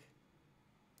click,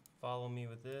 follow me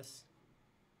with this.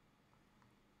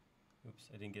 Oops,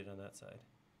 I didn't get it on that side.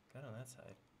 Got it on that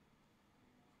side.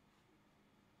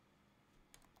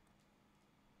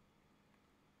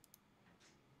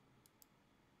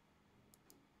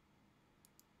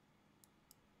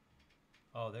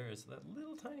 Oh, there is that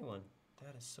little tiny one.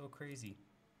 That is so crazy.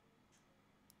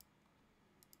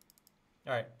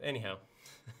 All right, anyhow.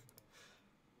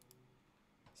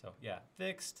 So yeah,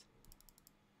 fixed.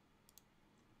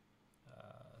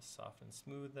 Soften,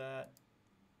 smooth that.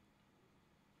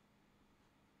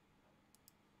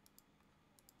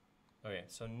 Okay,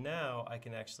 so now I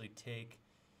can actually take,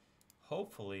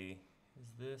 hopefully,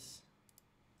 is this?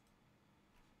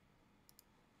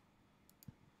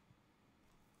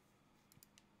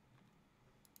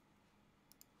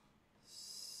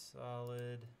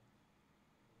 Solid,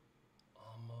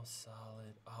 almost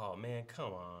solid. Oh man,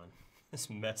 come on. This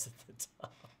mess at the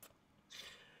top.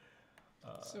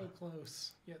 So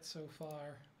close, yet so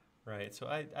far. Right, so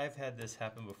I've had this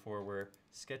happen before where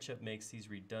SketchUp makes these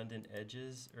redundant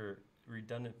edges or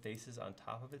redundant faces on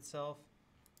top of itself,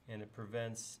 and it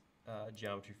prevents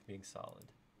geometry from being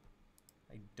solid.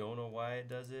 I don't know why it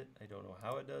does it. I don't know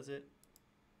how it does it.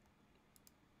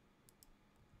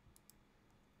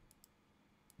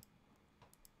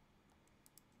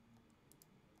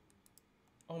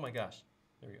 Oh my gosh,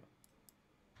 there we go.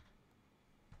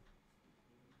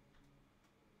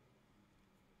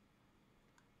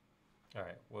 All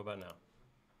right, what about now?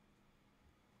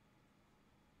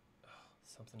 Oh,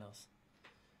 something else.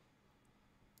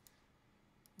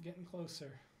 Getting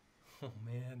closer. Oh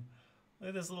man, look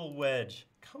at this little wedge.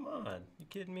 Come on, you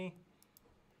kidding me?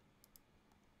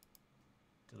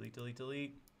 Delete, delete,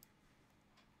 delete.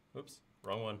 Whoops,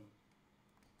 wrong one.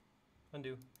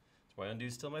 Undo. That's why undo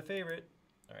is still my favorite.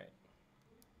 All right.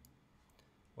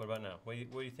 What about now? What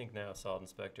do you think now, Solid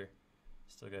Inspector?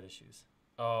 Still got issues.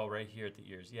 Oh, right here at the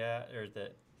ears. Yeah, or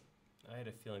that. I had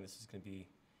a feeling this was going to be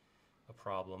a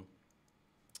problem.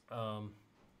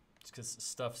 Just because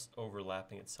stuff's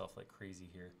overlapping itself like crazy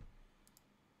here.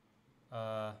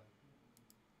 I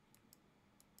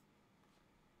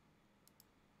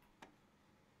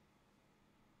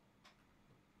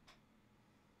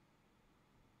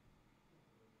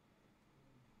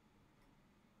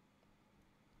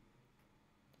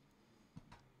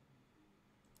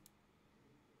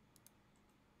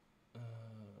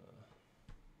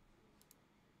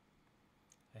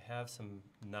have some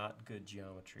not good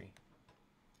geometry.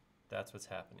 That's what's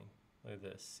happening. Look at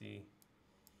this, see?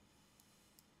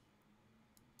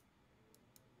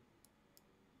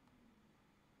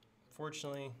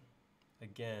 Fortunately,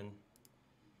 again,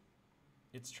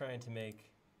 it's trying to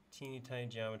make teeny tiny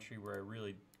geometry where I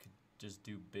really could just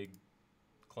do big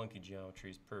clunky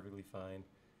geometries perfectly fine.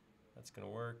 That's gonna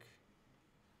work.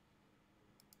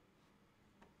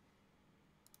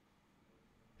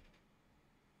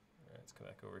 All right, let's come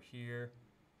back over here.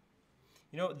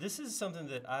 You know, this is something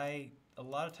that a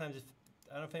lot of times,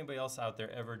 I don't know if anybody else out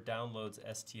there ever downloads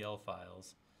STL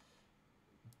files,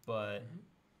 but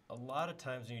a lot of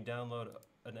times when you download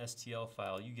an STL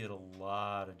file, you get a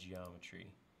lot of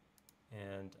geometry.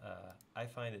 And I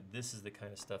find that this is the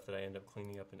kind of stuff that I end up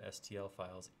cleaning up in STL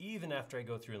files, even after I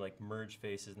go through and like merge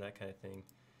faces and that kind of thing.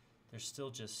 there's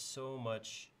still just so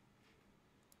much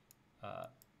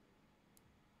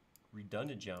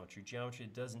redundant geometry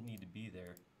that doesn't need to be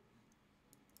there,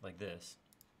 like this.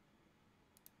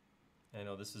 I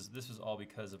know this was all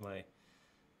because of my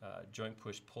joint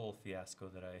push-pull fiasco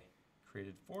that I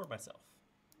created for myself.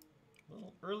 A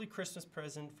little early Christmas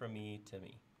present from me to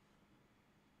me.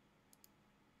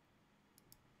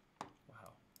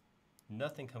 Wow,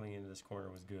 nothing coming into this corner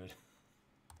was good.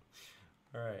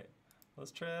 All right,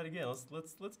 let's try that again.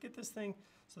 Let's get this thing.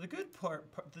 So the good part,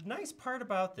 the nice part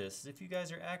about this is if you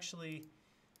guys are actually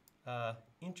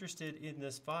interested in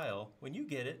this file, when you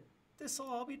get it, this will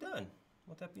all be done.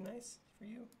 Won't that be nice for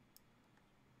you?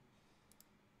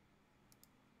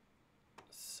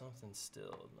 Something's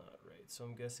still not right. So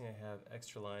I'm guessing I have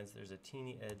extra lines. There's a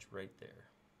teeny edge right there.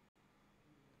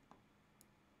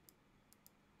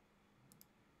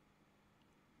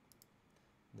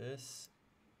 This.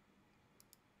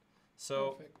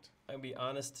 So perfect. I'll be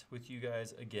honest with you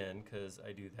guys again, because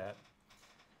I do that.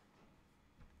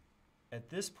 At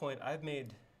this point, I've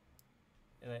made,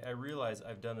 and I realize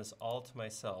I've done this all to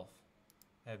myself.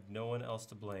 I have no one else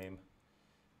to blame,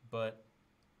 but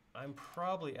I'm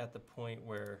probably at the point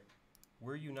where,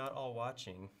 were you not all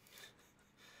watching,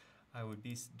 I would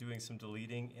be doing some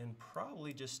deleting and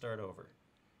probably just start over.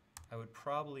 I would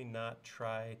probably not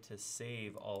try to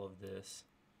save all of this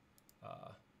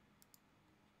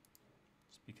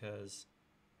just because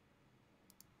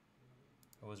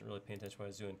I wasn't really paying attention to what I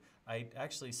was doing. I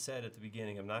actually said at the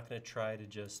beginning, I'm not going to try to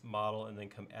just model and then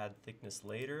come add thickness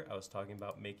later. I was talking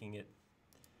about making it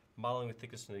modeling with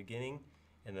thickness from the beginning,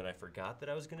 and then I forgot that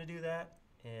I was going to do that,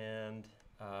 and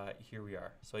here we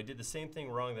are. So I did the same thing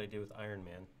wrong that I did with Iron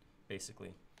Man,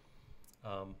 basically.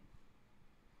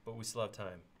 But we still have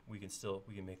time. We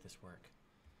can make this work.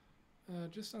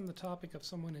 Just on the topic of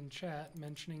someone in chat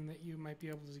mentioning that you might be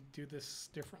able to do this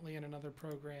differently in another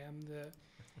program,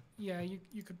 yeah,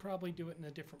 you could probably do it in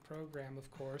a different program,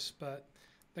 of course, but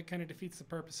that kind of defeats the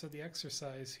purpose of the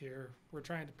exercise here. We're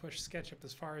trying to push SketchUp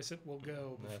as far as it will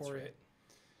go before it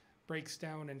breaks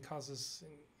down and causes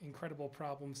incredible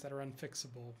problems that are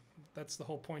unfixable. That's the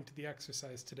whole point of the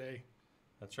exercise today.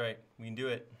 That's right. We can do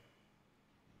it,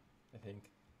 I think.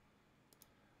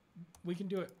 We can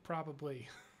do it, probably.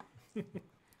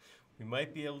 We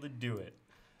might be able to do it.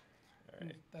 All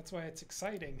right. That's why it's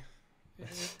exciting.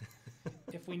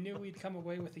 If we knew we'd come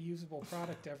away with a usable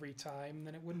product every time,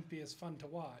 then it wouldn't be as fun to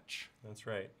watch. That's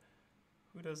right.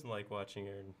 Who doesn't like watching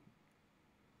Aaron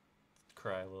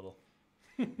cry a little?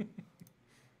 All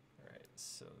right,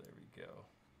 so there we go.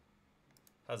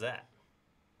 How's that?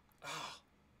 Oh.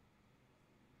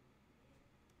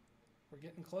 We're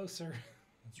getting closer.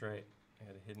 That's right. I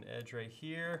got a hidden edge right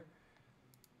here.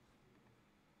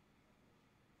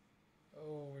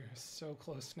 Oh, we're so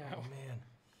close now. Oh, man.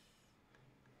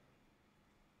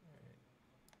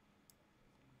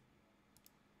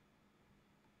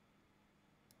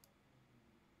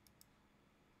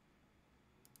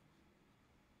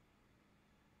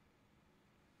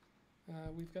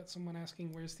 We've got someone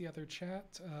asking, where's the other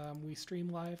chat? We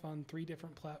stream live on 3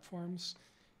 different platforms,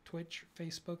 Twitch,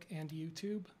 Facebook, and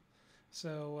YouTube.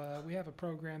 So we have a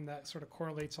program that sort of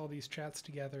correlates all these chats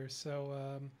together.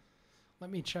 So let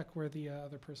me check where the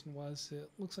other person was. It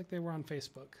looks like they were on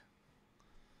Facebook.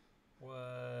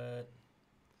 What?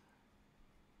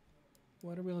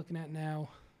 What are we looking at now?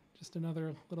 Just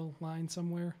another little line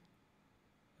somewhere?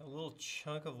 A little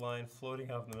chunk of line floating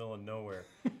out in the middle of nowhere.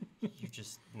 You're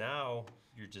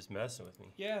just messing with me.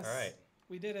 Yes. All right.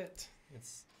 We did it.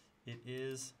 It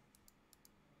is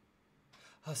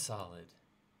a solid.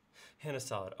 And a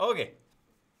solid. Okay.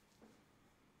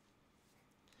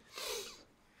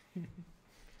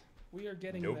 We are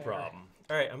getting there. No problem.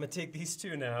 All right, I'm going to take these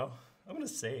 2 now. I'm going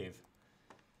to save.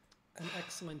 An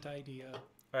excellent idea.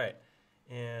 All right.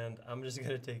 And I'm just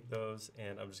going to take those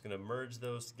and I'm just going to merge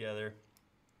those together.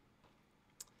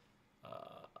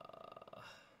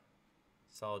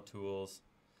 Solid tools.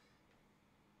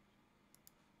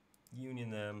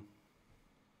 Union them.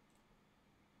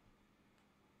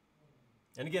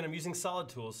 And again, I'm using solid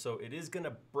tools, so it is going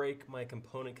to break my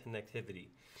component connectivity.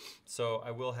 So I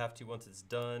will have to, once it's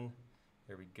done,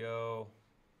 there we go.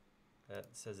 That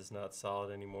says it's not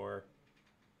solid anymore.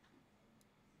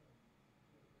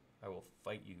 I will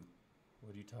fight you.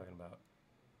 What are you talking about?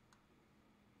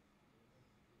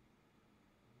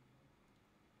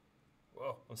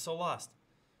 Whoa, I'm so lost.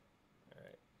 All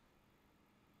right.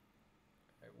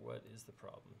 All right, what is the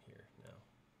problem here now?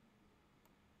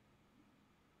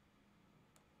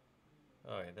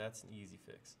 Okay, that's an easy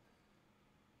fix.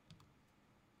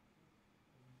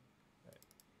 All right.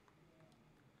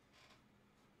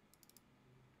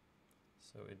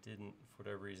 So it didn't, for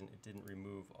whatever reason, it didn't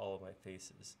remove all of my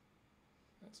faces.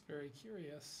 That's very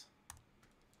curious.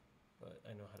 But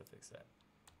I know how to fix that.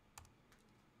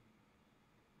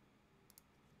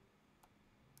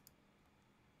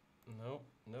 Nope,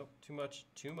 nope, too much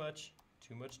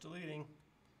deleting.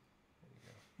 There you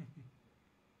go.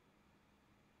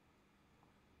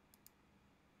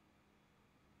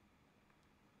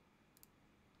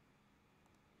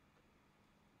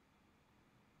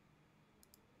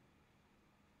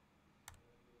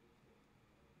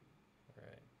 All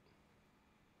right.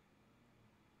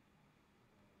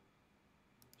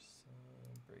 So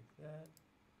break that.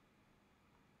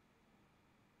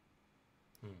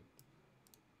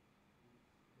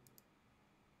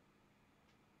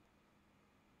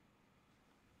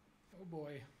 Oh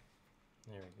boy.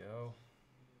 There we go.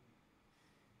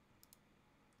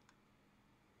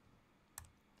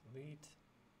 Delete.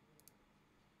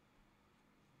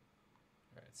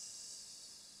 All right.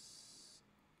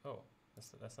 Oh,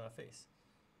 that's not a face.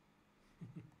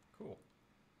 Cool.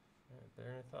 All right, better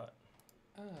than I thought.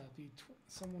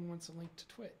 Someone wants a link to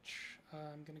Twitch.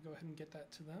 I'm going to go ahead and get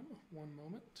that to them. One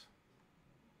moment.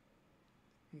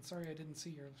 And sorry I didn't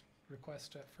see your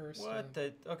request at first. What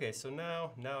the? Okay, so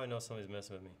now I know somebody's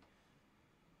messing with me.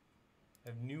 I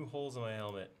have new holes in my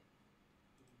helmet.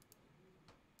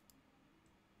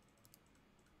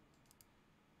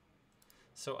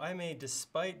 So I may,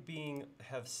 despite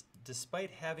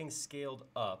having scaled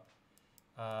up,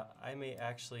 I may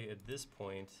actually at this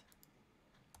point,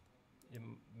 it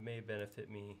may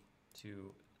benefit me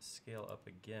to scale up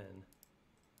again.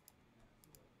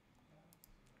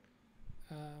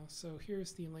 So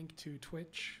here's the link to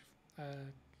Twitch.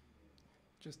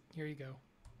 Just here you go.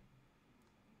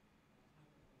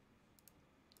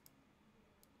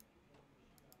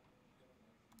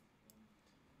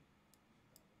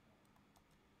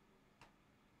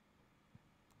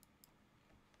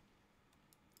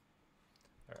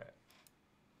 All right.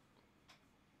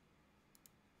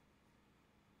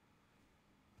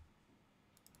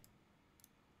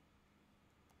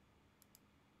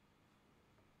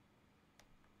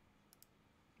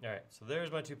 All right, so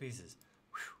there's my two pieces.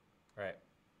 Whew. All right,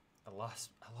 I lost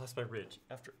my ridge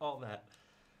after all that.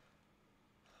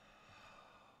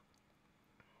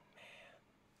 Man,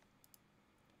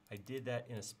 I did that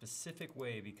in a specific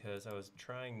way because I was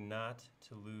trying not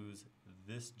to lose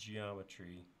this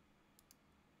geometry.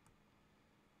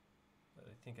 But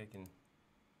I think I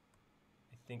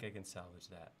can salvage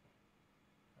that.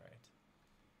 All right.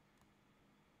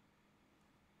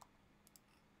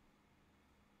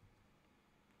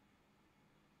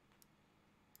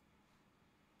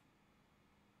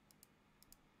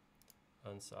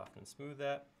 Unsoften and smooth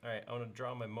that. All right, I want to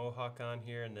draw my mohawk on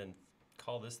here and then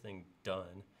call this thing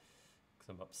done because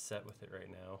I'm upset with it right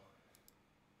now.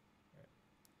 All right,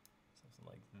 something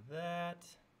like that.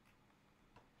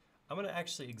 I'm going to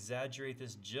actually exaggerate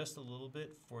this just a little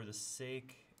bit for the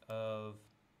sake of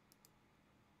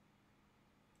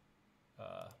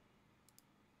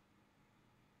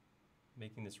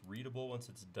making this readable once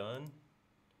it's done.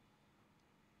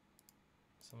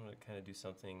 So I'm going to kind of do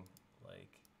something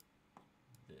like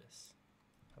this.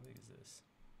 How big is this?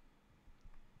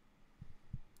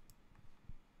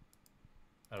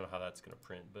 I don't know how that's going to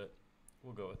print, but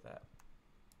we'll go with that.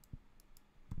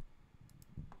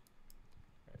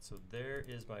 All right, so there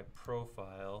is my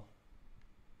profile.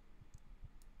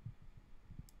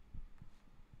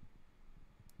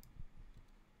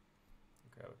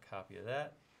 Grab a copy of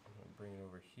that. I'm going to bring it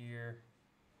over here.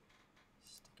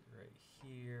 Stick it right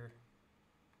here.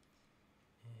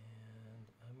 And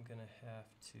I'm going to have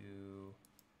to...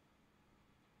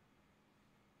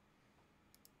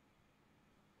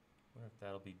 I wonder if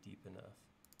that'll be deep enough.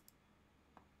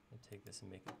 I'm going to take this and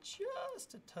make it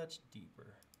just a touch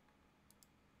deeper.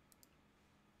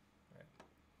 All right.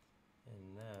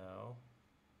 And now...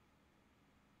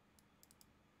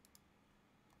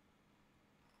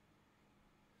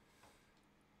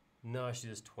 No, I should do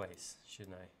this twice,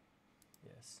 shouldn't I?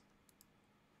 Yes.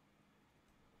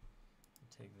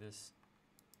 Take this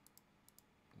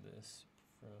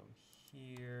from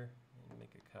here and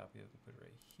make a copy of it and put it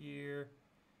right here.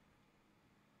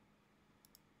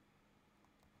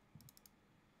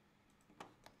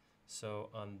 So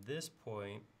on this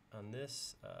point, on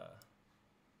this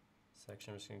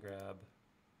section, I'm just going to grab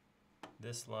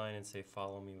this line and say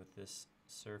follow me with this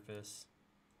surface.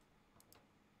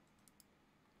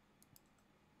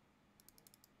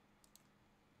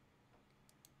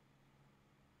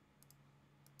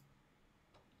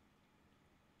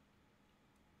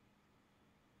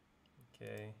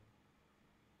 Okay.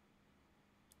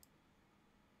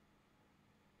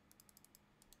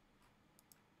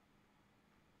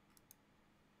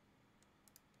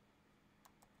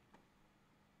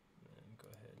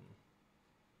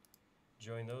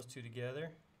 join those two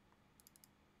together.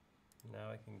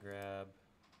 Now I can grab,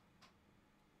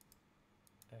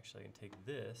 actually I can take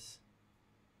this.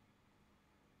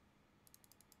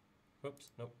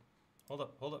 Whoops, nope. Hold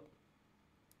up, hold up.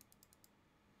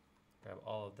 Grab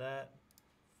all of that,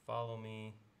 follow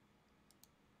me,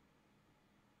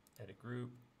 edit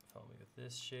group, follow me with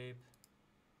this shape.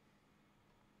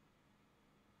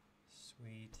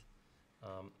 Sweet.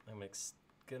 I'm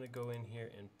gonna go in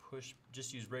here and push,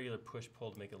 just use regular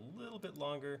push-pull to make it a little bit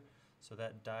longer so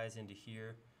that dies into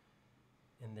here.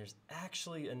 And there's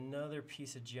actually another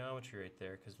piece of geometry right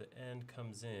there because the end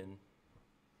comes in.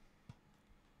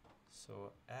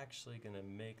 So actually gonna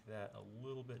make that a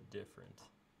little bit different.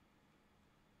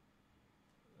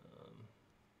 So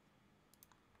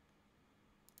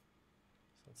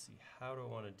let's see, how do I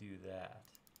want to do that?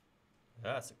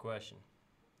 That's the question.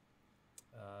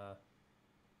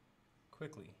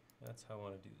 Quickly, that's how I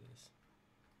want to do this.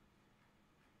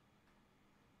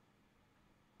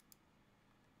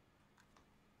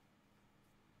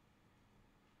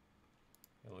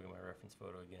 I'll look at my reference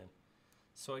photo again.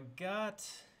 So I got,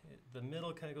 the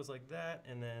middle kind of goes like that,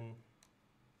 and then,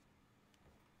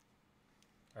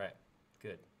 all right,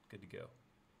 good to go.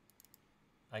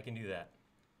 I can do that.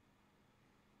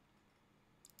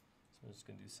 So I'm just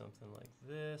gonna do something like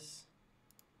this.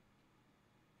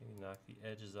 Maybe knock the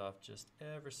edges off just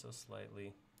ever so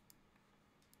slightly.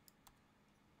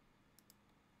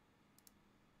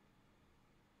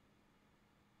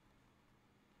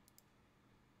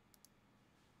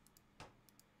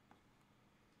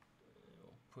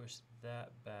 Push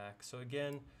that back. So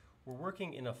again, we're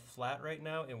working in a flat right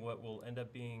now in what will end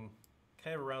up being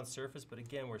kind of a round surface, but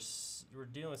again, we're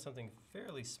dealing with something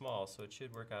fairly small, so it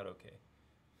should work out okay.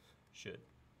 Should.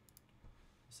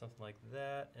 Something like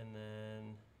that, and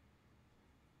then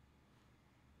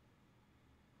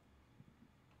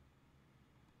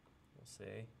we'll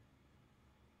say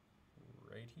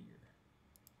right here.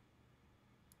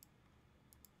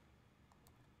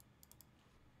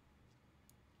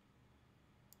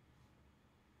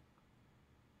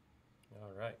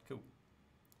 All right, cool.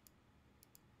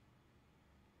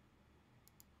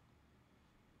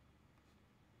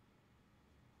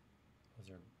 Was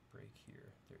there a break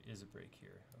here? There is a break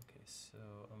here. Okay, so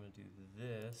I'm gonna do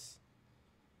this.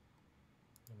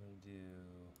 I'm gonna do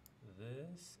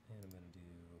this, and I'm gonna do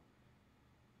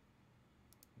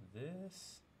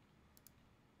this,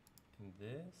 and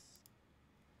this.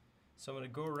 So I'm gonna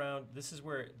go around, this is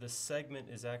where the segment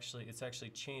is actually, it's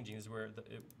actually changing. This is where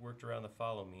it worked around the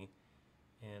follow me.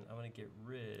 And I'm gonna get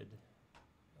rid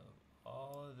of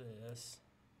all of this.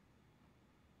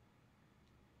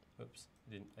 Oops,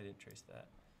 I didn't trace that.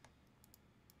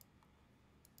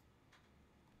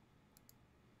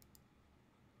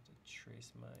 To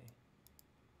trace my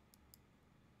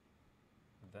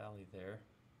valley there.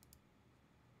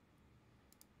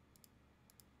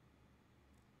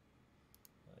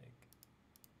 Like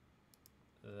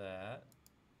that.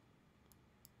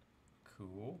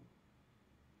 Cool.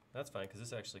 That's fine, because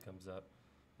this actually comes up.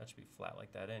 That should be flat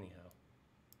like that anyhow.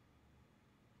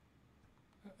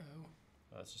 Uh-oh.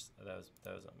 Oh, that's just, that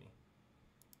was on me.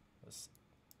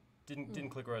 Didn't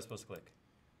click where I was supposed to click.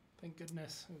 Thank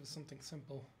goodness it was something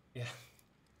simple. Yeah.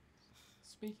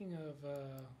 Speaking of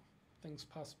things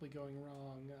possibly going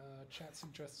wrong, chat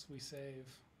suggests we save.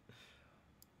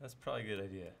 That's probably a good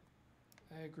idea.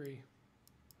 I agree.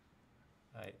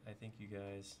 I think you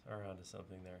guys are onto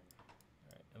something there.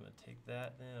 All right, I'm gonna take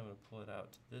that then, I'm gonna pull it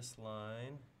out to this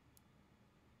line.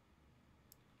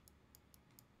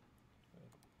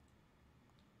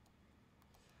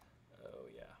 Oh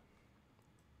yeah.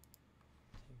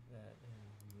 Take that and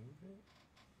move it.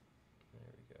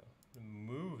 There we go.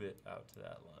 Move it out to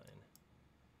that line.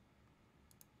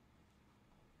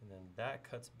 And then that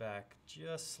cuts back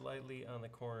just slightly on the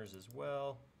corners as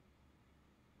well.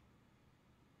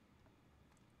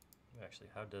 Actually,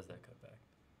 how does that cut back?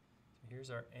 So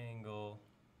here's our angle.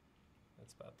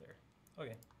 That's about there.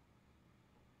 Okay.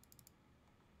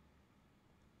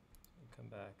 So come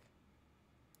back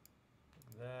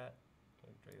like that.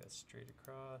 Drag that straight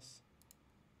across.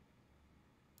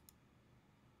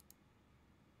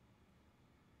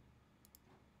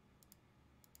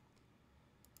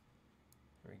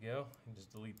 There we go. And just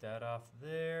delete that off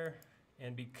there.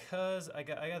 And because I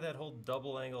got that whole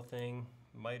double angle thing,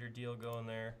 miter deal going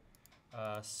there.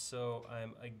 So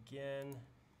I'm again,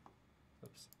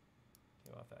 oops,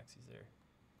 came off axes there.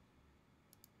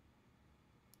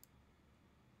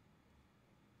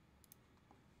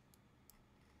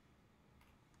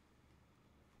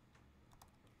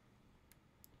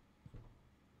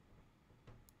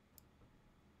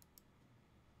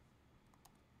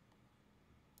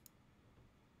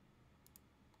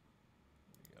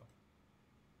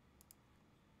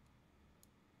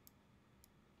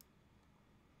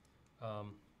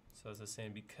 So as I was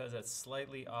saying, because that's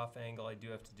slightly off angle, I do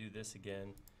have to do this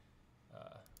again.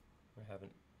 We're having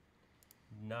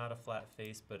not a flat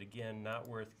face, but again, not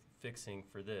worth fixing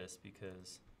for this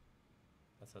because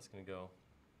that's how it's going to go.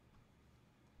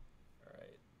 All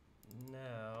right,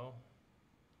 now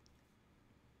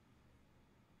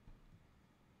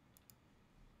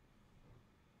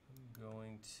I'm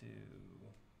going to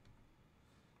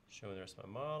show the rest of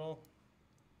my model.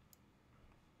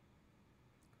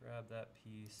 Grab that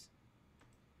piece.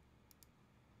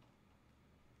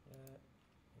 That.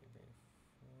 Bring it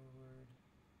forward.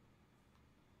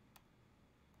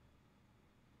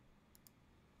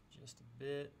 Just a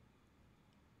bit.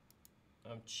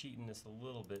 I'm cheating this a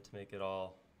little bit to make it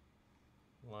all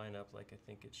line up like I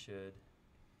think it should.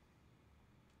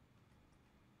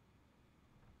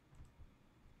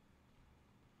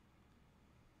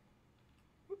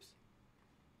 Whoops.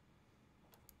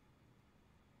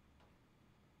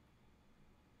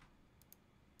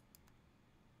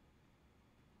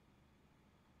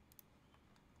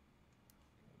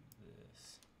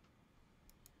 This.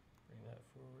 Bring that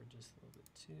forward just a little bit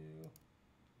too.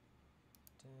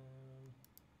 Down,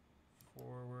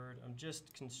 forward. I'm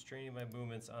just constraining my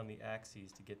movements on the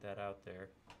axes to get that out there.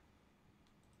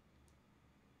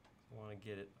 I want to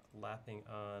get it lapping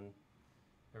on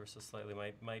ever so slightly.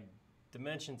 My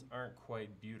dimensions aren't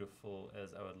quite beautiful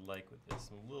as I would like with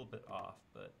this. I'm a little bit off,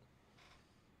 but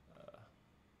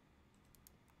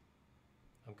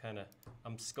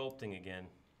I'm sculpting again,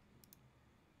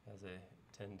 as I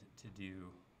tend to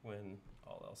do when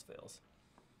all else fails.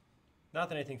 Not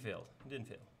that anything failed. It didn't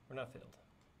fail. We're not failed.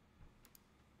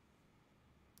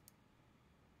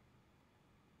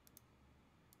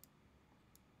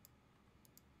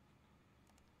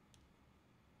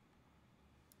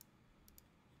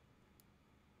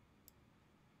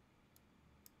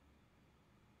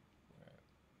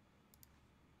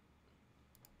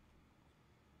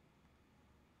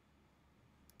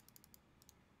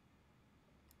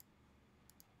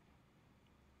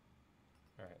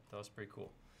 All right, that was pretty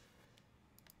cool.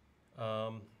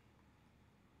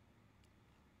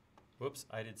 Whoops,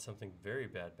 I did something very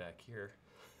bad back here.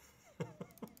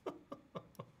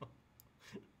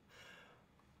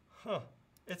 Huh,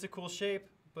 it's a cool shape,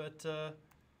 but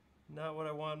not what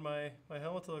I want my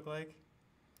helmet to look like.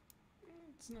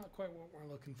 It's not quite what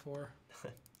we're looking for.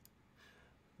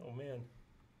 Oh man.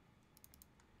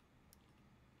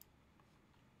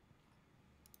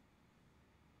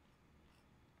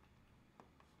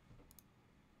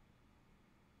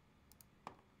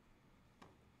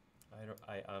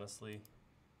 I honestly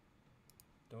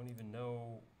don't even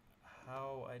know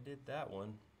how I did that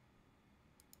one.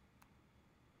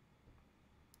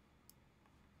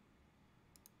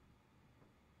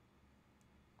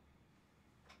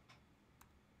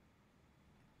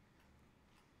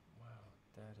 Wow,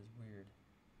 that is weird.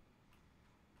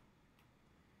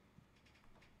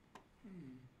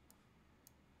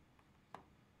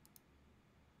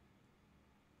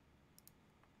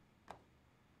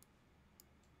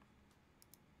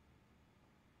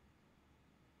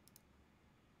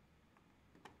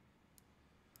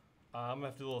 I'm gonna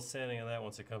have to do a little sanding on that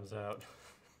once it comes out.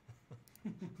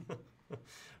 All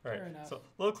right, so a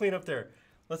little cleanup there.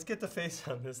 Let's get the face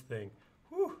on this thing.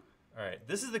 Whew. All right,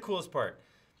 this is the coolest part.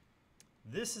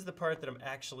 This is the part that I'm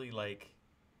actually like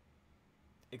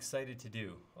excited to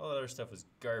do. All that other stuff was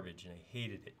garbage and I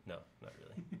hated it. No, not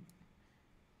really.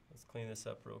 Let's clean this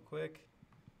up real quick.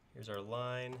 Here's our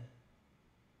line.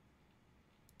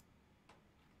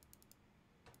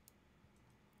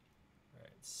 All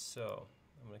right, so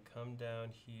I'm going to come down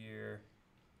here.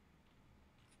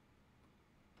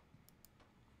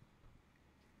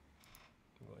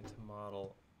 I'm going to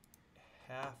model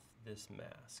half this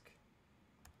mask.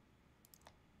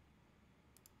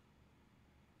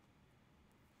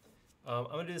 I'm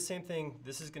going to do the same thing.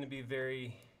 This is going to be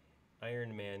very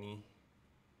Iron Man-y.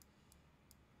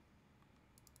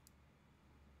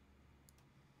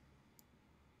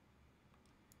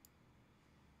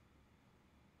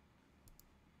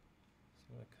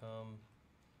 So I'm going to come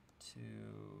to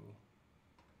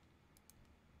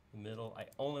the middle. I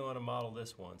only want to model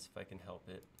this once if I can help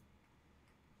it.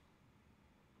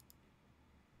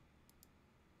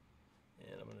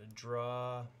 And I'm going to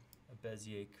draw a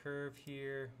Bezier curve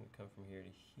here. I'm going to come from here to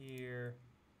here.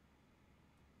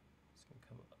 It's going to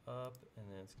come up, and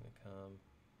then it's going to come.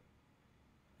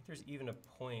 I think there's even a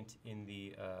point in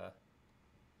the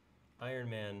Iron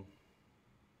Man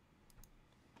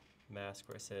mask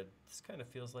where I said, this kind of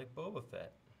feels like Boba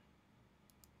Fett.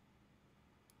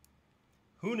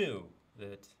 Who knew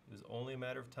that it was only a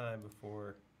matter of time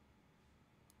before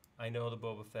I know the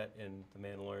Boba Fett and the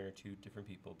Mandalorian are two different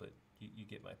people, but you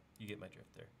get my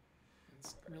drift there.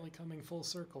 It's really coming full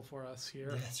circle for us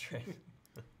here. That's right.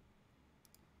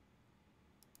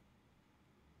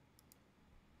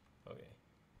 Okay,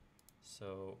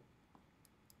 so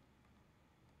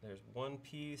there's one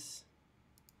piece.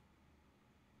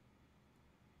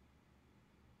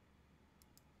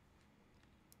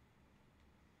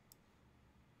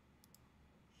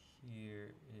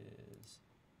 Here is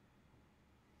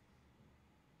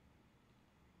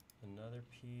another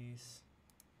piece.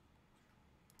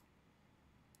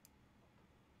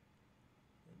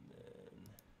 And then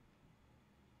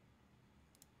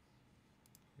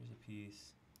here's a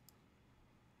piece.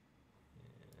 And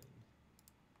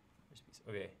here's a piece.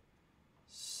 Okay,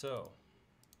 so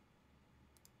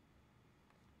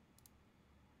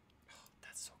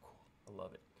that's so cool. I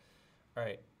love it. All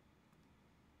right.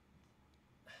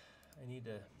 I need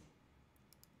to,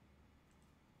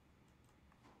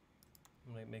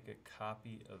 I'm going to make a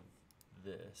copy of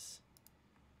this.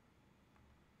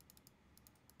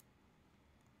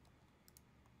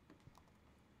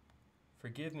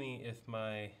 Forgive me if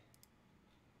my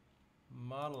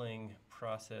modeling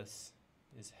process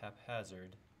is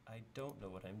haphazard. I don't know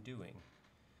what I'm doing.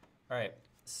 All right,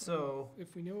 so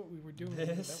if we knew what we were doing,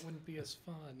 that wouldn't be as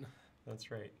fun.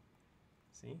 That's right.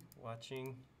 See,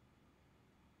 watching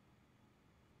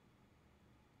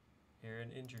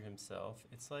Aaron injure himself.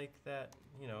 It's like that,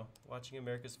 you know, watching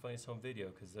America's Funniest Home Video,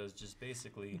 because those just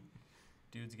basically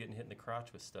dudes getting hit in the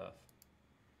crotch with stuff.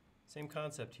 Same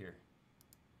concept here.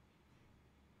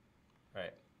 All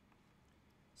right.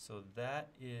 So that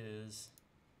is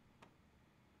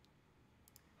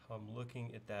how I'm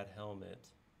looking at that helmet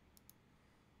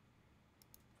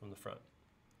from the front.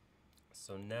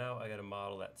 So now I got to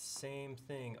model that same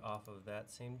thing off of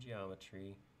that same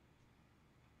geometry.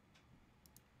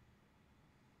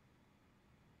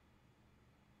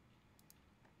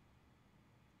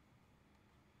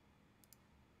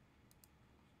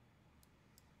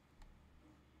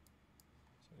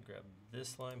 Grab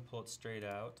this line, pull it straight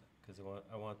out, because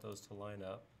I want those to line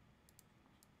up.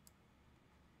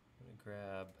 I'm going to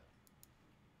grab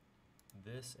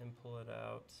this and pull it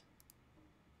out.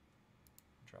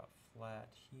 Drop flat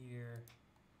here.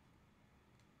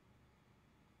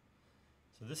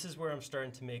 So this is where I'm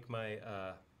starting to make my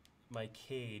my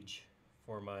cage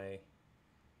for my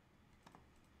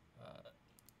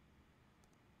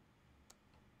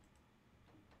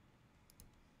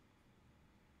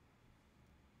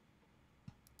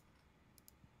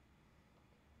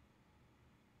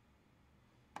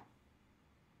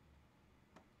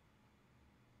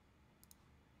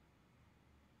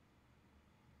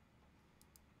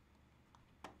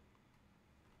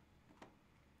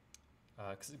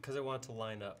because I want it to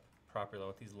line up properly. I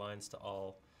want these lines to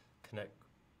all connect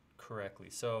correctly.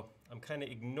 So I'm kind of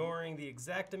ignoring the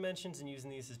exact dimensions and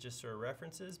using these as just sort of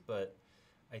references, but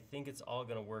I think it's all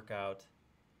going to work out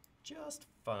just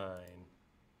fine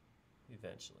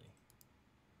eventually.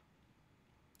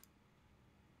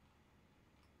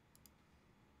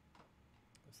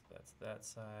 So that's that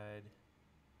side.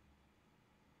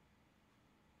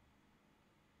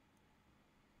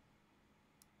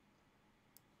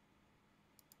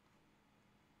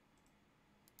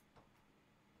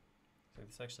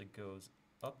 This actually goes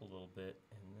up a little bit,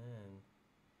 and then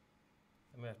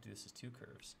I'm going to have to do this as two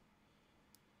curves.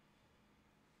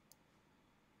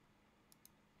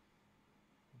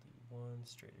 Do one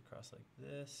straight across like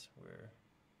this, where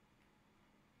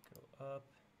go up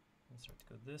and start to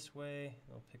go this way.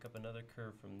 And I'll pick up another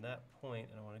curve from that point,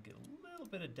 and I want to get a little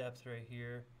bit of depth right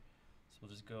here. So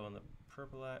we'll just go on the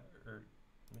purple or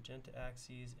magenta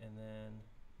axes, and then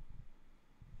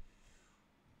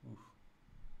oof.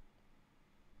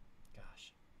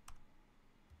 Gosh.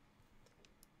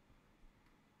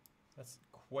 That's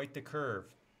quite the curve.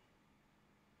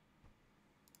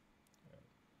 All right.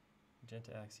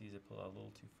 Magenta axes, I pulled out a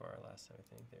little too far last time,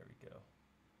 I think. There we go.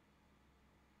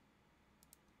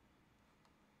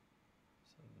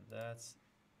 So that's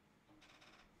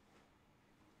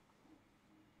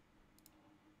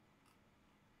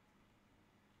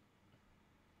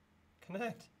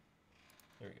connect.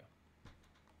 There we go.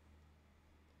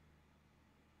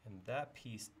 And that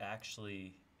piece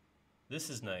actually, this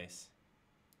is nice.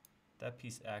 That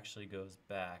piece actually goes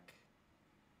back,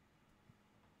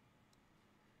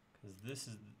 because this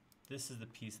is the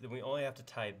piece. Then we only have to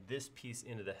tie this piece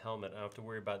into the helmet. I don't have to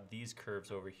worry about these curves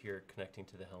over here connecting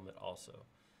to the helmet also.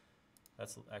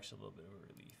 That's actually a little bit of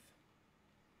a relief.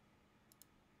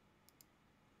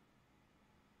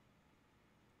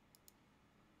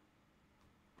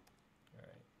 All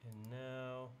right, and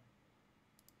now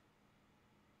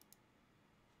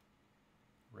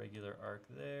regular arc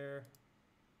there.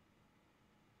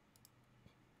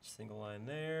 Single line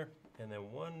there. And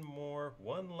then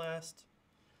one last,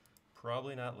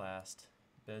 probably not last,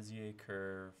 Bezier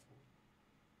curve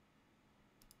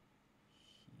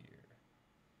here.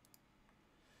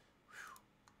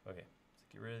 Whew. Okay, so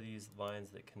get rid of these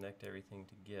lines that connect everything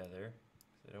together,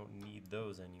 because I don't need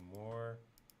those anymore.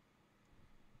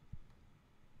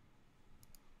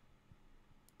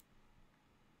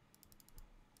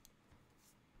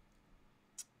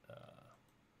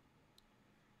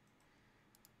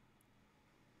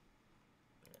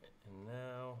 And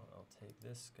now I'll take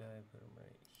this guy, put him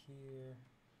right here.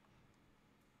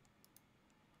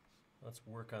 Let's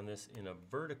work on this in a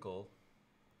vertical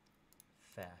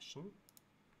fashion.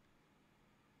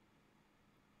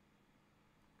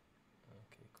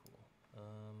 Okay, cool.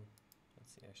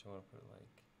 Let's see, actually I want to put it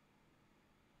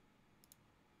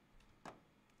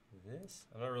like this.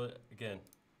 I'm not really, again,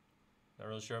 not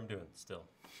really sure I'm doing still.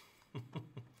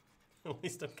 At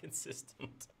least I'm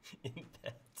consistent in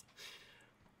that.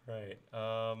 Right.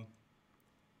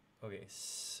 Okay,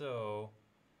 so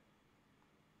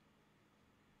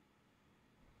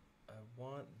I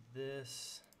want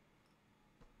this.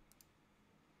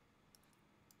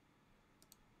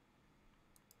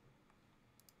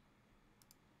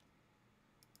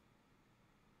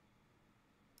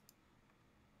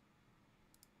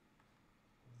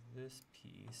 This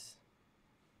piece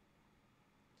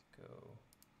to go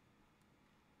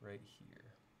right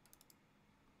here.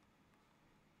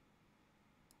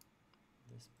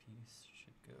 This piece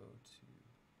should go to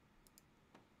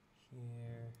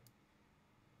here.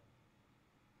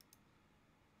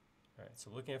 All right,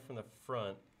 so looking at it from the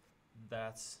front,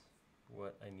 that's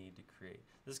what I need to create.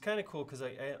 This is kind of cool because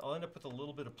I'll end up with a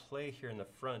little bit of play here in the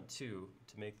front too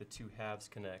to make the two halves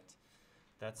connect.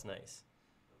 That's nice.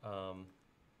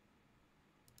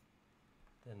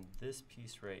 Then this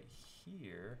piece right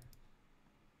here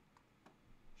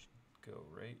should go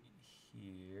right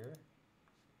here.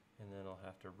 And then I'll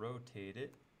have to rotate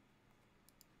it.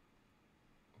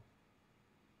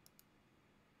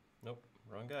 Nope,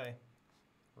 wrong guy.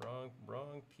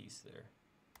 Wrong piece there.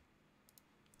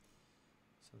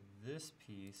 So this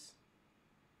piece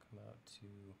come out to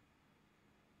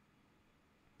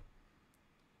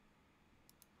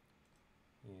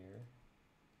here.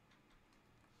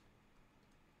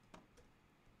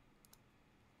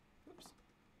 Oops.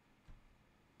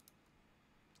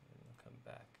 And it'll come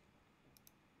back.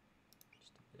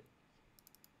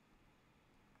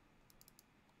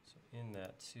 In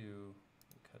that too,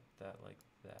 cut that like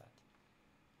that.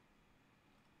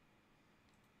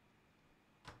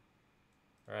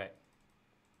 All right,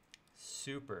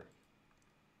 super.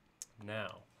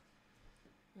 Now,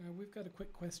 we've got a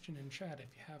quick question in chat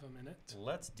if you have a minute.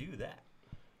 Let's do that.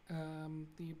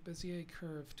 The Bezier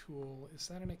curve tool, is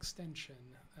that an extension?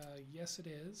 Yes, it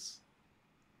is.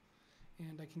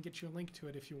 And I can get you a link to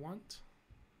it if you want.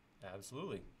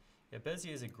 Absolutely. Yeah,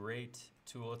 Bezier is a great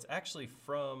tool. It's actually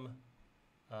from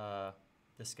the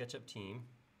SketchUp team.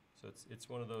 So it's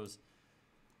one of those,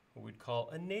 what we'd call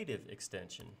a native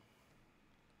extension.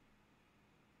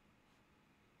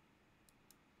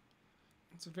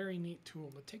 It's a very neat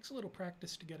tool. It takes a little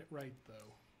practice to get it right,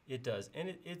 though. It does.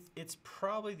 And it's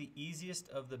probably the easiest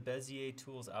of the Bezier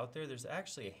tools out there. There's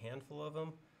actually a handful of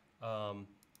them.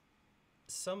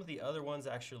 Some of the other ones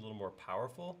are actually a little more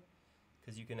powerful,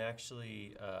 because you can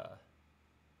actually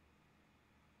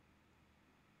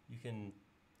you can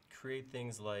create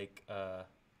things like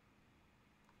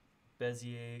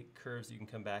Bezier curves that you can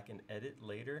come back and edit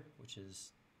later, which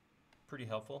is pretty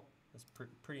helpful. That's a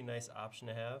pretty nice option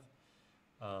to have.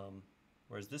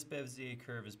 Whereas this Bezier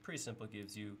curve is pretty simple. It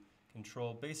gives you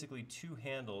control, basically two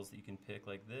handles that you can pick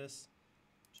like this.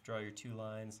 Just draw your two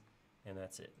lines, and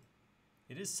that's it.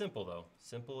 It is simple though.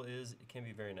 Simple is, it can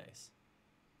be very nice.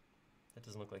 That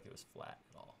doesn't look like it was flat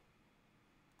at all.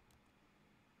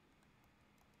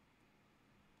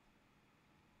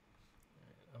 All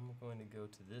right, I'm going to go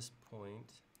to this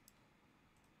point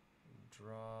and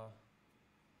draw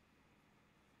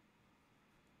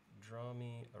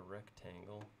me a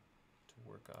rectangle to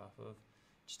work off of.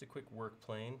 Just a quick work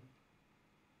plane.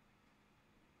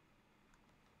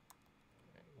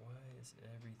 All right, why is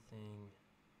everything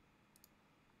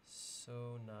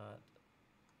so not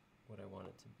what I want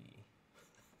it to be?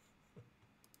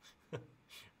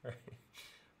 All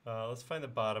right, let's find the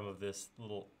bottom of this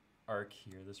little arc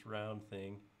here, this round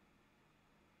thing.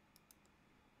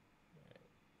 All right.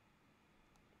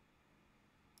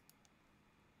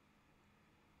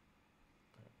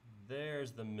 All right,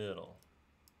 there's the middle.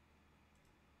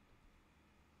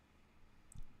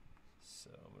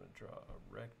 So I'm going to draw a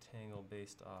rectangle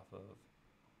based off of,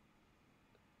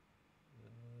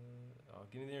 oh,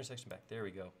 give me the intersection back. There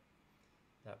we go.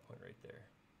 That point right there.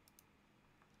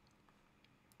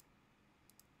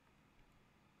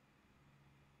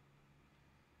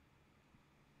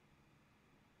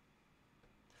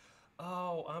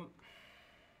 Oh,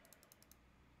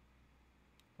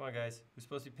 come on, guys. Who's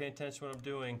supposed to be paying attention to what I'm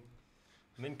doing?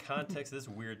 I'm in context of this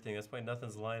weird thing. That's why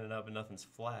nothing's lining up and nothing's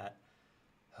flat.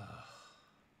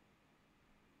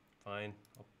 Fine.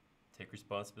 I'll take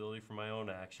responsibility for my own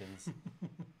actions.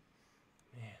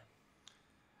 Man.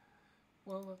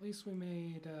 Well, at least we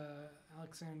made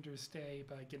Alexander's day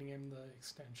by getting him the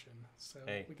extension. So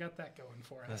hey, we got that going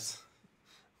for us.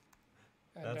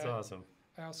 That's awesome.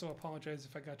 I also apologize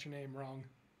if I got your name wrong.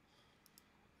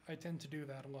 I tend to do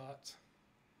that a lot.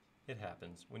 It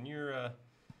happens. When you're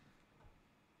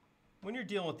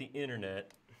dealing with the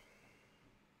internet,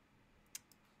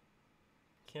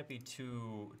 can't be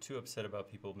too upset about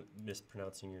people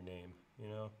mispronouncing your name, you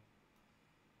know?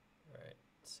 All right,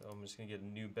 so I'm just gonna get a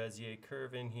new Bezier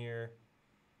curve in here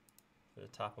for the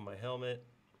top of my helmet.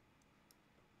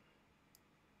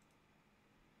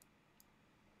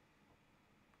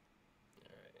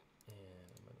 All right, and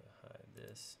I'm gonna hide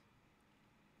this.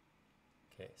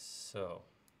 Okay, so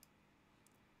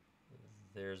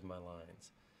there's my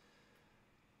lines.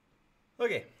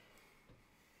 Okay,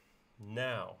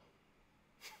 now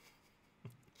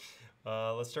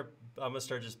let's start. I'm gonna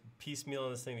start just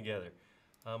piecemealing this thing together.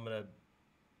 I'm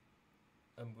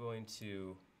going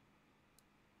to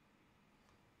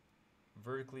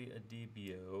vertically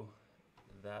adebio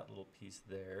that little piece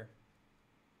there,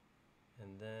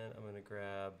 and then I'm gonna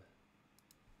grab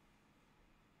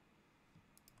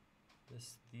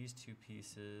these two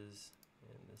pieces,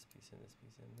 and this piece, and this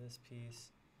piece, and this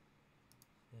piece,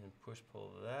 and push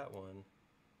pull that one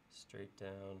straight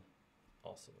down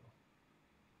also.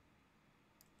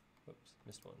 Whoops,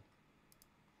 missed one.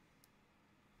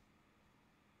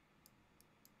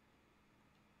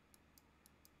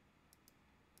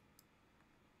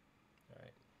 All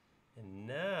right, and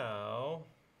now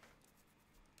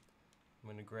I'm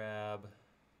going to grab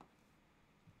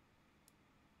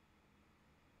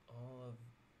all of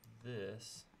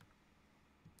this,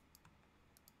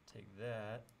 take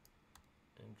that,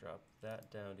 and drop that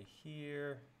down to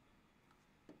here.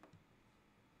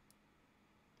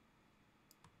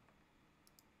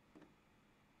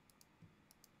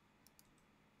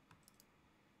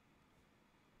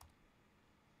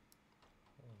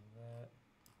 Pull that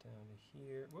down to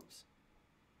here. Whoops.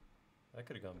 That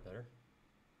could have gone better.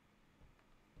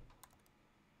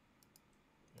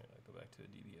 All right, I'll go back to a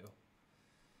DBO.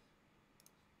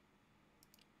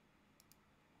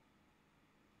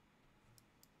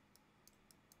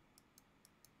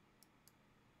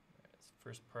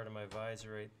 First part of my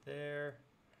visor right there.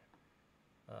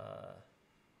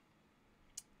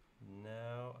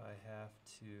 Now I have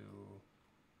to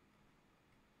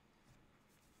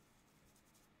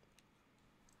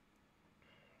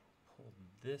pull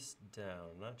this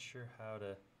down. I'm not sure how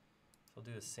to, so I'll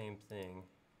do the same thing.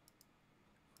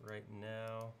 Right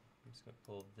now, I'm just gonna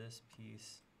pull this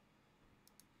piece.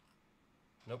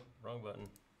 Nope, wrong button.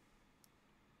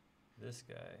 This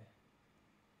guy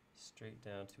straight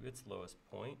down to its lowest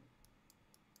point.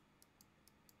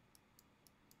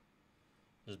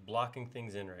 Just blocking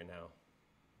things in right now.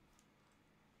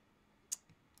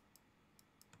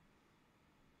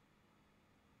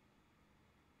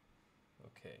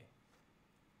 Okay,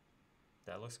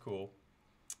 that looks cool.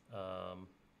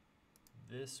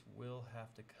 This will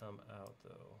have to come out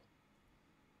though.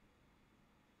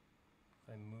 If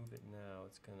I move it now,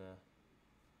 it's gonna,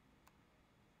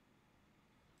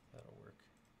 that'll work.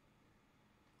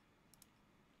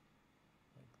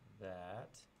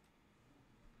 That.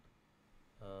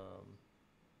 I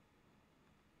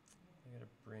gotta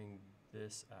bring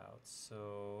this out.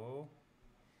 So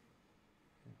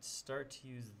start to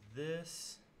use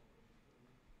this.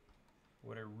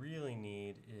 What I really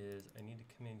need is I need to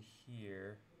come in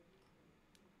here,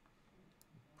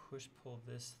 push pull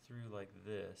this through like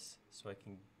this so I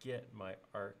can get my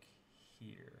arc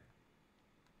here.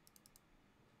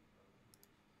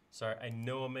 Sorry, I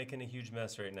know I'm making a huge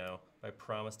mess right now. I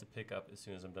promise to pick up as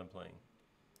soon as I'm done playing.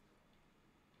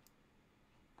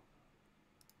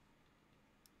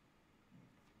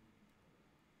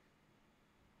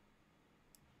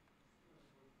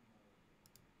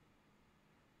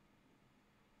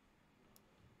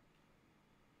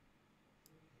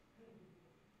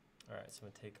 All right, so I'm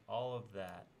gonna take all of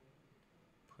that,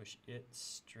 push it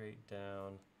straight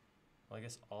down. Well, I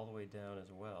guess all the way down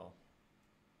as well.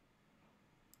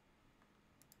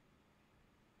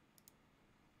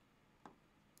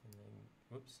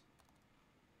 Whoops.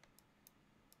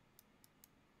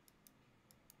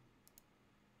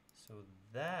 So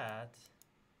that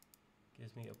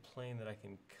gives me a plane that I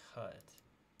can cut.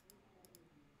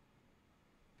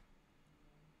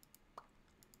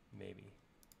 Maybe.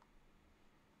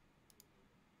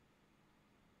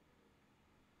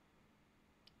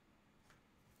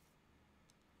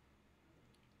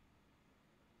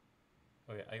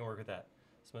 Okay, I can work with that.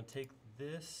 So I'm going to take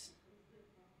this.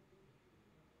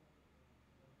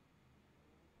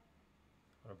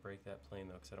 I want to break that plane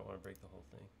though, because I don't want to break the whole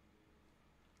thing.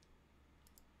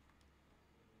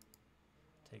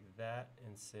 Take that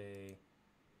and say,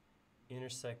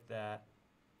 intersect that.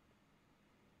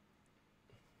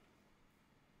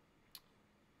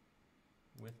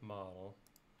 With model.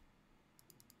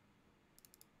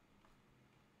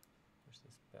 Push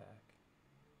this back.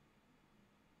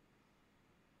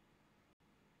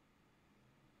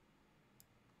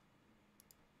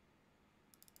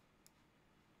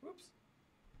 Whoops.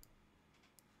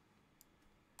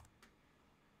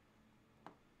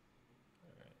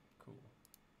 All right, cool.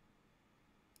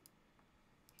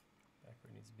 Back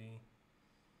where it needs to be.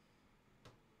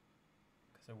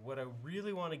 So what I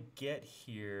really want to get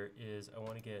here is I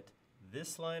want to get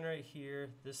this line right here,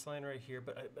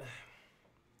 but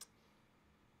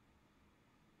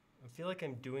I feel like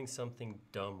I'm doing something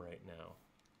dumb right now.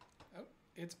 Oh,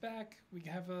 it's back. We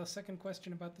have a second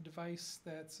question about the device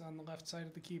that's on the left side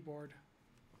of the keyboard.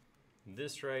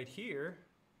 This right here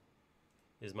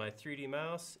is my 3D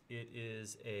mouse. It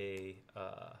is a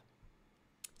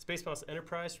Space Mouse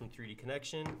Enterprise from 3D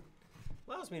Connection.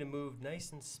 Allows me to move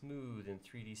nice and smooth in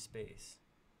 3D space.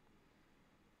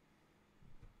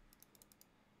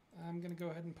 I'm going to go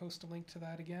ahead and post a link to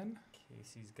that again.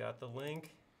 Casey's got the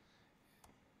link.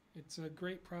 It's a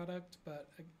great product, but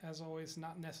as always,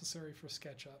 not necessary for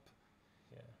SketchUp.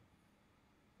 Yeah.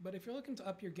 But if you're looking to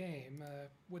up your game,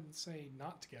 wouldn't say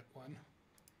not to get one.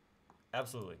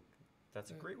 Absolutely.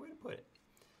 That's a great way to put it.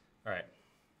 All right.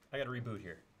 I got to reboot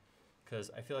here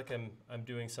because I feel like I'm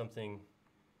doing something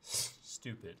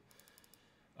stupid.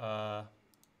 All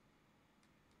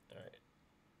right.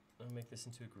 I'll make this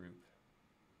into a group.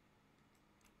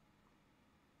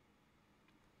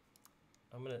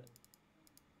 I'm gonna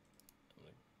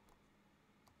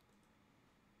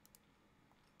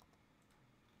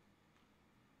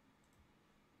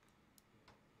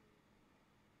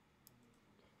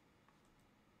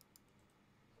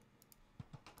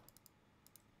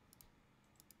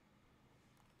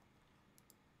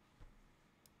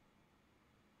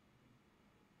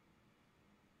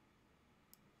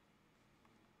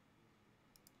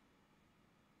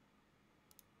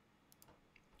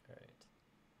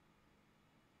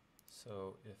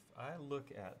So if I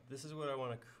look at, this is what I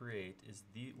want to create, is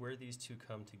where these two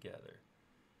come together.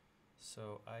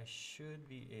 So I should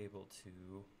be able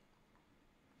to,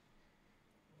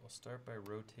 we'll start by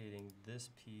rotating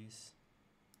this piece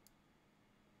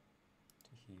to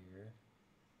here,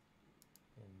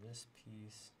 and this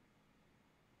piece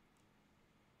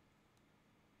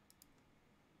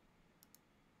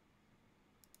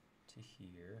to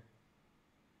here.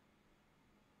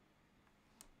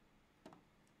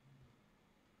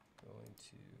 Going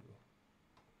to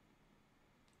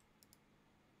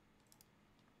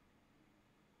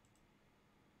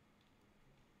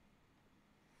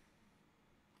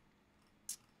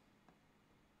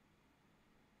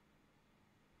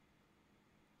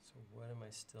so what am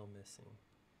I still missing?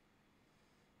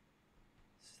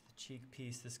 This is the cheek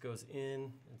piece. This goes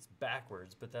in. It's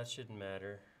backwards, but that shouldn't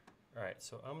matter. All right,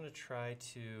 so I'm going to try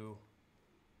to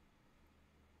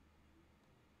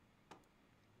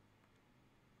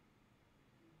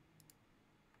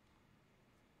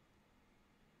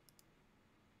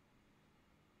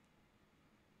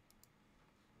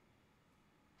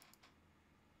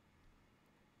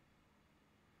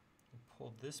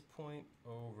pull this point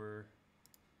over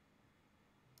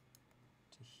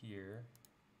to here.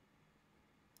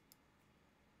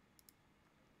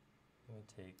 I'm going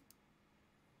to take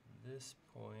this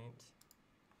point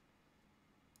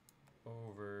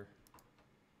over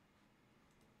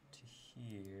to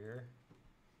here.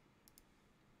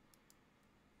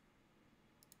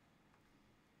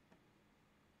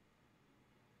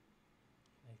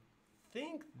 I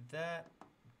think that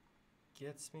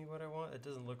gets me what I want. It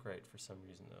doesn't look right for some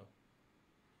reason though.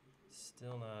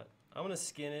 Still not. I'm gonna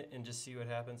skin it and just see what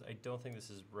happens. I don't think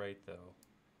this is right though.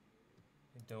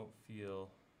 I don't feel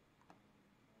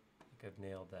like I've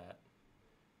nailed that.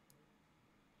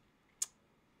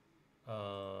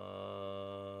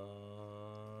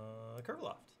 Curve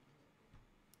loft.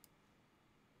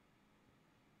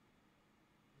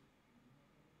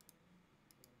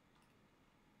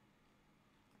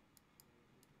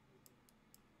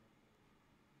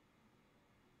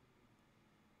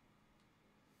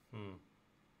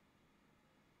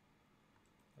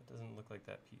 doesn't look like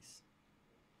that piece.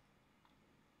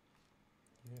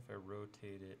 Even if I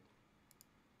rotate it.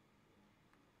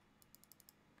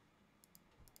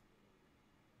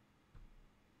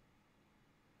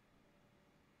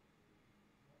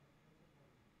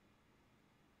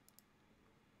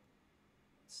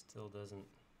 Still doesn't.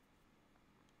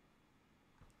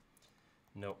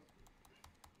 Nope.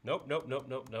 Nope, nope, nope,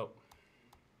 nope, nope.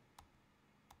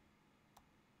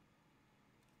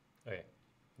 Okay,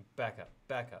 back up,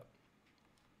 back up.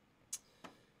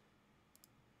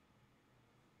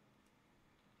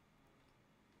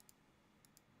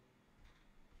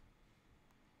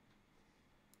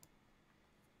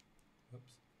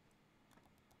 Oops.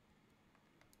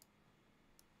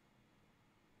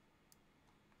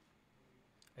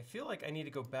 I feel like I need to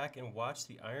go back and watch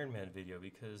the Iron Man video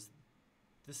because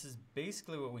this is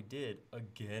basically what we did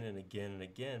again and again and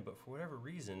again, but for whatever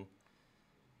reason,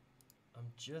 I'm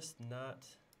just not...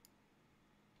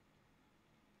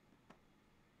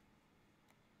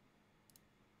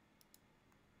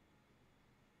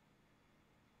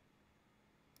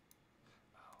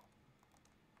 Oh.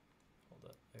 Hold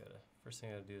up, first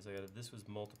thing I gotta do is this was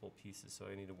multiple pieces, so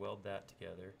I need to weld that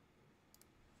together.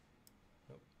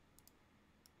 Nope.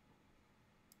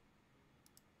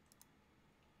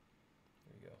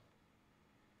 There we go.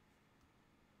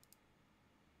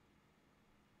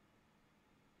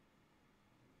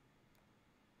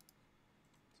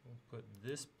 Put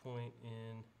this point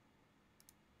in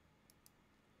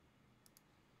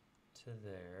to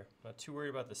there. Not too worried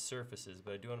about the surfaces,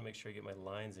 but I do want to make sure I get my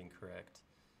lines in correct.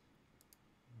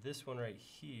 This one right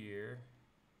here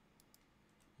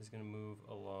is going to move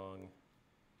along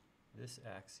this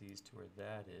axis to where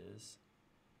that is.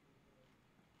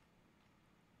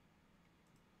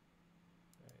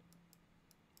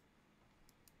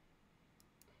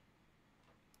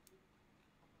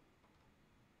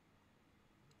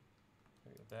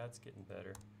 That's getting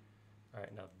better. All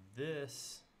right, now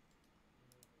this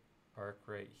arc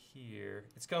right here,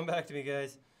 it's coming back to me,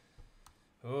 guys.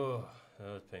 Oh,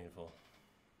 that was painful.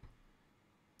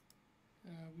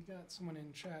 We got someone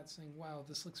in chat saying, wow,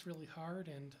 this looks really hard,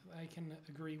 and I can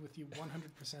agree with you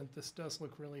 100%. This does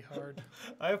look really hard.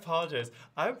 I apologize.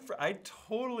 I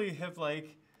totally have,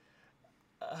 like,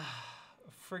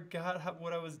 forgot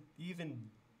what I was even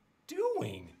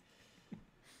doing.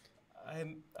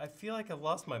 I feel like I've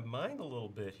lost my mind a little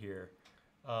bit here.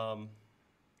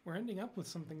 We're ending up with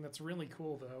something that's really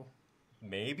cool, though.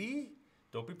 Maybe?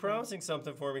 Don't be promising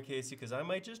something for me, Casey, because I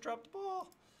might just drop the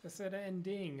ball. I said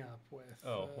ending up with.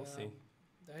 Oh, we'll see.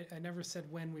 I never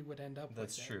said when we would end up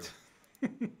That's with true.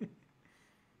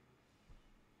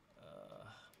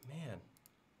 Man.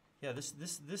 Yeah,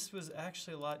 this was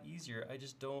actually a lot easier. I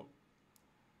just don't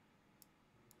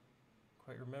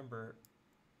quite remember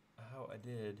how I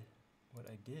did what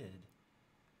I did.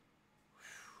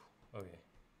 Whew. Okay.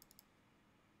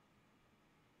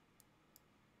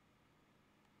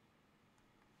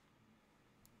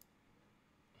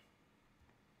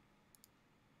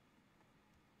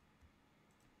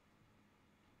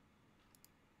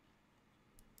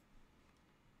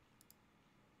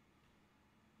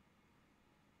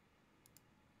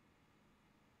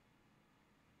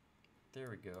 There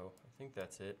we go. I think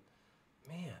that's it.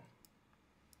 Man,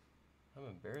 I'm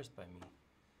embarrassed by me.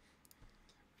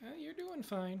 You're doing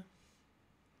fine.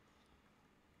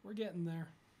 We're getting there.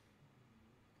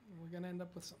 We're going to end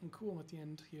up with something cool at the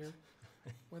end here.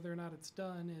 Whether or not it's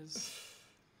done is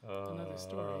another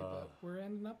story, but we're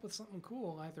ending up with something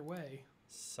cool either way.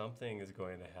 Something is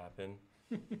going to happen.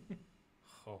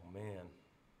 Oh, man.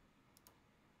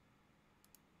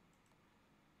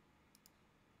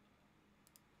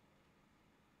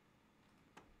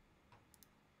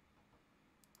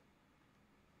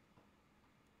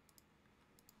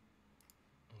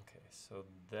 So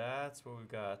that's what we've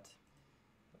got.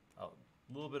 A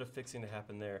little bit of fixing to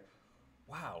happen there.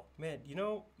 Wow, man, you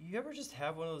know, you ever just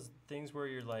have one of those things where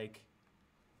you're like,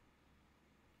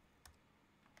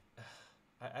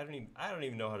 I don't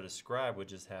even know how to describe what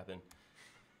just happened.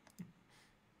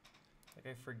 Like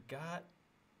I forgot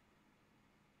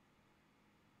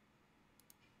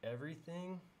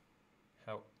everything,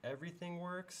 how everything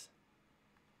works.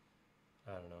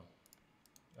 I don't know.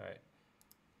 All right.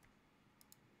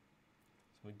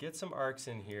 So we get some arcs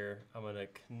in here. I'm going to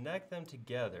connect them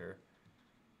together.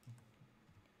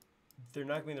 They're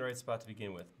not going to be in the right spot to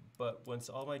begin with, but once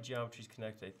all my geometry is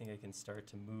connected, I think I can start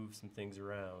to move some things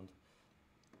around.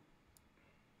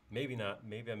 Maybe not.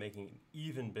 Maybe I'm making an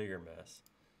even bigger mess.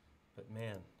 But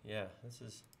man, yeah, this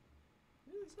is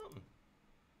really something.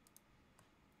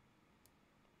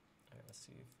 All right, let's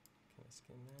see. Can I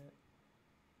skin that?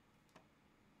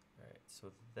 All right, so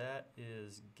that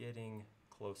is getting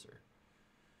closer.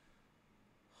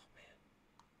 Oh man.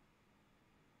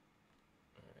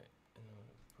 All right, and I'm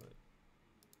gonna put,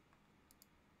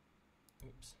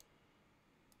 oops.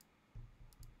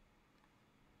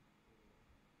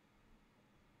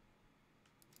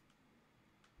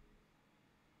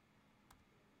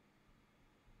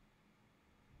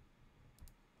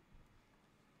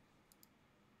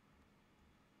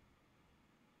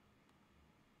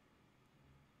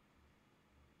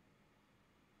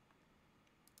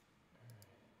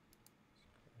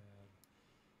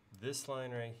 This line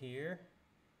right here,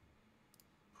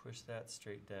 push that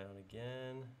straight down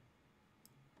again.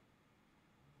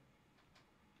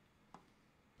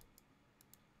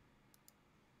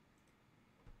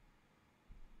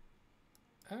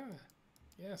 Ah,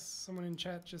 yes, someone in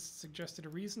chat just suggested a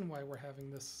reason why we're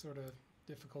having this sort of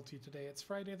difficulty today. It's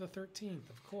Friday the 13th,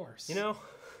 of course. You know,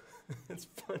 it's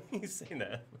funny you say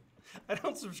that. I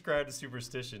don't subscribe to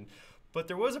superstition, but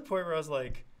there was a point where I was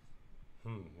like,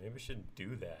 maybe I shouldn't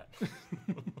do that.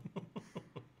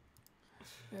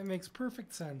 It makes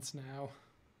perfect sense now.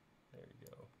 There you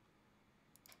go.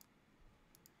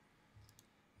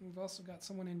 We've also got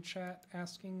someone in chat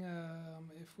asking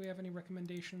if we have any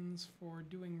recommendations for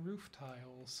doing roof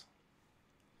tiles.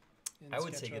 I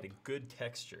would say get a good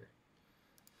texture.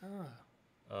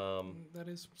 That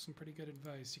is some pretty good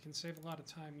advice. You can save a lot of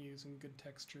time using good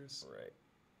textures. Right.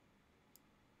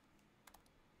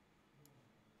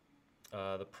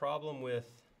 The problem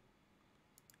with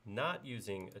not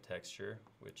using a texture,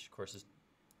 which of course is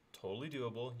totally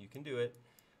doable, you can do it,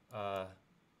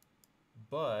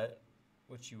 but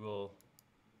what you will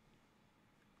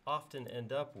often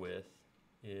end up with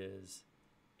is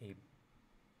a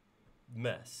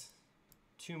mess,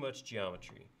 too much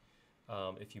geometry.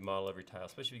 If you model every tile,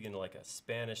 especially if you get into like a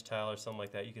Spanish tile or something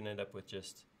like that, you can end up with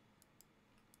just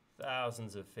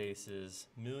thousands of faces,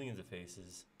 millions of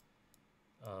faces.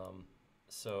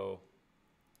 So,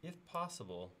 if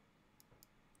possible,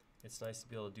 it's nice to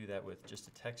be able to do that with just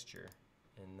a texture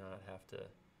and not have to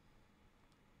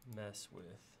mess with.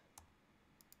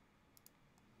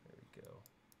 There we go.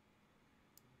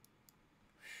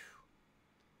 Whew.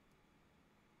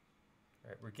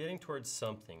 All right, we're getting towards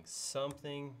something.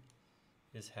 Something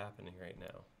is happening right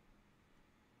now.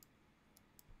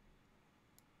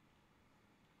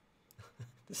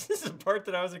 This is the part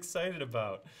that I was excited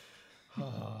about.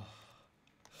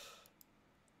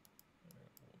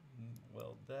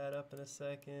 Weld that up in a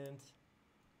second.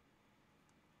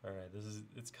 All right,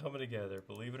 it's coming together.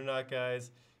 Believe it or not,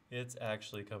 guys, it's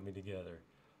actually coming together.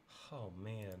 Oh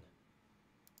man.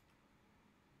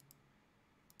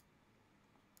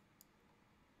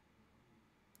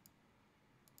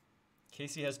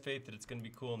 Casey has faith that it's going to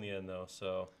be cool in the end, though,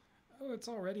 so. Oh, it's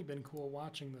already been cool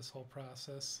watching this whole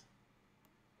process.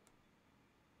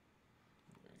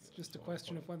 It's just a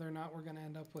question of whether or not we're going to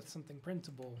end up with something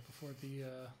printable before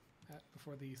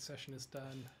the session is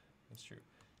done. That's true.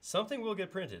 Something will get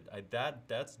printed.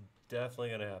 That's definitely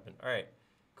going to happen. All right,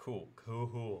 cool.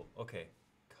 Okay,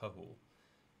 cool.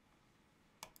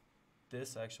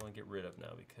 This I actually want to get rid of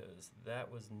now because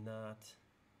that was not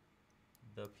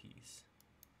the piece.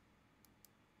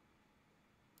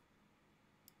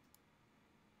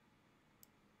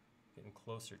 Getting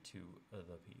closer to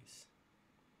the piece.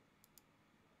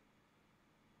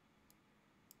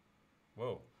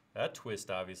 Whoa, that twist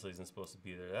obviously isn't supposed to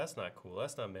be there. That's not cool.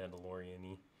 That's not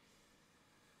Mandalorian-y.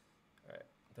 All right,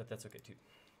 but that's okay too.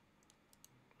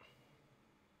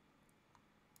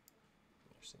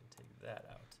 I'm just gonna take that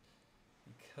out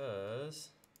because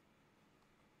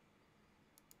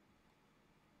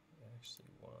I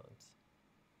actually want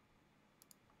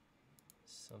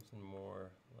something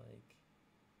more like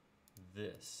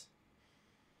this.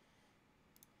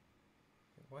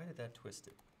 Why did that twist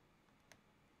it?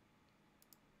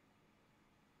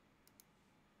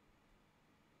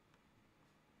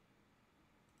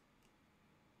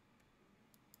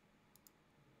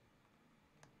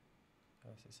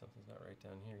 Obviously something's not right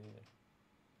down here either.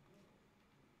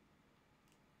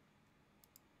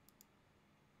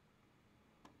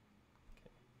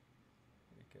 Okay,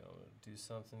 here we go. I'm gonna do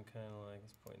something kind of like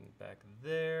it's pointing back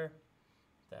there.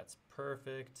 That's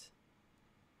perfect.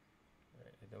 All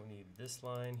right, I don't need this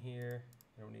line here.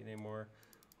 I don't need any more.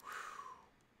 Whew.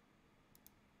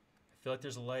 I feel like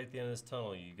there's a light at the end of this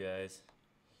tunnel, you guys.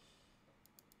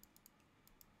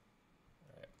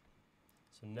 All right,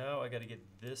 so now I got to get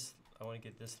this. I want to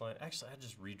get this line. Actually, I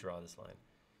just redraw this line.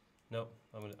 Nope,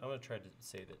 I'm gonna try to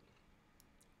save it.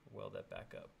 Weld that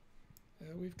back up.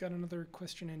 We've got another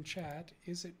question in chat.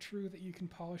 Is it true that you can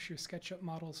polish your SketchUp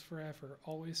models forever,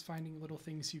 always finding little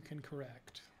things you can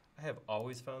correct? I have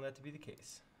always found that to be the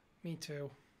case. Me too.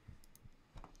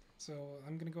 So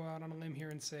I'm going to go out on a limb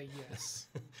here and say yes.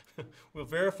 We'll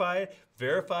verify it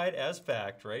as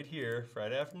fact right here,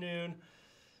 Friday afternoon.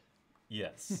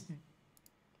 Yes.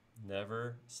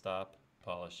 Never stop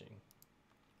polishing.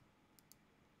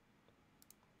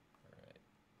 All right.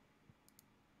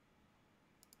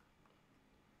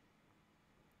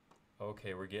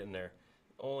 Okay, we're getting there.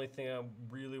 The only thing I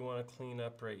really want to clean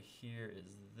up right here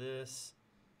is this.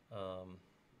 Trying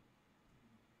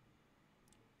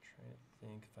to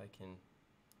think if I can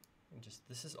just,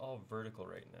 this is all vertical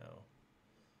right now.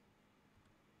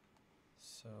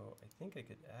 So I think I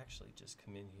could actually just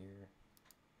come in here,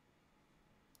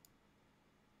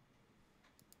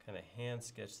 kind of hand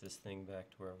sketch this thing back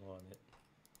to where I want it.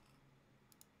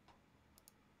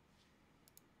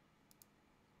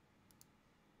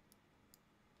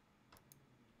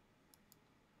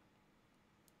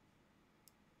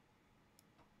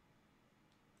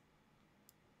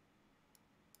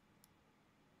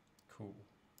 Cool.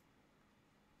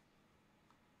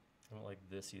 I don't like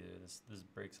this either. This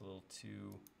breaks a little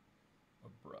too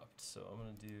abrupt. So I'm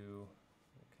gonna do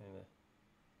kind of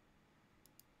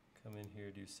come in here,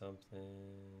 do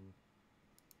something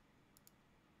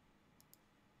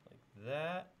like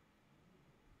that.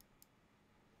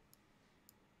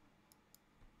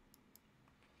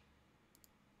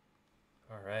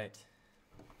 All right.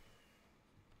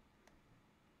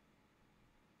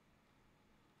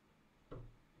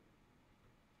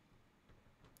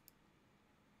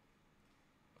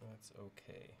 That's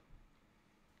okay.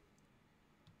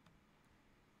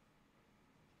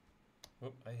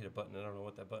 Oh, I hit a button. I don't know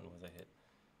what that button was I hit.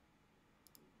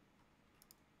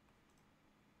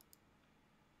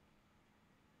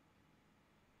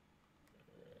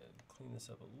 Clean this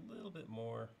up a little bit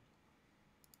more.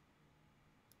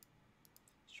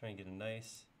 Just try and get a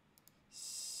nice,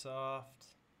 soft,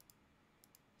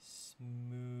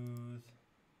 smooth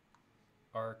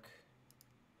arc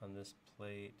on this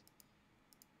plate.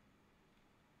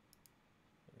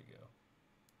 There we go.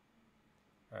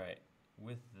 All right,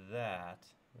 with that,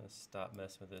 I'm gonna stop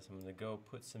messing with this. I'm gonna go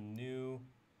put some new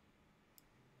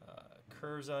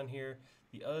curves on here.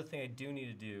 The other thing I do need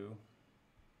to do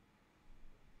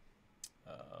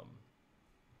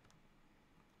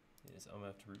is I'm gonna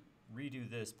have to redo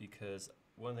this, because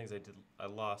one of the things I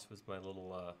lost was my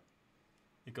little,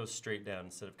 it goes straight down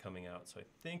instead of coming out. So I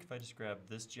think if I just grab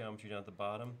this geometry down at the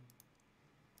bottom,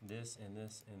 this and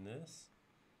this and this,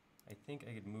 I think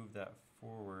I could move that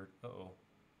forward. Uh-oh,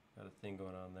 got a thing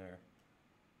going on there.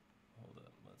 Hold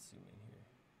up, let's zoom in here.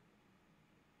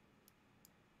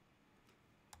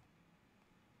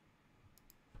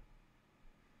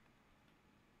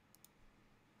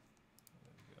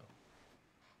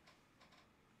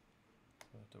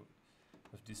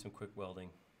 Let's do some quick welding.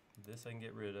 This I can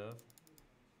get rid of.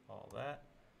 All that.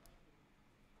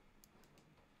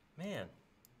 Man,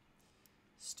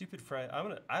 stupid Friday.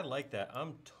 I like that.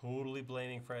 I'm totally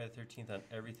blaming Friday the 13th on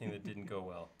everything that didn't go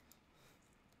well.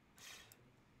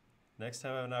 Next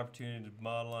time I have an opportunity to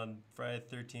model on Friday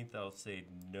the 13th, I'll say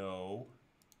no.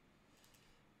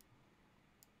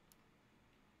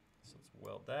 So let's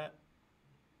weld that.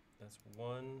 That's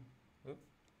one. Oop.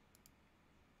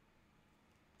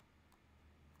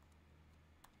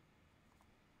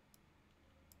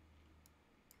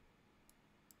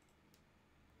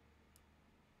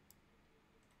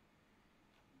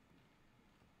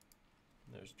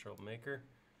 There's troublemaker.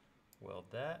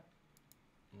 Weld that.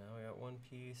 Now we got one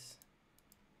piece.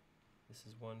 This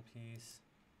is one piece.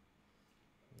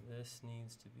 This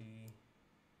needs to be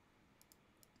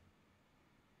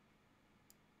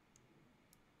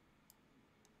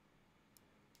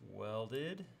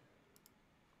welded.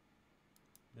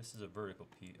 This is a vertical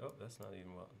piece. Oh, that's not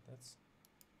even welded. That's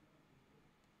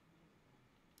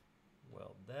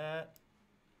weld that.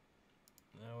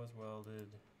 Now it's welded.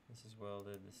 This is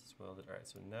welded, this is welded. All right,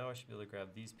 so now I should be able to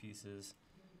grab these pieces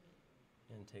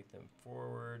and take them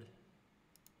forward.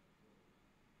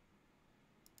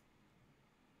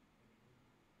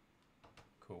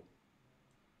 Cool.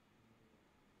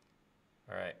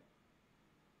 All right,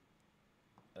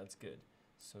 that's good.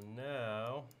 So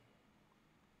now,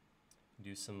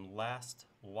 do some last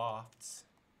lofts.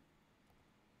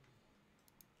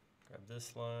 Grab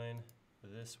this line,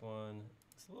 this one,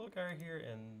 this little guy right here,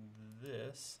 and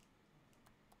this.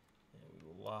 And we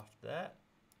will loft that.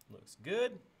 Looks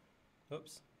good.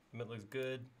 Oops, it looks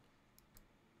good.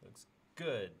 Looks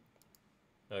good.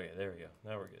 Okay, there we go.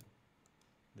 Now we're good.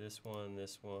 This one,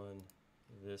 this one,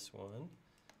 this one.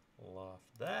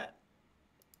 Loft that.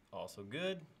 Also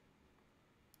good.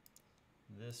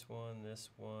 This one,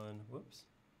 whoops.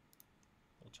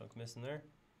 Little chunk missing there.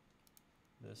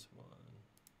 This one.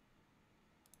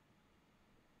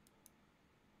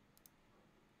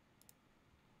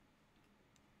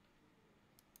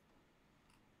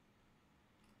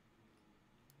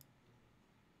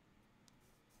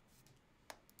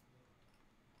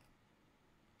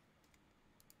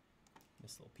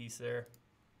 This little piece there.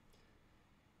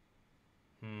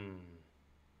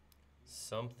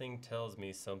 Something tells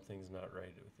me something's not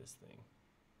right with this thing.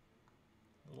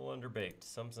 A little underbaked.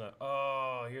 Something's not.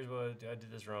 Oh, here's what I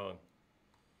did this wrong.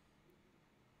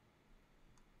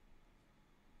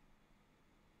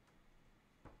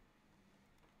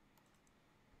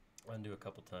 Undo a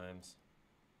couple times.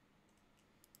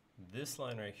 This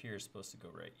line right here is supposed to go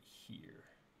right here.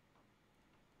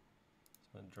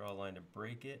 So I'm going to draw a line to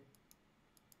break it.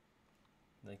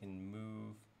 And I can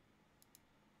move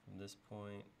from this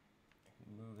point. I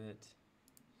can move it.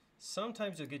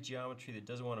 Sometimes you'll get geometry that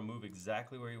doesn't want to move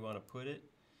exactly where you want to put it.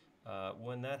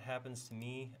 When that happens to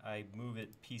me, I move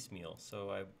it piecemeal. So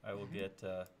I will get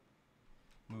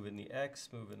move it in the X,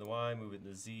 move it in the Y, move it in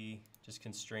the Z, just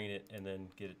constrain it and then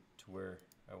get it to where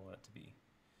I want it to be.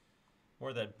 More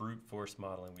of that brute force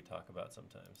modeling we talk about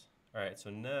sometimes. All right, so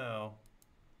now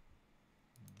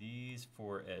these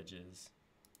 4 edges,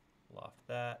 loft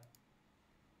that,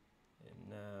 and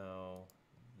now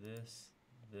this,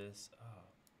 oh.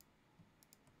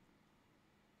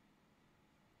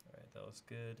 All right, that looks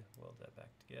good. Weld that back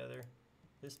together.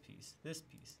 This piece, this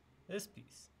piece, this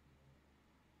piece,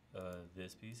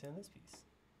 this piece, and this piece.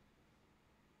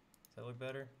 Does that look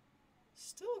better?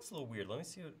 Still looks a little weird. Let me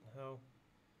see how.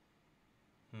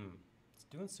 It's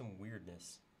doing some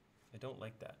weirdness. I don't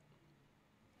like that.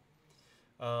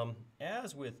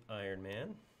 As with Iron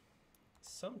Man,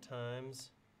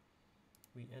 sometimes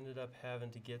we ended up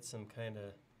having to get some kind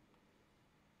of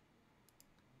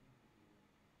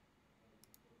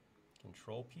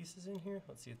control pieces in here.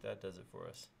 Let's see if that does it for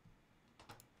us.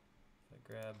 If I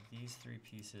grab these 3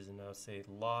 pieces and now say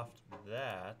loft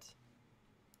that,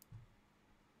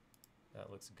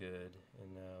 that looks good.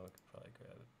 And now I could probably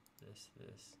grab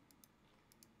this.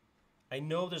 I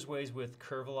know there's ways with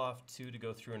Curve Loft too to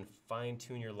go through and fine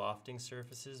tune your lofting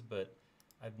surfaces, but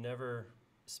I've never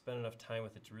spent enough time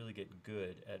with it to really get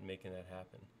good at making that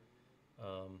happen.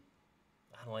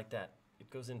 I don't like that. It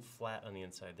goes in flat on the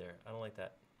inside there. I don't like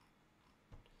that.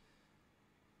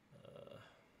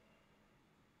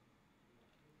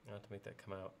 I have to make that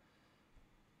come out.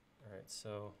 All right,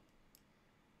 so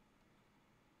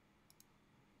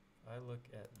I look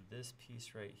at this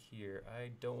piece right here.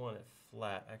 I don't want it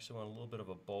flat. I actually want a little bit of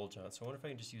a bulge on it. So I wonder if I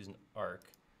can just use an arc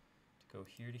to go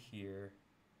here to here.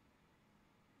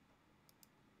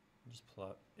 And just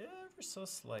plot ever so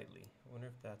slightly. I wonder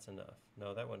if that's enough.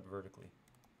 No, that went vertically.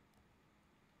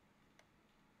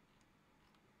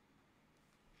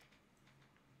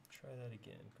 Try that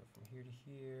again. Go from here to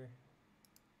here.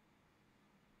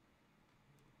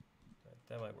 Right,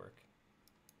 that might work.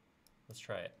 Let's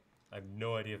try it. I have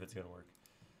no idea if it's going to work.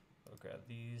 I'll grab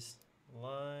these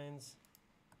lines.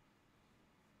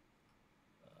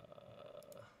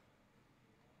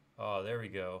 Oh, there we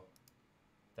go.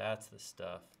 That's the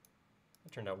stuff.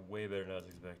 That turned out way better than I was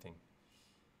expecting.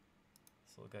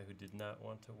 This little guy who did not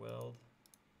want to weld.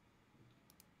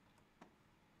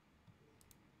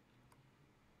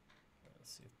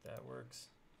 Let's see if that works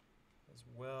as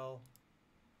well.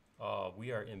 Oh,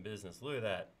 we are in business. Look at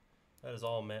that. That is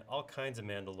all kinds of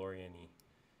Mandalorian-y.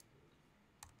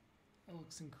 That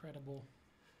looks incredible.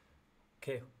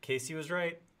 Okay, Casey was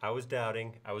right. I was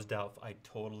doubting. I was doubtful.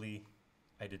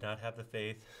 I did not have the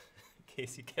faith.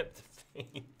 Casey kept the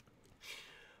faith.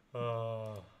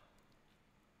 All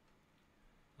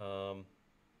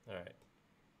right.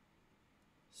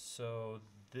 So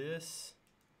this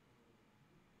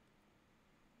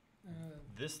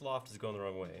loft is going the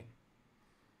wrong way.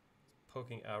 It's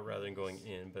poking out rather than going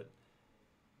in, but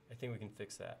I think we can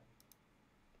fix that.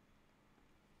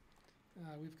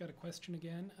 We've got a question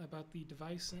again about the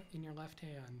device in your left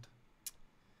hand.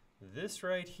 This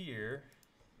right here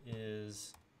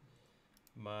is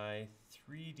my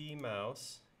 3D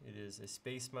mouse. It is a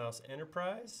Space Mouse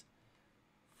Enterprise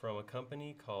from a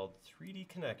company called 3D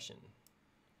Connection.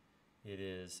 It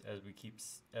is, as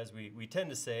we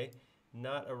tend to say,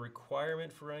 not a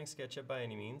requirement for running SketchUp by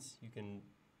any means. You can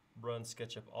run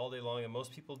SketchUp all day long, and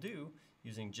most people do,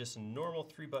 using just a normal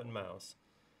 3-button mouse.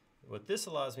 What this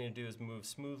allows me to do is move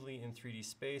smoothly in 3D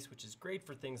space, which is great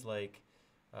for things like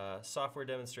software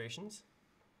demonstrations,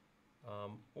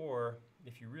 or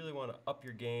if you really want to up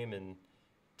your game and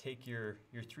take your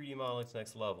 3D modeling to the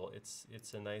next level,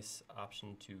 it's a nice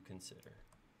option to consider.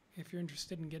 If you're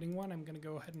interested in getting one, I'm going to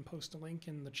go ahead and post a link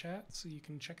in the chat so you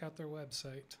can check out their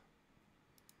website.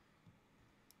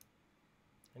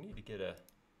 I need to get a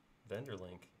vendor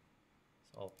link.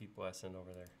 It's all people I send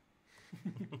over there.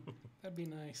 That'd be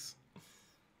nice.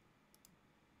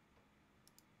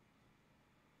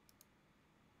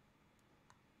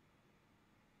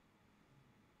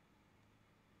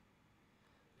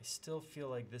 I still feel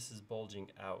like this is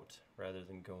bulging out rather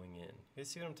than going in. You guys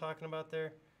see what I'm talking about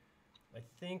there? I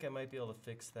think I might be able to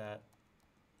fix that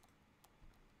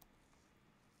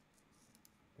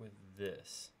with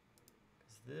this.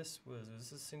 Because was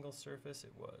this a single surface?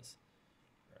 It was.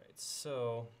 All right,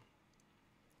 so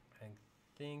I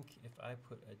think if I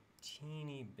put a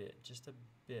teeny bit, just a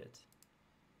bit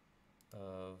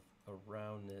of a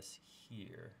roundness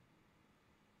here,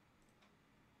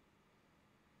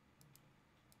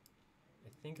 I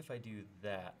think if I do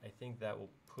that, I think that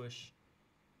will push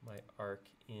my arc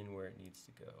in where it needs to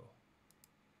go.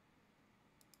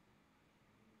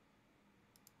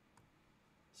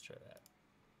 Let's try that.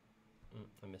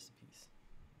 I missed a piece.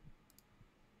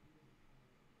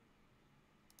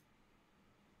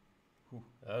 Whew,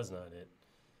 that was not it.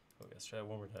 Okay, let's try it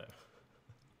one more time.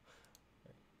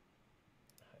 Right.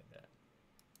 Hide that.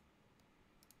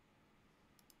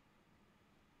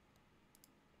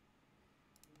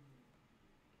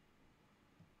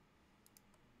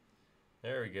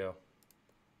 There we go.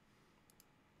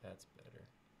 That's better.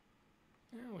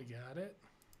 Yeah, we got it.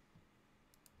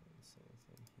 Same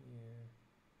thing here.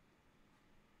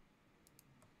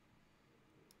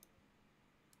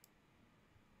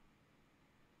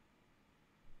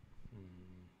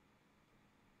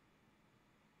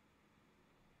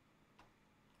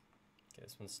 Okay,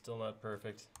 this one's still not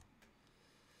perfect.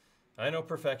 I know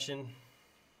perfection.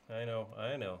 I know.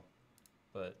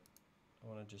 But I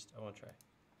want to try.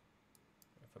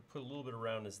 If I put a little bit of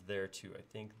roundness there too, I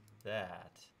think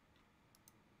that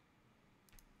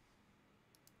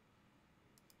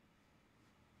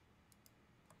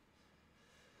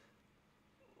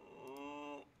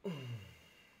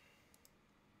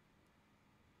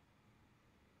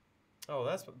oh,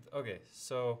 that's okay.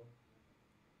 So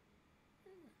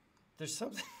there's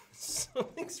something,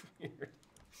 something's weird.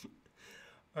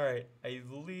 All right, I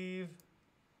leave.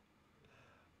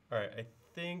 All right, I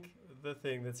think the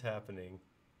thing that's happening,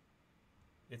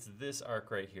 it's this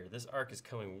arc right here. This arc is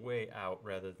coming way out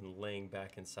rather than laying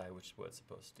back inside, which is what it's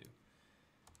supposed to do.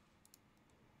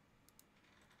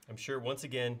 I'm sure, once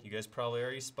again, you guys probably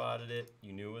already spotted it.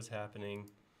 You knew it was happening.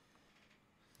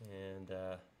 And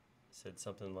said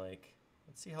something like,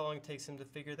 let's see how long it takes him to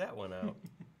figure that one out.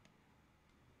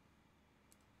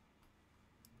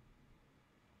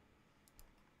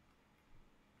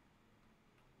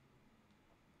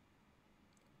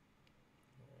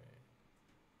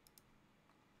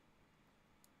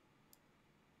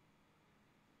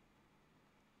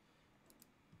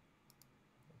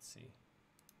 See.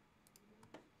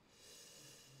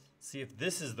 See if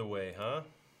this is the way, huh?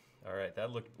 All right, that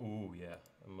looked, ooh, yeah.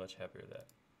 I'm much happier with that,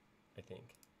 I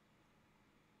think.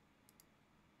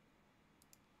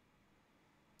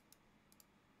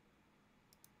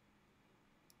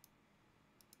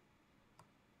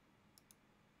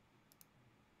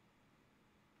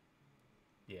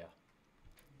 Yeah,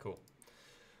 cool.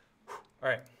 All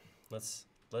right, let's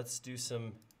do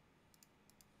some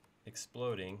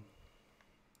exploding.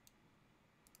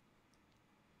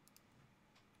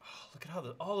 Look at how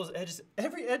all those edges,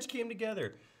 every edge came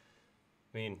together.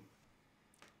 I mean,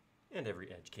 and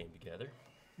every edge came together.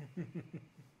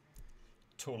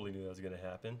 Totally knew that was going to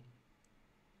happen.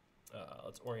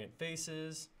 Let's orient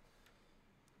faces.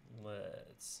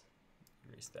 Let's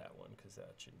erase that one because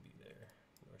that shouldn't be there,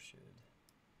 nor should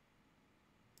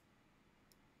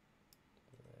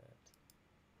that.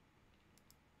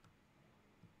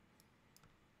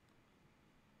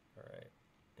 All right,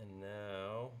 and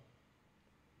now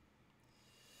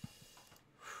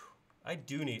I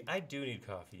do need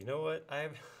coffee. You know what? I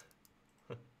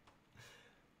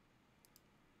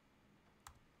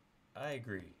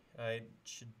agree. I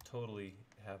should totally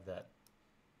have that,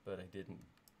 but I didn't.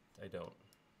 I don't. All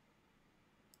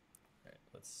right,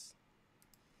 let's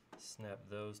snap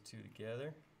those two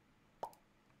together.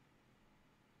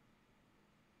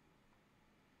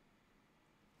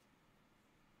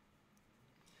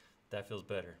 That feels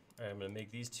better. All right, I'm gonna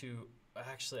make these two.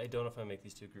 Actually, I don't know if I make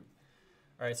these two group.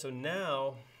 All right, so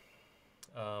now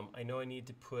I know I need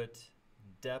to put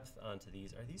depth onto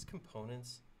these. Are these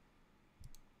components?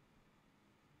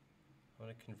 I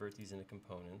want to convert these into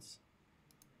components.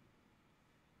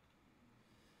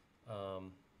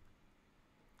 All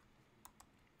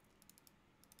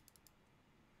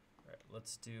right,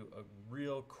 let's do a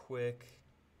real quick,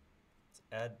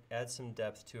 let's add some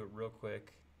depth to it real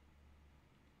quick.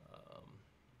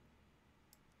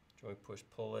 Joint push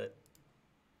pull it.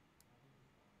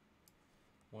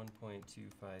 1.25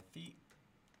 feet.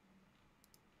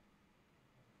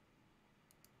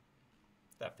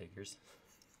 That figures.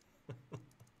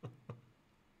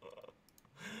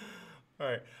 All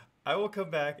right, I will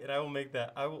come back and I will make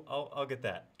that. I'll get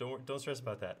that. Don't stress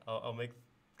about that. I'll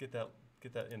get that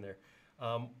in there.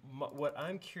 What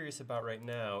I'm curious about right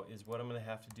now is what I'm going to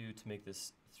have to do to make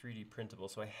this 3D printable.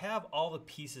 So I have all the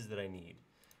pieces that I need.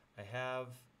 I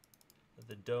have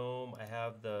the dome. I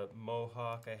have the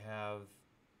mohawk. I have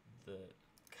the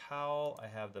cowl. I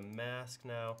have the mask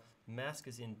now. The mask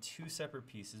is in 2 separate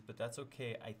pieces, but that's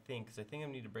okay, I think, because I think I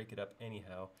need to break it up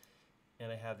anyhow.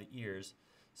 And I have the ears.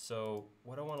 So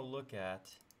what I want to look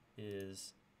at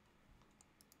is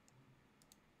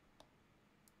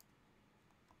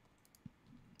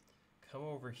come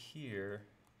over here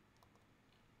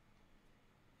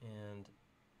and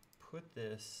put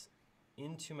this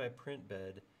into my print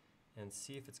bed and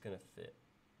see if it's going to fit.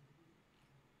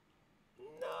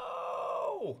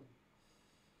 No!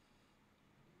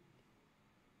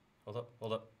 Hold up,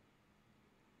 hold up.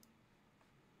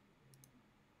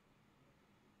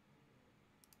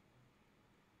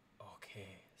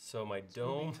 Okay, so my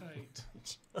dome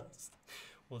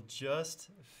will just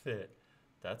fit.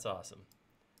 That's awesome.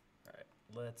 All right,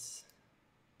 let's...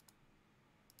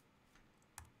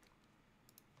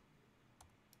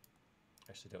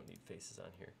 Actually don't need faces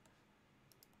on here.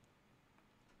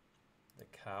 The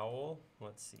cowl,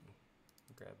 let's see.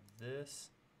 Grab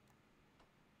this.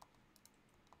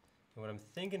 And what I'm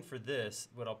thinking for this,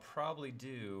 what I'll probably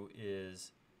do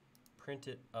is print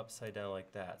it upside down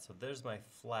like that. So there's my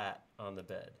flat on the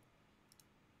bed.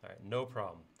 All right, no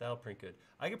problem. That'll print good.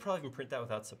 I could probably even print that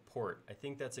without support. I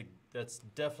think that's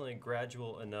definitely a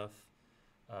gradual enough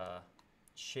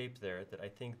shape there that I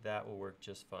think that will work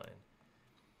just fine.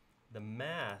 The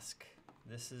mask,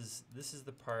 this is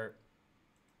the part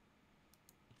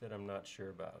that I'm not sure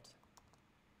about.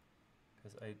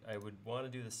 Because I would want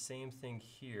to do the same thing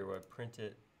here where I print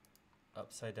it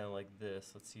upside down like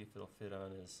this. Let's see if it'll fit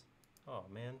on his, oh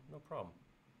man, no problem.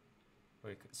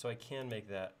 Wait, so I can make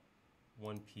that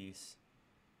 1 piece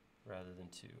rather than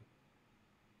 2.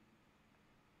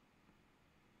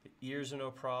 The ears are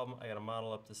no problem. I gotta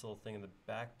model up this little thing in the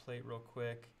back plate real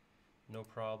quick. No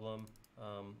problem.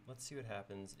 Let's see what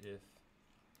happens if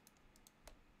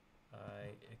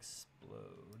I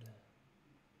explode.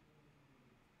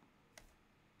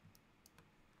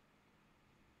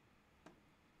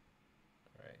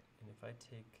 All right, and if I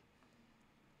take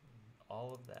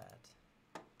all of that,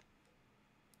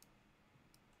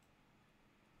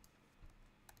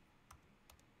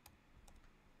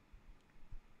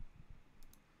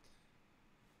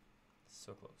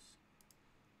 so close.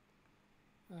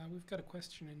 We've got a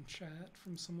question in chat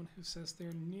from someone who says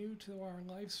they're new to our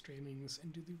live streamings,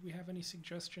 and do we have any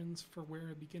suggestions for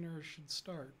where a beginner should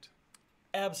start?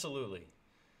 Absolutely.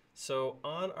 So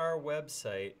on our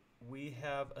website, we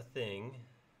have a thing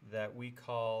that we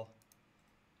call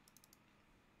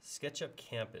SketchUp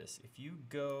Campus. If you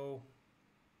go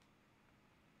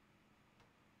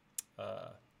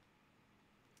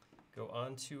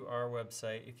onto our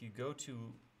website, if you go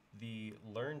to the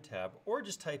Learn tab, or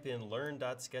just type in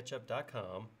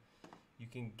learn.sketchup.com, you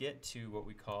can get to what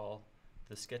we call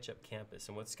the SketchUp Campus.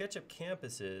 And what SketchUp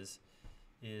Campus is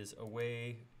a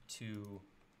way to,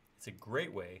 it's a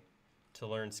great way to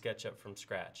learn SketchUp from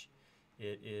scratch.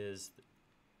 It is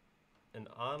an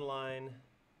online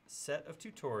set of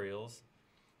tutorials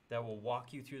that will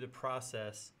walk you through the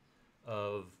process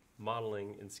of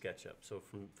modeling in SketchUp. So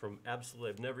from absolutely,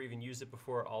 I've never even used it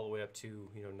before, all the way up to,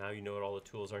 you know, now you know what all the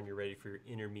tools are and you're ready for your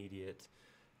intermediate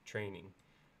training.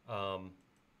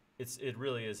 It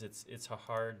really is, it's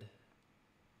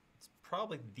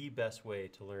probably the best way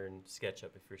to learn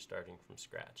SketchUp if you're starting from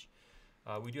scratch.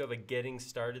 We do have a getting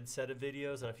started set of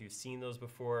videos. I don't know if you've seen those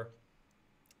before.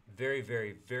 Very,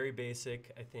 very, very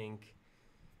basic, I think.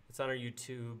 It's on our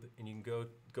YouTube, and you can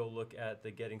go look at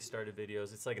the getting started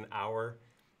videos. It's like an hour.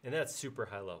 And that's super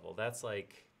high level. That's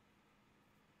like,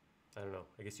 I don't know,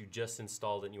 I guess you just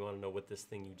installed it and you want to know what this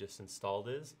thing you just installed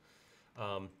is.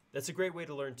 That's a great way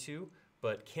to learn too,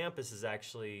 but Campus is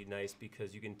actually nice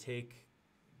because you can take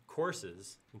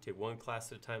courses, you can take one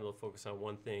class at a time, they'll focus on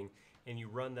one thing, and you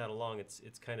run that along. It's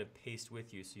kind of paced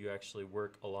with you, so you actually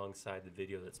work alongside the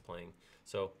video that's playing.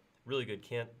 So really good,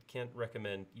 can't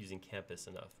recommend using Campus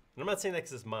enough. And I'm not saying that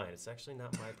because it's mine, it's actually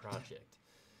not my project.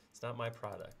 It's not my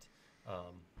product.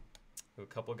 We have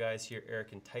a couple guys here,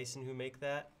 Eric and Tyson, who make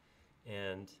that,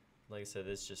 and like I said,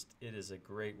 it is a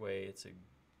great way. It's a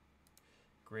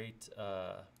great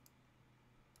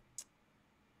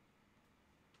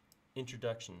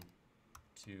introduction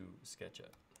to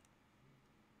SketchUp.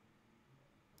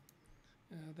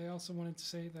 They also wanted to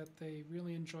say that they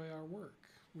really enjoy our work,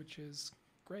 which is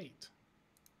great.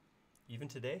 Even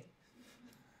today?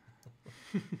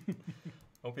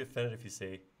 Don't be offended if you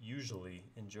say, usually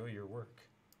enjoy your work.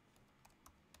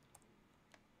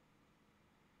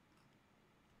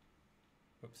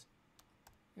 Oops.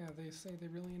 Yeah, they say they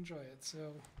really enjoy it,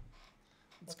 so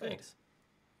it's well, good. Thanks.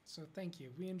 So thank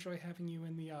you. We enjoy having you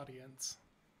in the audience.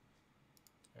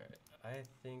 All right, I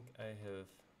think I have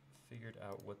figured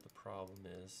out what the problem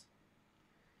is.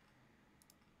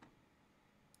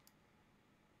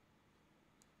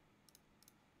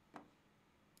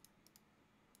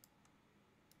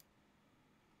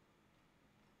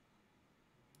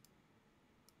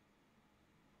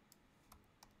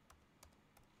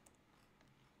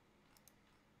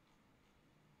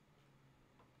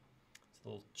 So the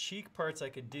little cheek parts I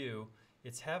could do,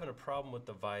 it's having a problem with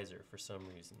the visor for some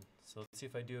reason. So let's see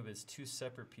if I do it as two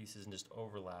separate pieces and just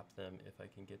overlap them if I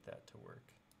can get that to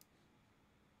work.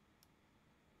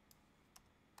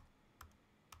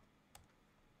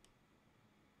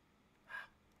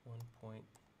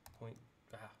 Point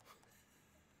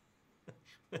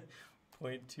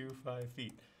 0.25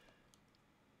 feet.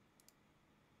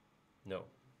 No.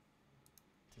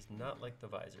 Does not like the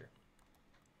visor.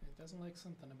 It doesn't like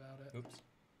something about it. Oops.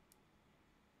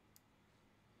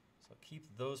 So I'll keep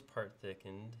those part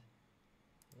thickened.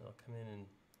 And I'll come in and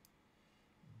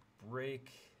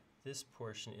break this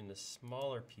portion into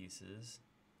smaller pieces.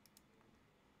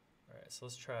 All right, so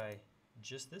let's try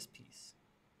just this piece.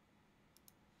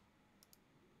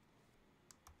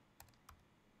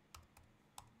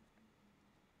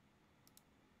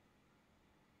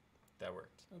 That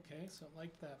worked. Okay, so I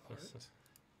like that part.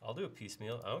 I'll do a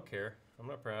piecemeal. I don't care. I'm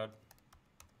not proud.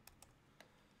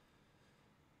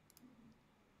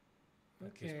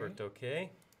 That piece worked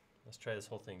okay. Let's try this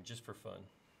whole thing just for fun.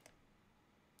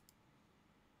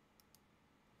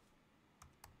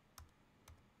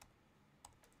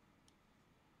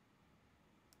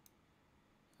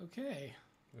 Okay.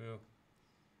 Ooh.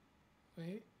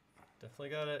 Wait. Definitely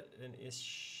got an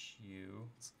issue.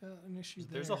 It's got an issue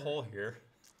there. There's a hole here.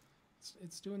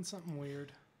 It's doing something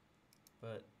weird.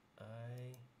 But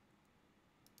I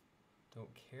don't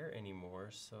care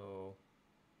anymore, so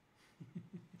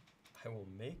I will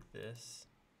make this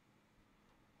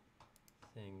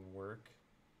thing work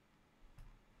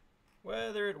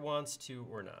whether it wants to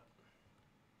or not.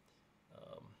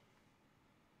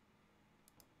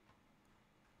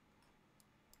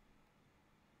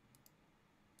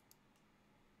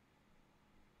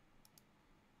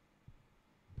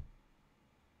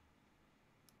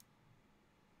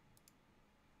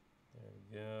 There we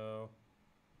go.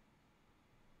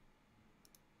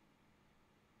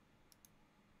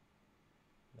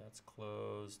 That's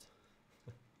closed.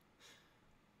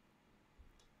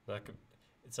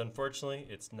 It's unfortunately,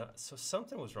 it's not, so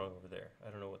something was wrong over there. I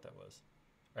don't know what that was.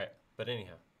 All right, but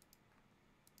anyhow,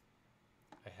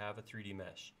 I have a 3D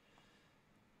mesh.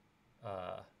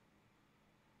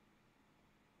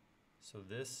 So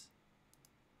this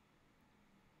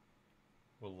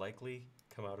will likely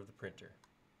come out of the printer.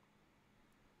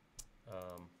 So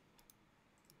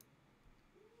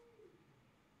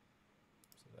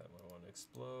that one I want to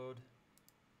explode.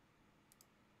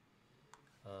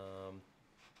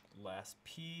 Last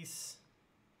piece,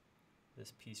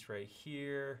 this piece right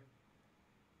here.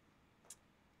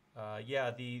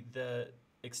 Yeah, the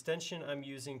extension I'm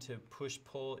using to push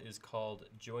pull is called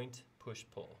joint push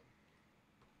pull.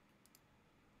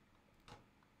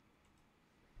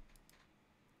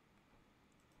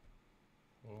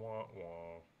 Wah,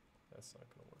 wah. That's not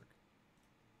going to work.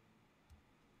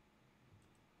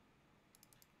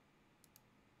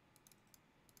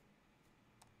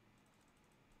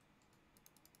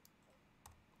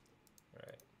 All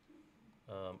right.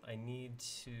 I need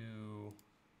to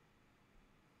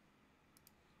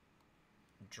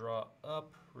draw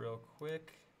up real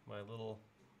quick my little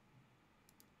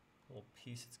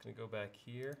piece that's going to go back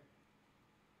here.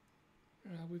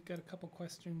 We've got a couple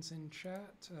questions in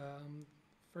chat.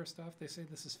 First off, they say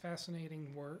this is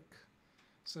fascinating work,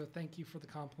 so thank you for the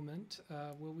compliment.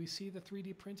 Will we see the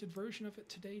 3D printed version of it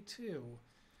today too?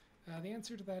 The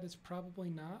answer to that is probably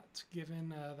not, given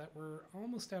that we're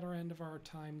almost at our end of our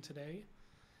time today,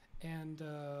 and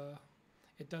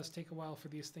it does take a while for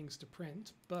these things to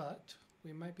print, but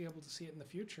we might be able to see it in the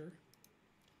future,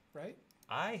 right?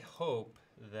 I hope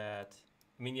that,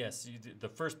 I mean, yes, the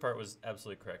first part was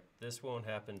absolutely correct. This won't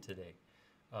happen today.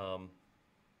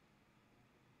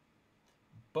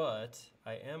 but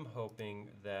I am hoping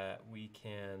that we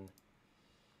can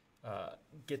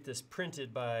get this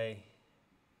printed by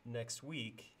next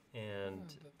week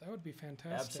and that would be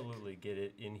fantastic. Absolutely get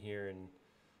it in here and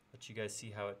let you guys see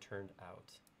how it turned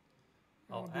out.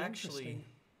 I'll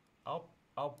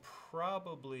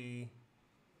probably,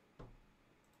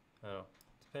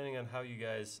 depending on how you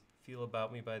guys feel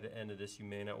about me by the end of this, you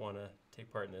may not want to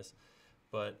take part in this,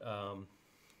 but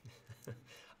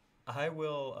I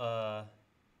will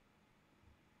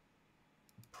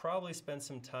probably spend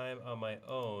some time on my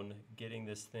own getting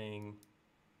this thing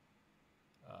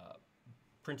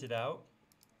printed out.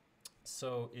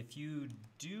 So if you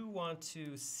do want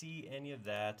to see any of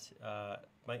that,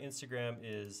 my Instagram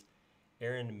is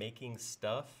Aaron Making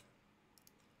Stuff.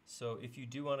 So if you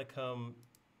do want to come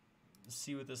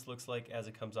see what this looks like as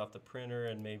it comes off the printer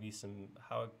and maybe some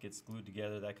how it gets glued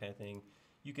together, that kind of thing,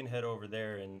 you can head over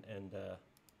there and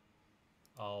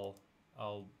I'll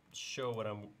show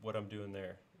what I'm doing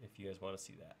there if you guys want to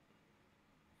see that.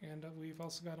 And we've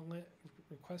also got a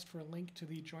request for a link to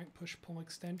the joint push-pull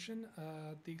extension.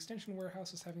 The extension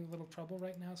warehouse is having a little trouble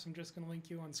right now, so I'm just going to link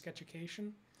you on SketchUcation.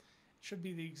 It should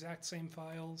be the exact same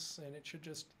files, and it should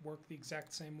just work the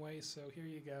exact same way, so here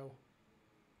you go.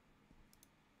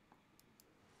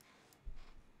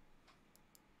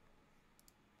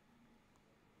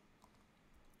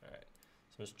 All right,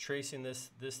 so I'm just tracing this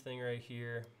thing right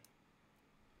here.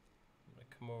 I'm going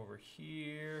to come over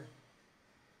here.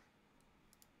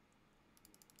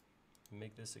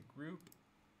 Make this a group.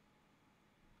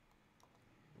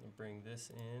 I'm going to bring this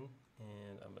in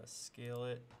and I'm going to scale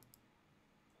it.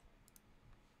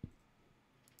 Put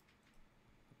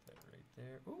that right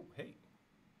there. Oh, hey.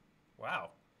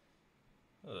 Wow.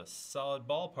 That was a solid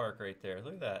ballpark right there.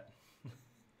 Look at that.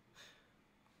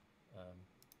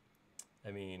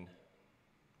 I mean,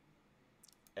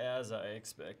 as I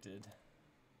expected.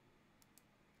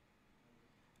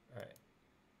 All right.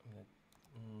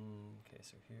 Okay,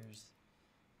 so here's...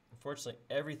 Unfortunately,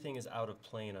 everything is out of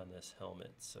plane on this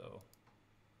helmet, so...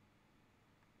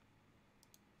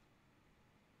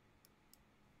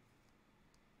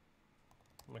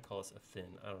 I'm going to call this a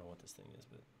fin. I don't know what this thing is,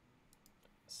 but...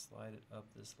 Slide it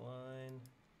up this line.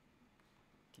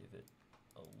 Give it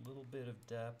a little bit of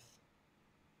depth.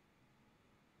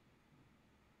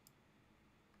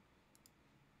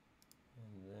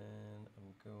 And then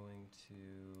I'm going to...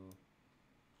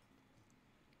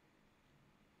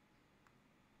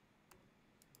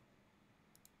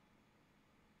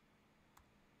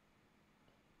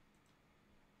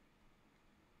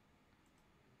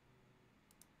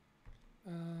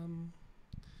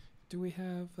 Do we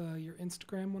have your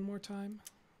Instagram one more time?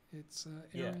 It's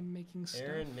Aaron Making Stuff.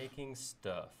 Aaron Making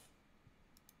Stuff.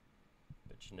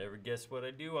 But you never guess what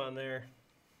I do on there.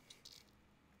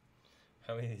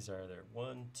 How many of these are there?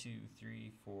 1, 2,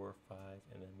 3, 4, 5,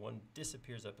 and then one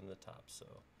disappears up in the top. So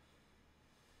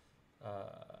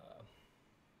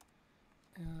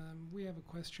we have a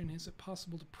question. Is it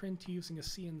possible to print using a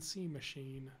CNC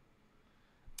machine?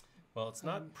 Well, it's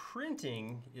not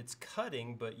printing, it's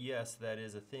cutting, but yes, that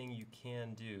is a thing you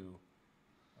can do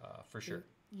for sure.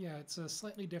 It's a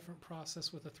slightly different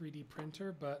process with a 3D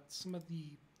printer, but some of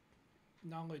the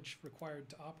knowledge required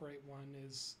to operate one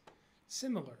is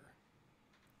similar.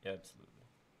 Yeah, absolutely.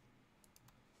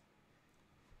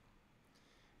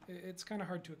 It's kind of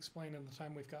hard to explain in the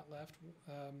time we've got left.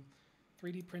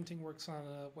 3D printing works on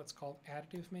what's called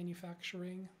additive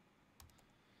manufacturing.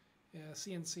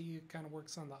 CNC kind of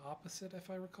works on the opposite, if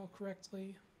I recall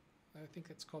correctly. I think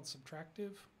it's called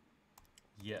subtractive.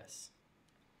 Yes.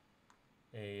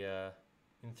 In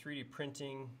 3D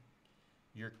printing,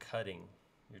 you're cutting.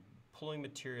 You're pulling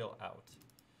material out.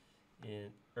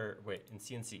 In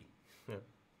CNC.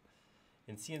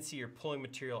 In CNC, you're pulling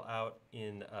material out.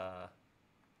 In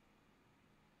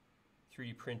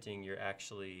 3D printing, you're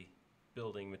actually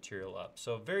building material up.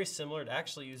 So very similar. It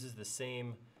actually uses the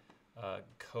same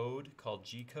code called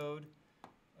G code.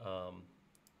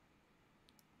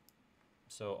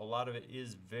 So a lot of it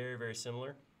is very, very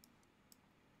similar.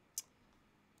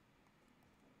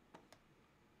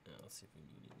 Now, let's see if we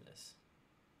need this.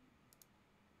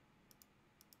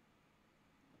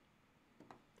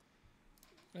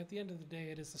 At the end of the day,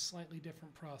 it is a slightly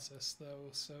different process, though,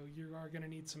 so you are going to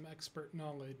need some expert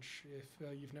knowledge if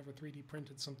you've never 3D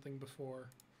printed something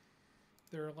before.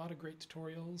 There are a lot of great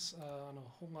tutorials on a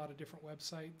whole lot of different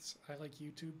websites. I like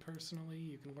YouTube personally.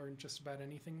 You can learn just about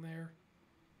anything there.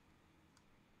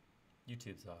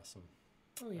 YouTube's awesome.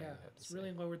 Oh yeah, it's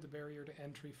really lowered the barrier to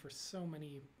entry for so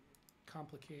many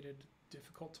complicated,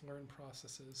 difficult to learn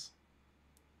processes.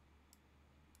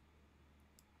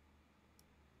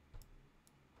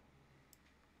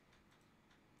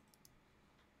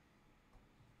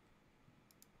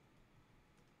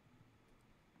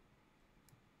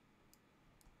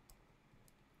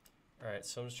 All right,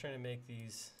 so I'm just trying to make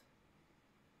this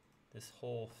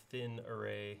whole fin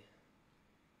array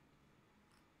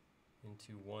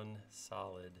into one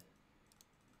solid.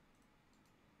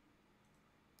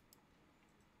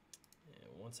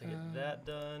 And once I get that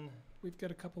done. We've got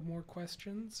a couple more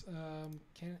questions.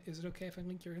 Is it okay if I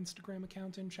link your Instagram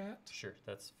account in chat? Sure,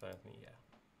 that's fine with me, yeah.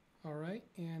 All right,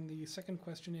 and the second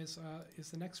question is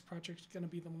the next project going to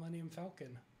be the Millennium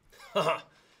Falcon?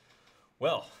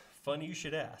 Well, funny you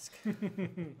should ask.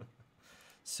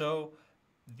 So,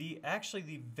 actually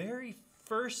the very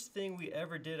first thing we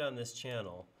ever did on this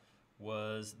channel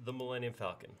was the Millennium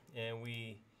Falcon, and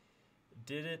we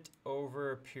did it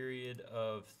over a period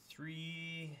of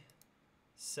 3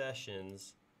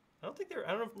 sessions. I don't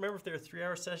remember if they were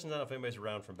 3-hour sessions. I don't know if anybody's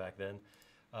around from back then,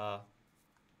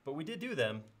 but we did do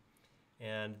them,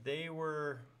 and they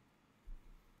were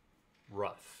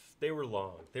rough. They were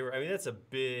long. I mean, that's a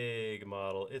big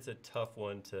model. It's a tough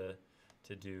one to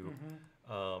do.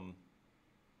 Mm-hmm.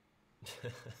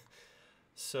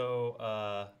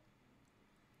 So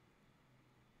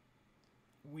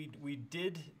we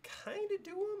did kind of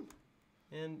do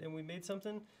them, and we made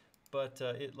something, but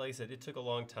like I said, it took a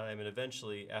long time, and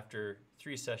eventually, after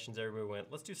 3 sessions, everybody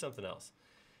went, let's do something else,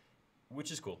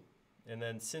 which is cool. And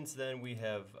then since then, we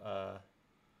have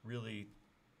really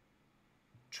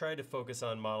tried to focus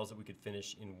on models that we could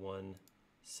finish in one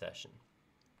session.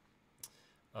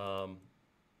 Hold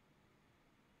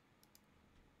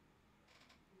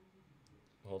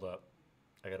up.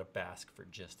 I got to bask for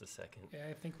just a second. Yeah,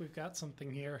 I think we've got something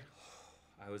here.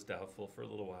 I was doubtful for a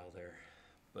little while there,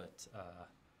 but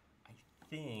I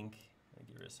think, I'll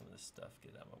get rid of some of this stuff,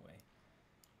 get out of my way.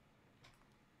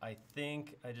 I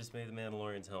think I just made the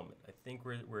Mandalorian's helmet. I think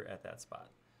we're at that spot.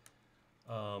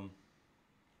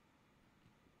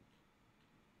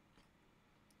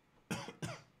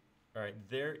 All right,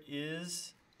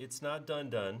 it's not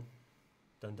done.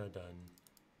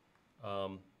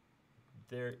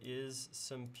 There is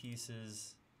some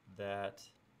pieces that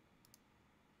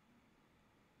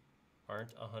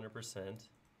aren't 100%,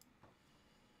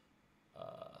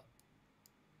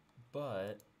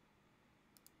 but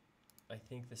I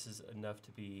think this is enough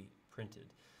to be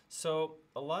printed. So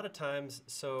a lot of times,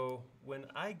 when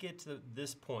I get to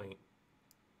this point,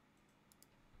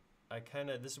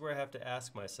 this is where I have to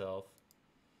ask myself,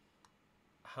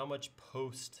 how much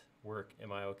post work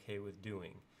am I okay with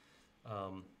doing?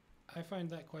 I find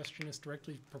that question is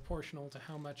directly proportional to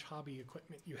how much hobby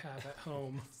equipment you have at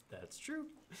home. That's true.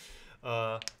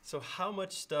 So how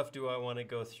much stuff do I want to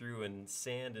go through and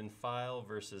sand and file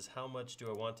versus how much do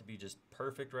I want to be just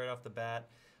perfect right off the bat?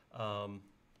 And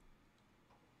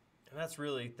that's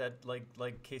really,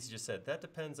 like Casey just said, that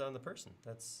depends on the person.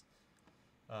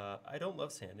 I don't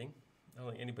love sanding. I don't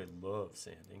think anybody loves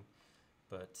sanding,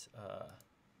 but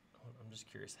I'm just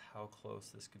curious how close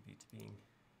this could be to being.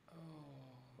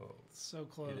 Oh, so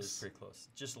close. It is pretty close.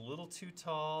 Just a little too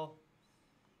tall.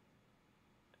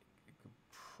 I could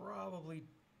probably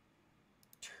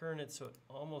turn it so it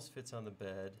almost fits on the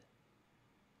bed.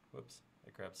 Whoops, I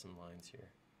grabbed some lines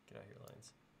here. Get out of here,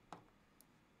 lines.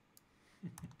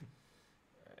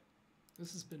 All right.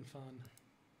 This has been fun.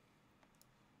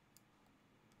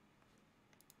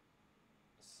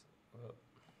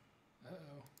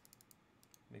 Uh-oh.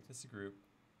 Make this a group.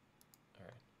 All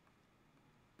right.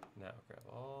 Now grab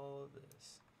all of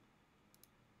this.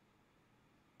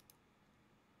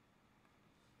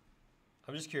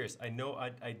 I'm just curious. I know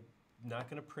I'm not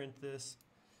going to print this.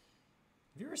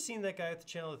 Have you ever seen that guy at the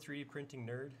channel, the 3D Printing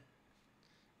Nerd?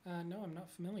 No, I'm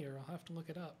not familiar. I'll have to look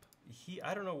it up.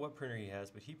 I don't know what printer he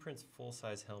has, but he prints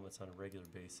full-size helmets on a regular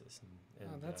basis.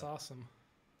 And that's awesome.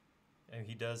 And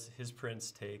his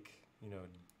prints take,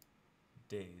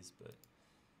 days, but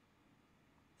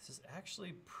this is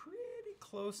actually pretty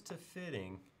close to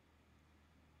fitting.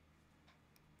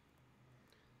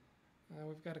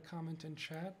 We've got a comment in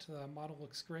chat. The model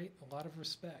looks great. A lot of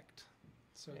respect.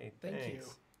 So hey, thank thanks.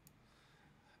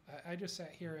 you. I just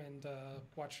sat here and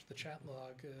watched the chat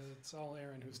log. It's all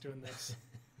Aaron who's doing this.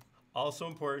 Also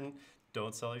important,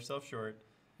 don't sell yourself short.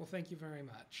 Well, thank you very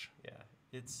much. Yeah,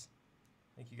 I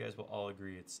think you guys will all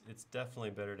agree it's definitely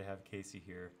better to have Casey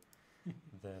here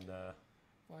than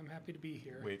well, I'm happy to be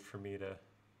here. Wait for me to.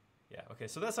 Yeah, okay,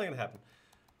 so that's not going to happen.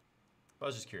 But I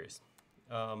was just curious.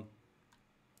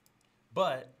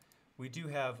 But we do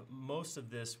have, most of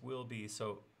this will be,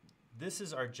 so this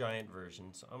is our giant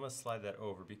version. So I'm going to slide that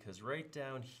over because right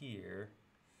down here,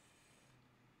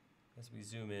 as we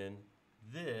zoom in,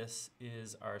 this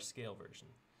is our scale version.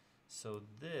 So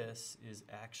this is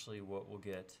actually what will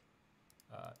get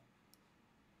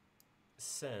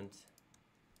sent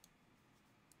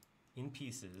in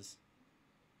pieces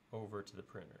over to the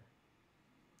printer.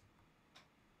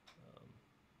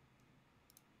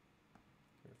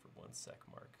 Here for 1 sec,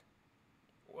 Mark.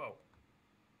 Whoa.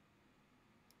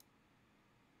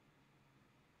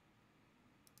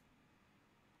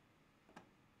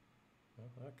 Well,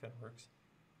 that kind of works.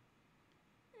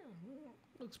 Yeah,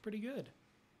 looks pretty good.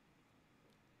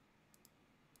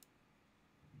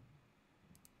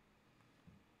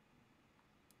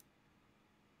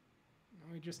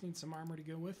 We just need some armor to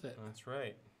go with it. That's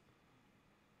right.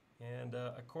 And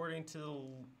according to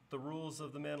the rules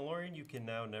of the Mandalorian, you can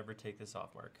now never take this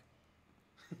off, Mark.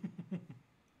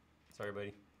 Sorry,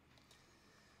 buddy.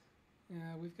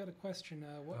 We've got a question.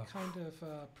 What kind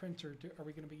of printer are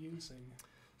we going to be using?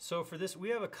 So for this, we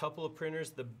have a couple of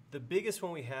printers. The biggest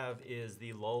one we have is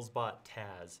the Lulzbot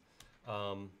Taz.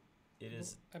 It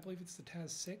is. I believe it's the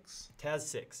Taz 6. Taz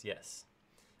 6, yes.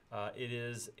 It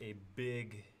is a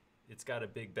big. It's got a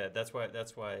big bed. That's why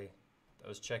I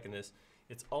was checking this.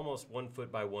 It's almost 1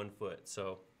 foot by 1 foot,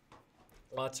 so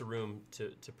lots of room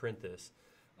to print this.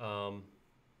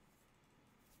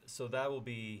 So that will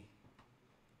be.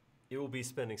 It will be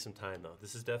spending some time though.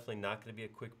 This is definitely not going to be a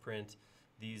quick print.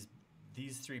 These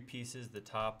 3 pieces, the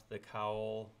top, the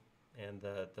cowl, and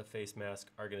the face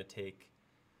mask, are going to take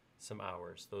some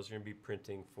hours. Those are going to be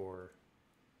printing for,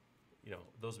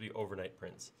 those will be overnight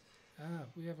prints.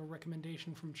 We have a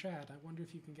recommendation from chat. I wonder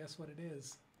if you can guess what it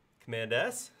is. Command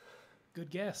S? Good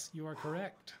guess. You are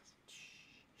correct.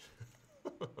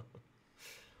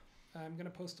 I'm going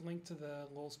to post a link to the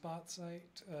Lulzbot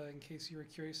site in case you were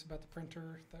curious about the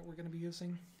printer that we're going to be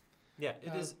using. Yeah,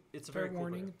 it is. It's a very cool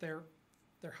warning. They're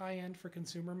high-end for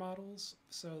consumer models,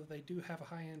 so they do have a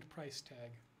high-end price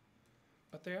tag.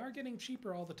 But they are getting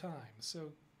cheaper all the time,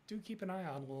 so do keep an eye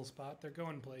on Lulzbot. They're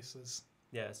going places.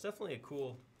 Yeah, it's definitely a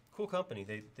cool company.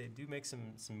 They do make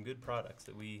some good products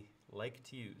that we like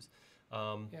to use.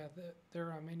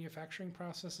 Their manufacturing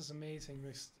process is amazing.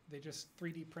 They just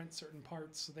 3D print certain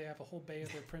parts, so they have a whole bay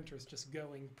of their printers just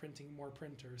printing more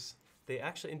printers. They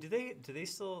actually, and do they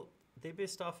still, they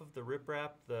based off of the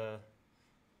riprap,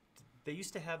 they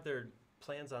used to have their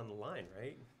plans on the line,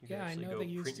 right? You can actually go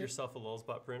print yourself a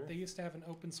Lulzbot printer. They used to have an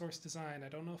open source design. I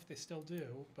don't know if they still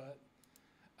do, but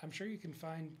I'm sure you can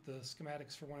find the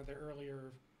schematics for one of their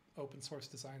earlier open source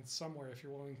designs somewhere if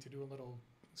you're willing to do a little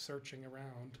searching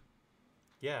around.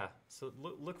 Yeah, so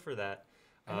look for that.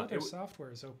 I know their software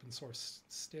is open source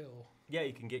still. Yeah,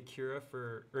 you can get Cura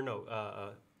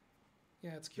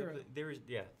yeah, it's Cura. They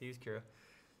use Cura.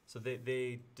 So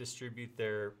they distribute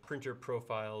their printer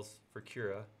profiles for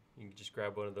Cura. You can just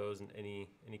grab one of those and any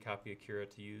copy of Cura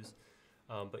to use.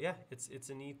 But yeah, it's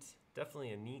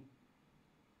definitely a neat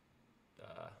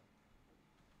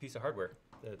piece of hardware.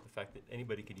 The fact that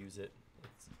anybody could use it,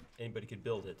 anybody could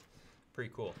build it,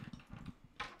 pretty cool.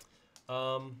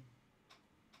 All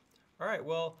right,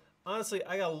 well, honestly,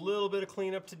 I got a little bit of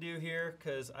cleanup to do here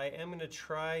because I am going to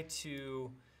try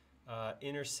to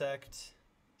intersect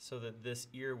so that this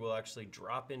ear will actually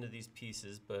drop into these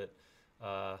pieces, but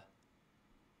that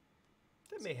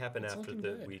may happen after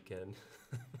the weekend.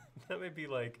 That may be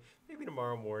maybe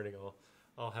tomorrow morning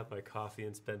I'll have my coffee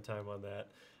and spend time on that.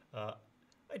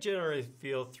 I generally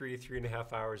feel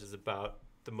 3.5 hours is about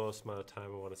the most amount of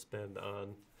time I want to spend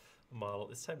on a model.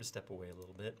 It's time to step away a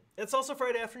little bit. It's also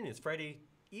Friday afternoon. It's Friday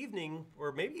evening,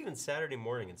 or maybe even Saturday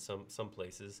morning in some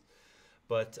places.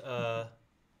 But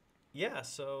yeah,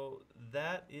 so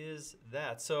that is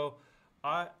that. So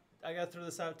I got to throw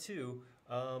this out too.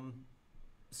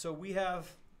 So we have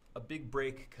a big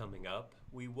break coming up.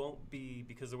 We won't be,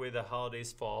 because of the way the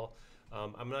holidays fall,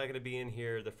 I'm not going to be in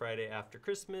here the Friday after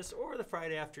Christmas or the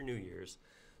Friday after New Year's.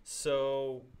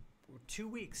 So 2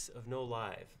 weeks of no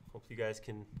live. Hope you guys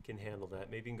can handle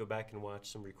that. Maybe you can go back and watch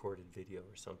some recorded video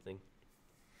or something.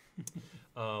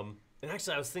 And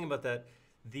actually, I was thinking about that.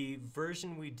 The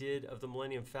version we did of the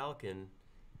Millennium Falcon,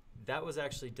 that was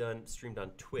actually streamed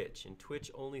on Twitch, and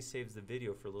Twitch only saves the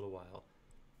video for a little while.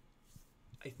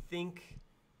 I think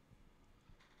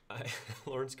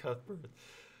Lawrence Cuthbert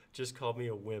just called me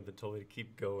a wimp and told me to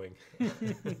keep going.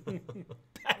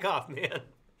 Back off, man.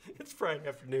 It's Friday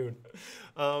afternoon.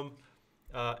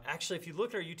 Actually, if you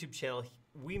look at our YouTube channel,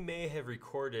 we may have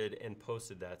recorded and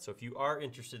posted that. So if you are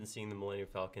interested in seeing the Millennium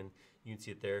Falcon, you can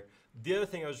see it there. The other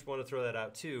thing I just want to throw that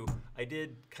out too, I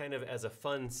did kind of as a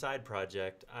fun side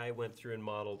project, I went through and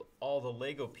modeled all the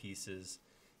Lego pieces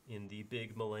in the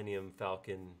big Millennium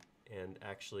Falcon and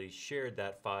actually shared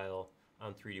that file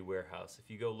on 3D Warehouse. If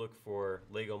you go look for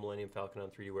Lego Millennium Falcon on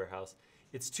 3D Warehouse,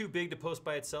 it's too big to post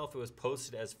by itself. It was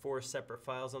posted as 4 separate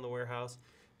files on the Warehouse,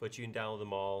 but you can download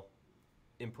them all,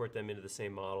 import them into the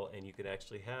same model, and you can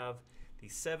actually have the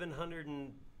 700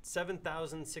 and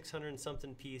 7,600 and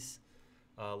something piece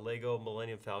Lego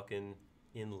Millennium Falcon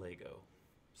in Lego.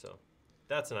 So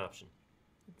that's an option.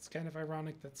 It's kind of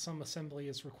ironic that some assembly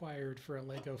is required for a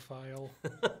Lego file.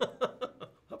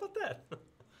 How about that?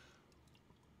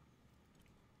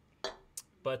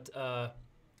 But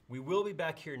we will be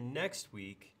back here next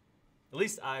week. At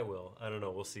least I will. I don't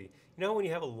know. We'll see. You know, when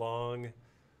you have a long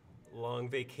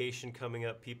vacation coming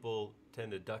up, people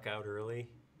tend to duck out early,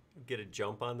 get a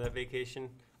jump on that vacation.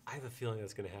 I have a feeling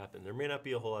that's going to happen. There may not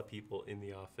be a whole lot of people in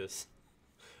the office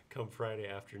come Friday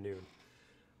afternoon.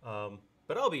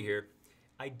 But I'll be here.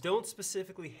 I don't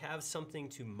specifically have something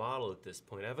to model at this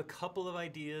point. I have a couple of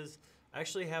ideas. I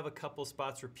actually have a couple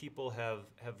spots where people have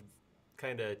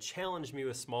kind of challenged me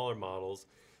with smaller models.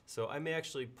 So I may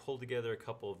actually pull together a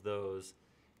couple of those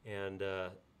and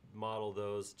model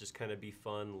those, just kind of be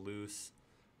fun, loose,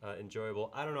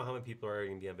 enjoyable. I don't know how many people are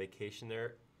going to be on vacation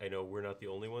there. I know we're not the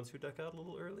only ones who duck out a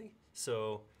little early.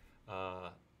 So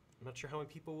I'm not sure how many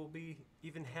people will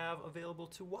even have available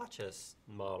to watch us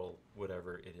model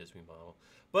whatever it is we model.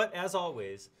 But as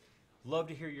always, love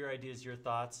to hear your ideas, your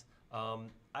thoughts.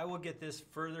 I will get this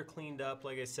further cleaned up,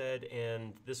 like I said,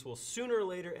 and this will sooner or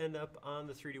later end up on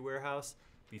the 3D warehouse.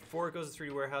 Before it goes to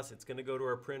 3D warehouse, it's going to go to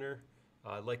our printer.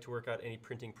 I'd like to work out any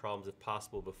printing problems if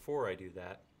possible before I do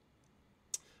that.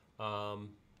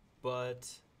 But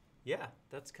yeah,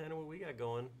 that's kind of what we got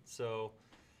going. So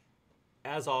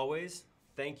as always,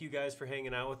 thank you guys for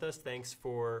hanging out with us. Thanks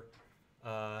for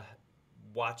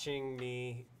watching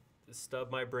me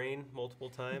stub my brain multiple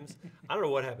times. I don't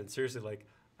know what happened. Seriously, like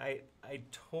I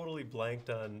totally blanked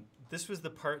on, this was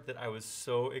the part that I was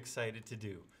so excited to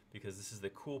do because this is the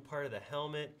cool part of the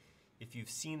helmet. If you've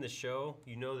seen the show,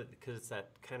 you know that because it's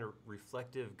that kind of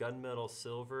reflective gunmetal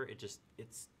silver, it's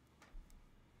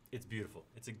beautiful.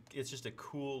 It's just a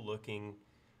cool looking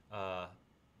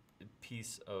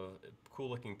piece of cool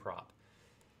looking prop.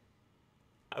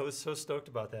 I was so stoked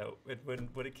about that.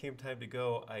 When it came time to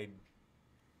go, I'm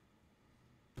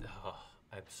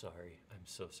sorry. I'm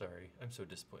so sorry. I'm so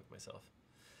disappointed in myself.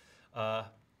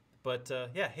 But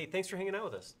yeah, hey, thanks for hanging out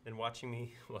with us and watching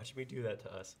me do that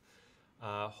to us.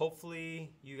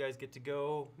 Hopefully you guys get to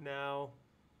go now,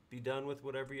 be done with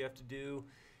whatever you have to do.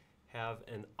 Have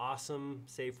an awesome,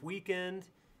 safe weekend.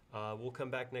 We'll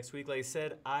come back next week. Like I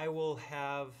said, I will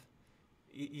have,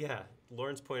 yeah,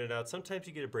 Lawrence pointed out, sometimes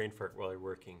you get a brain fart while you're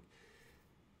working.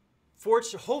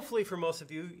 Hopefully for most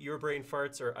of you, your brain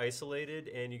farts are isolated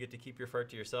and you get to keep your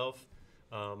fart to yourself.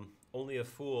 Only a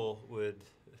fool would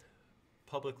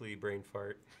publicly brain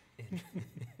fart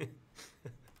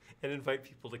and invite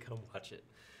people to come watch it.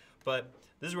 But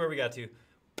this is where we got to.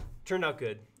 Turned out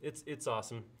good. It's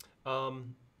awesome.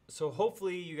 So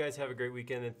hopefully you guys have a great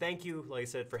weekend. And thank you, like I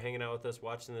said, for hanging out with us,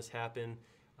 watching this happen.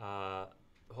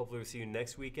 Hopefully we'll see you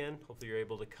next weekend. Hopefully you're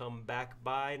able to come back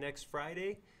by next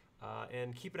Friday.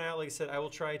 And keep an eye out, like I said, I will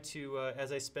try to,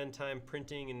 as I spend time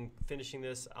printing and finishing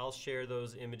this, I'll share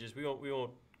those images. We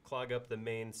won't clog up the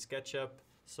main SketchUp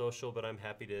social, but I'm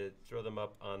happy to throw them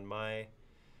up on my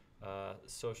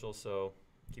social, so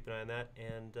keep an eye on that.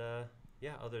 And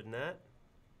yeah, other than that,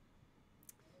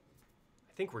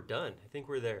 I think we're done. I think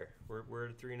we're there. We're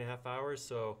at 3.5 hours,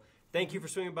 so thank you for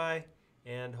swinging by,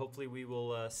 and hopefully we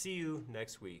will see you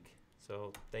next week.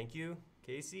 So thank you,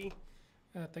 Casey.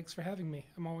 Thanks for having me.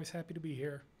 I'm always happy to be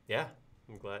here. Yeah,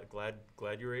 I'm glad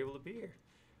you were able to be here.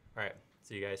 All right,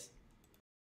 see you guys.